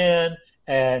McMahon,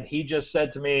 and he just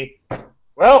said to me,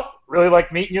 "Well, really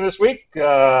like meeting you this week.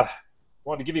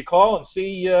 Wanted to give you a call and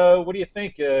see what do you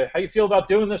think? How you feel about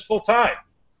doing this full time?"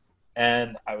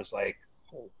 And I was like,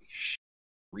 "Holy shit,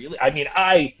 really?" I mean,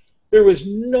 there was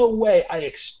no way I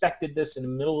expected this in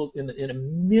a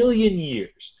million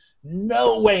years.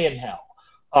 No way in hell.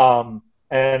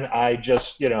 And I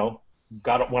just, when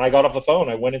I got off the phone,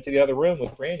 I went into the other room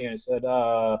with Franny and I said,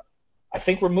 "I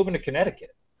think we're moving to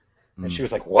Connecticut." And she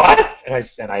was like, "What?" And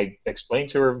I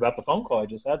explained to her about the phone call I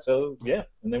just had. So yeah,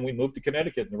 and then we moved to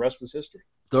Connecticut, and the rest was history.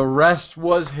 The rest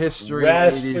was history,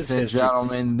 ladies and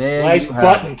gentlemen. There nice you have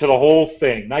button it. to the whole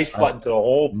thing. Nice button to the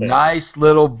whole thing. Nice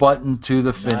little button to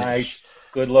the finish. Nice,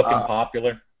 good looking,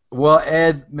 popular. Well,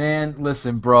 Ed, man,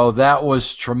 listen, bro, that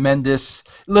was tremendous.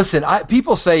 Listen,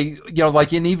 people say,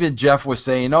 like, and even Jeff was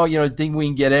saying, "Oh, you think we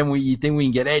can get Ed? You think we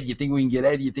can get Ed? You think we can get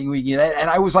Ed? You think we can get Ed?" And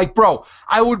I was like, bro,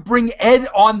 I would bring Ed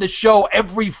on the show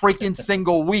every freaking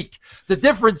single week. The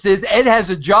difference is Ed has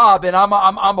a job and I'm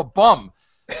a bum.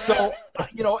 So,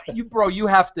 you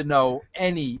have to know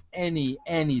any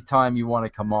time you want to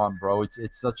come on, bro.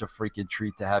 It's such a freaking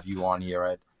treat to have you on here,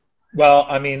 Ed. Well,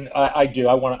 I mean, I do.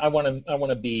 I want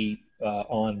to be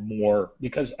on more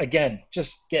because, again,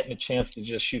 just getting a chance to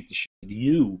just shoot the shit with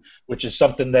you, which is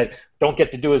something that don't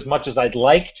get to do as much as I'd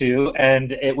like to,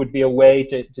 and it would be a way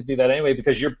to do that anyway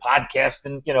because you're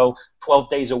podcasting, 12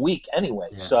 days a week anyway.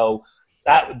 Yeah. So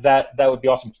that would be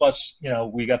awesome. Plus,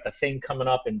 we got the thing coming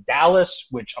up in Dallas,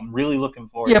 which I'm really looking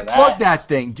forward to. Yeah, plug that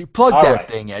thing. Plug that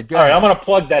thing, Ed. Go ahead. All right, I'm going to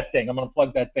plug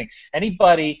that thing.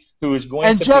 Anybody who is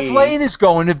going to be... And Jeff Lane is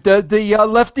going. If the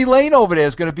Lefty Lane over there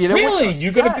is going to be there. Really?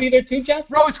 You're going to be there too, Jeff?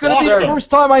 Bro, it's going to be the first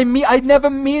time me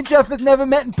and Jeff have never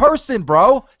met in person,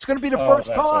 bro. It's going to be the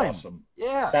first time. Awesome.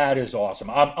 Yeah. That is awesome.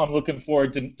 I'm looking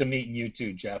forward to meeting you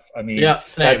too, Jeff. I mean, yeah,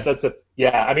 same.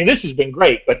 I mean, this has been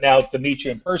great, but now to meet you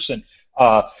in person,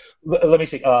 let me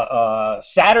see.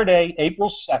 Saturday, April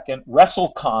 2nd,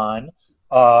 WrestleCon.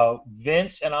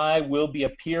 Vince and I will be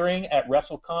appearing at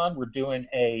WrestleCon. We're doing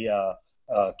a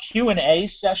Q&A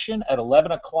session at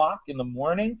 11 o'clock in the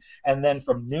morning, and then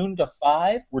from noon to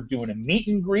 5, we're doing a meet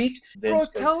and greet. Vince,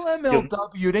 bro, tell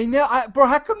MLW. Bro,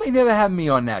 how come they never had me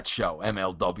on that show,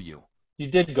 MLW? You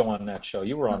did go on that show.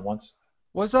 You were on once.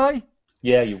 Was I?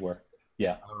 Yeah, you were.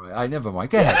 Yeah. All right. I never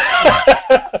mind. Go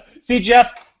ahead. See,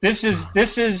 Jeff, this is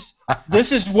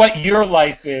what your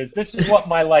life is. This is what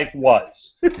my life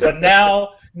was. But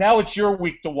now it's your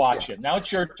week to watch it. Now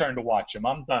it's your turn to watch him.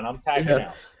 I'm done. I'm tagging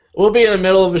out. We'll be in the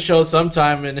middle of a show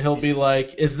sometime, and he'll be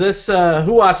like, "Is this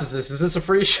who watches this? Is this a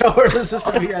free show or is this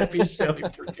a VIP show?"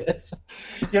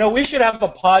 We should have a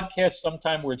podcast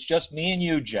sometime where it's just me and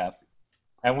you, Jeff,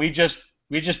 and we just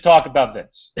talk about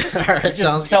Vince. All right, we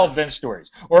just tell Vince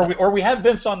stories, or we have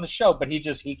Vince on the show, but he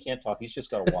can't talk. He's just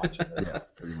got to watch it. Yeah,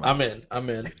 I'm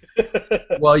in.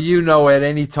 Well, at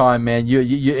any time, man.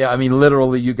 I mean,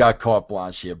 literally, you got carte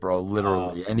blanche here, bro.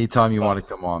 Literally, anytime you want to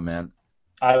come on, man.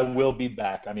 I will be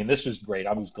back. I mean, this was great.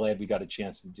 I was glad we got a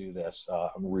chance to do this.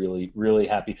 I'm really, really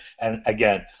happy. And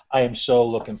again, I am so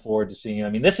looking forward to seeing you.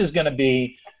 I mean, this is going to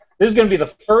be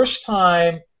the first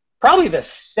time, probably the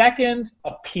second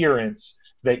appearance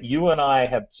that you and I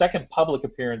have, second public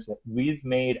appearance that we've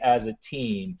made as a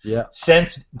team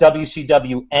since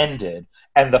WCW ended,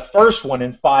 and the first one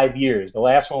in 5 years. The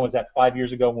last one was 5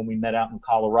 years ago when we met out in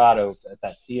Colorado at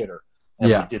that theater, and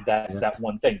we did that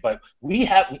one thing. But we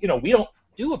have, we don't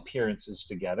do appearances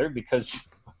together because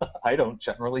I don't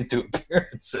generally do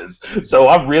appearances. So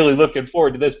I'm really looking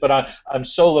forward to this, but I'm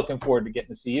so looking forward to getting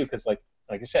to see you because, like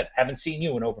I said, haven't seen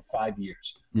you in over 5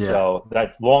 years. Yeah. So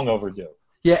that's long overdue.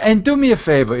 Yeah, and do me a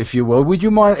favor, if you will. Would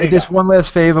you mind? Just one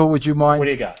last favor. Would you mind? What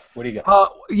do you got?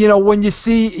 When you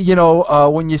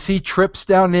see Trips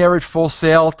down there at Full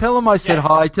Sail, tell them I said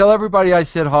hi. Tell everybody I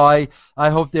said hi. I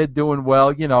hope they're doing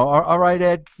well. All right,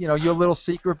 Ed. Your little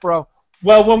secret, bro.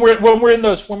 Well, when we're in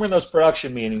those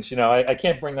production meetings, I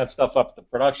can't bring that stuff up at the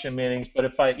production meetings. But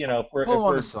if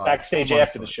we're backstage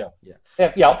after the show,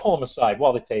 I'll pull them aside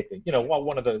while they're taping.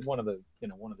 One of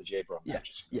the J-Bro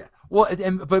matches. Yeah. Well,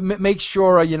 but make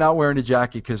sure you're not wearing a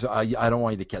jacket because I don't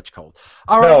want you to catch cold.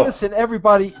 All right, listen,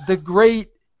 everybody. The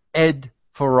great Ed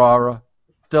Ferrara,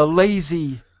 the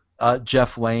lazy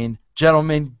Jeff Lane,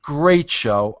 Gentlemen, great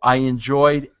show. I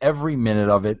enjoyed every minute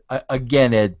of it.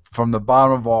 Again, Ed, from the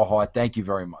bottom of our heart, thank you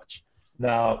very much.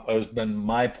 No, it's been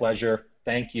my pleasure.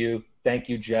 Thank you. Thank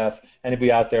you, Jeff.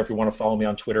 Anybody out there, if you want to follow me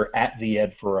on Twitter, @the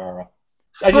Ed Ferrara.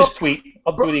 I just tweet.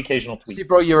 I'll do the occasional tweet. See,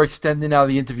 bro, you're extending now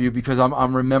the interview because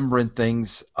I'm remembering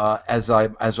things as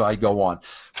I go on.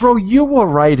 Bro, you were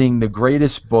writing the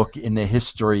greatest book in the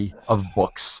history of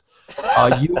books.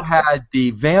 You had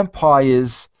the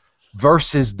vampires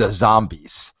versus the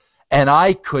zombies, and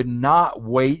I could not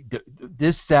wait.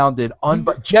 This sounded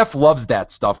Jeff loves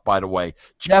that stuff, by the way.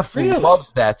 Jeff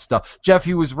loves that stuff. Jeff,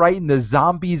 he was writing the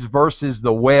zombies versus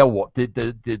the werewolf.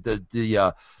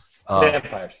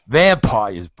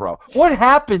 Vampires, bro. What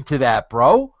happened to that,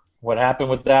 bro? What happened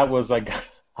with that was I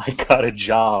got a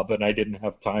job and I didn't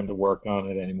have time to work on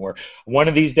it anymore. One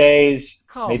of these days,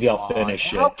 maybe I'll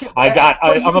finish it.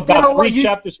 I'm about 3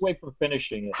 chapters away from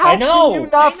finishing it. I know. Can you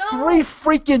not 3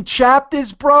 freaking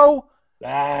chapters, bro?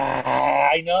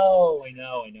 I know.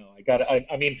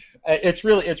 I mean, it's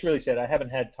really sad. I haven't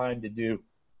had time to do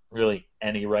really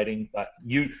any writing. But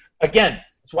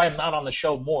that's why I'm not on the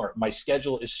show more. My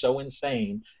schedule is so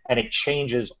insane, and it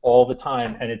changes all the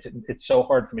time, and it's so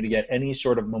hard for me to get any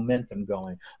sort of momentum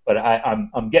going. But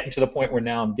I'm getting to the point where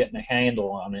now I'm getting a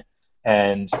handle on it,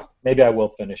 and maybe I will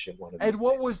finish it one of these days. And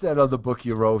what was that other book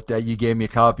you wrote that you gave me a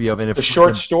copy of? And the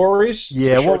short stories?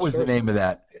 Yeah, what was the name of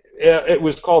that? It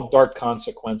was called Dark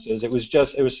Consequences. It was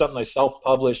something I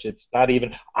self-published. I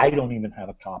don't even have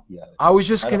a copy of it. I was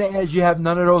just going to ask, you have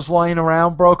none of those lying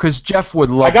around, bro? Because Jeff would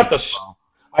love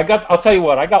I'll tell you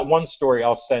what, I got one story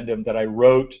I'll send him that I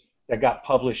wrote that got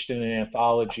published in an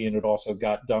anthology, and it also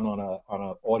got done on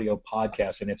a audio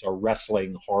podcast, and it's a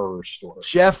wrestling horror story.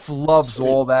 Jeff loves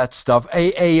all that stuff.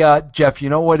 Hey, Jeff, you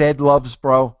know what Ed loves,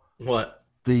 bro? What?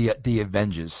 The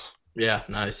Avengers. Yeah,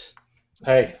 nice.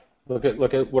 Hey, look at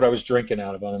what I was drinking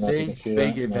out of. I don't know if you can see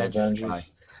big that. Avengers guy.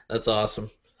 That's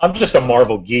awesome. I'm just a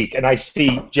Marvel geek, and I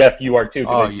see, Jeff, you are too,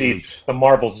 because I see the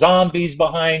Marvel zombies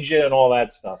behind you and all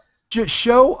that stuff.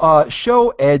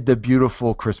 Show Ed the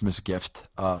beautiful Christmas gift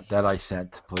that I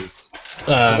sent, please.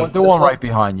 The one right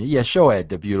behind you. Yeah, show Ed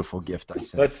the beautiful gift I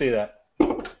sent. Let's see that.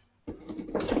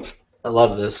 I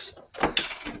love this.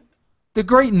 The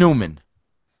Great Newman.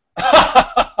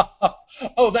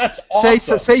 Oh, that's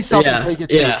awesome. Say something so you can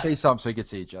see it. Yeah. Say something so you can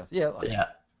see it, Jeff. Yeah. Yeah.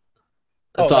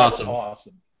 That's awesome.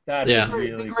 That is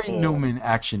really the Great cool. Newman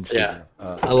action figure.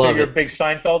 I So love you're it. a big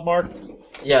Seinfeld, Marc?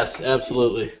 Yes,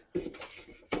 absolutely.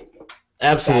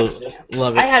 Absolutely.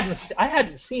 Love it. I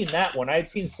hadn't seen that one. I had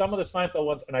seen some of the Seinfeld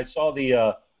ones, and I saw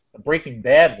the Breaking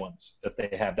Bad ones that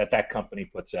they have that company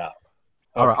puts out.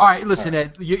 All right. Listen,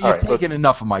 Ed, you've taken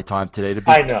enough of my time today.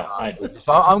 I know.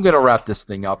 So I'm going to wrap this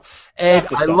thing up. Ed,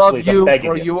 I love you,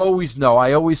 bro. You always know.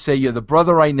 I always say you're the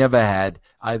brother I never had.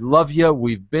 I love you.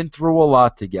 We've been through a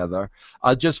lot together.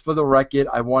 Just for the record,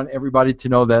 I want everybody to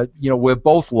know that we're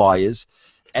both liars.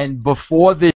 And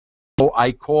before this,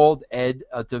 I called Ed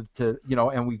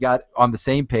and we got on the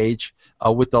same page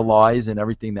with the lies and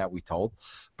everything that we told.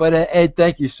 But Ed,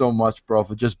 thank you so much, bro,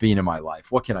 for just being in my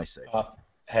life. What can I say?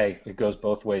 Hey, it goes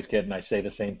both ways, kid, and I say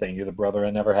the same thing. You're the brother I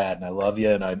never had, and I love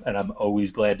you, and I'm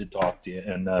always glad to talk to you.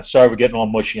 And sorry we're getting all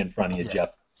mushy in front of you,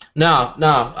 Jeff. No,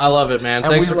 I love it, man.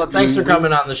 Thanks for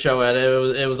coming on the show, Ed.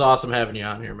 It was awesome having you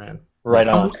on here, man. Right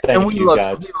on. Thank you,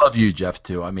 guys. We love you, Jeff,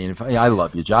 too. I mean, I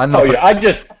love you, John. I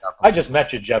just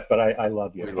met you, Jeff, but I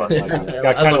love you. Got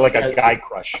kind of like a guy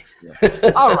crush.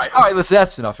 Yeah. All right. Listen,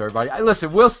 that's enough, everybody.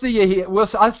 Listen, we'll see you here.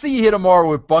 I'll see you here tomorrow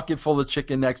with Bucket Full of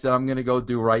Chicken next that I'm going to go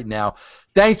do right now.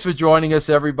 Thanks for joining us,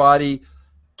 everybody.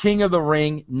 King of the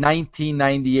Ring,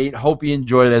 1998. Hope you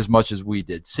enjoyed it as much as we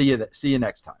did. See you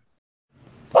next time.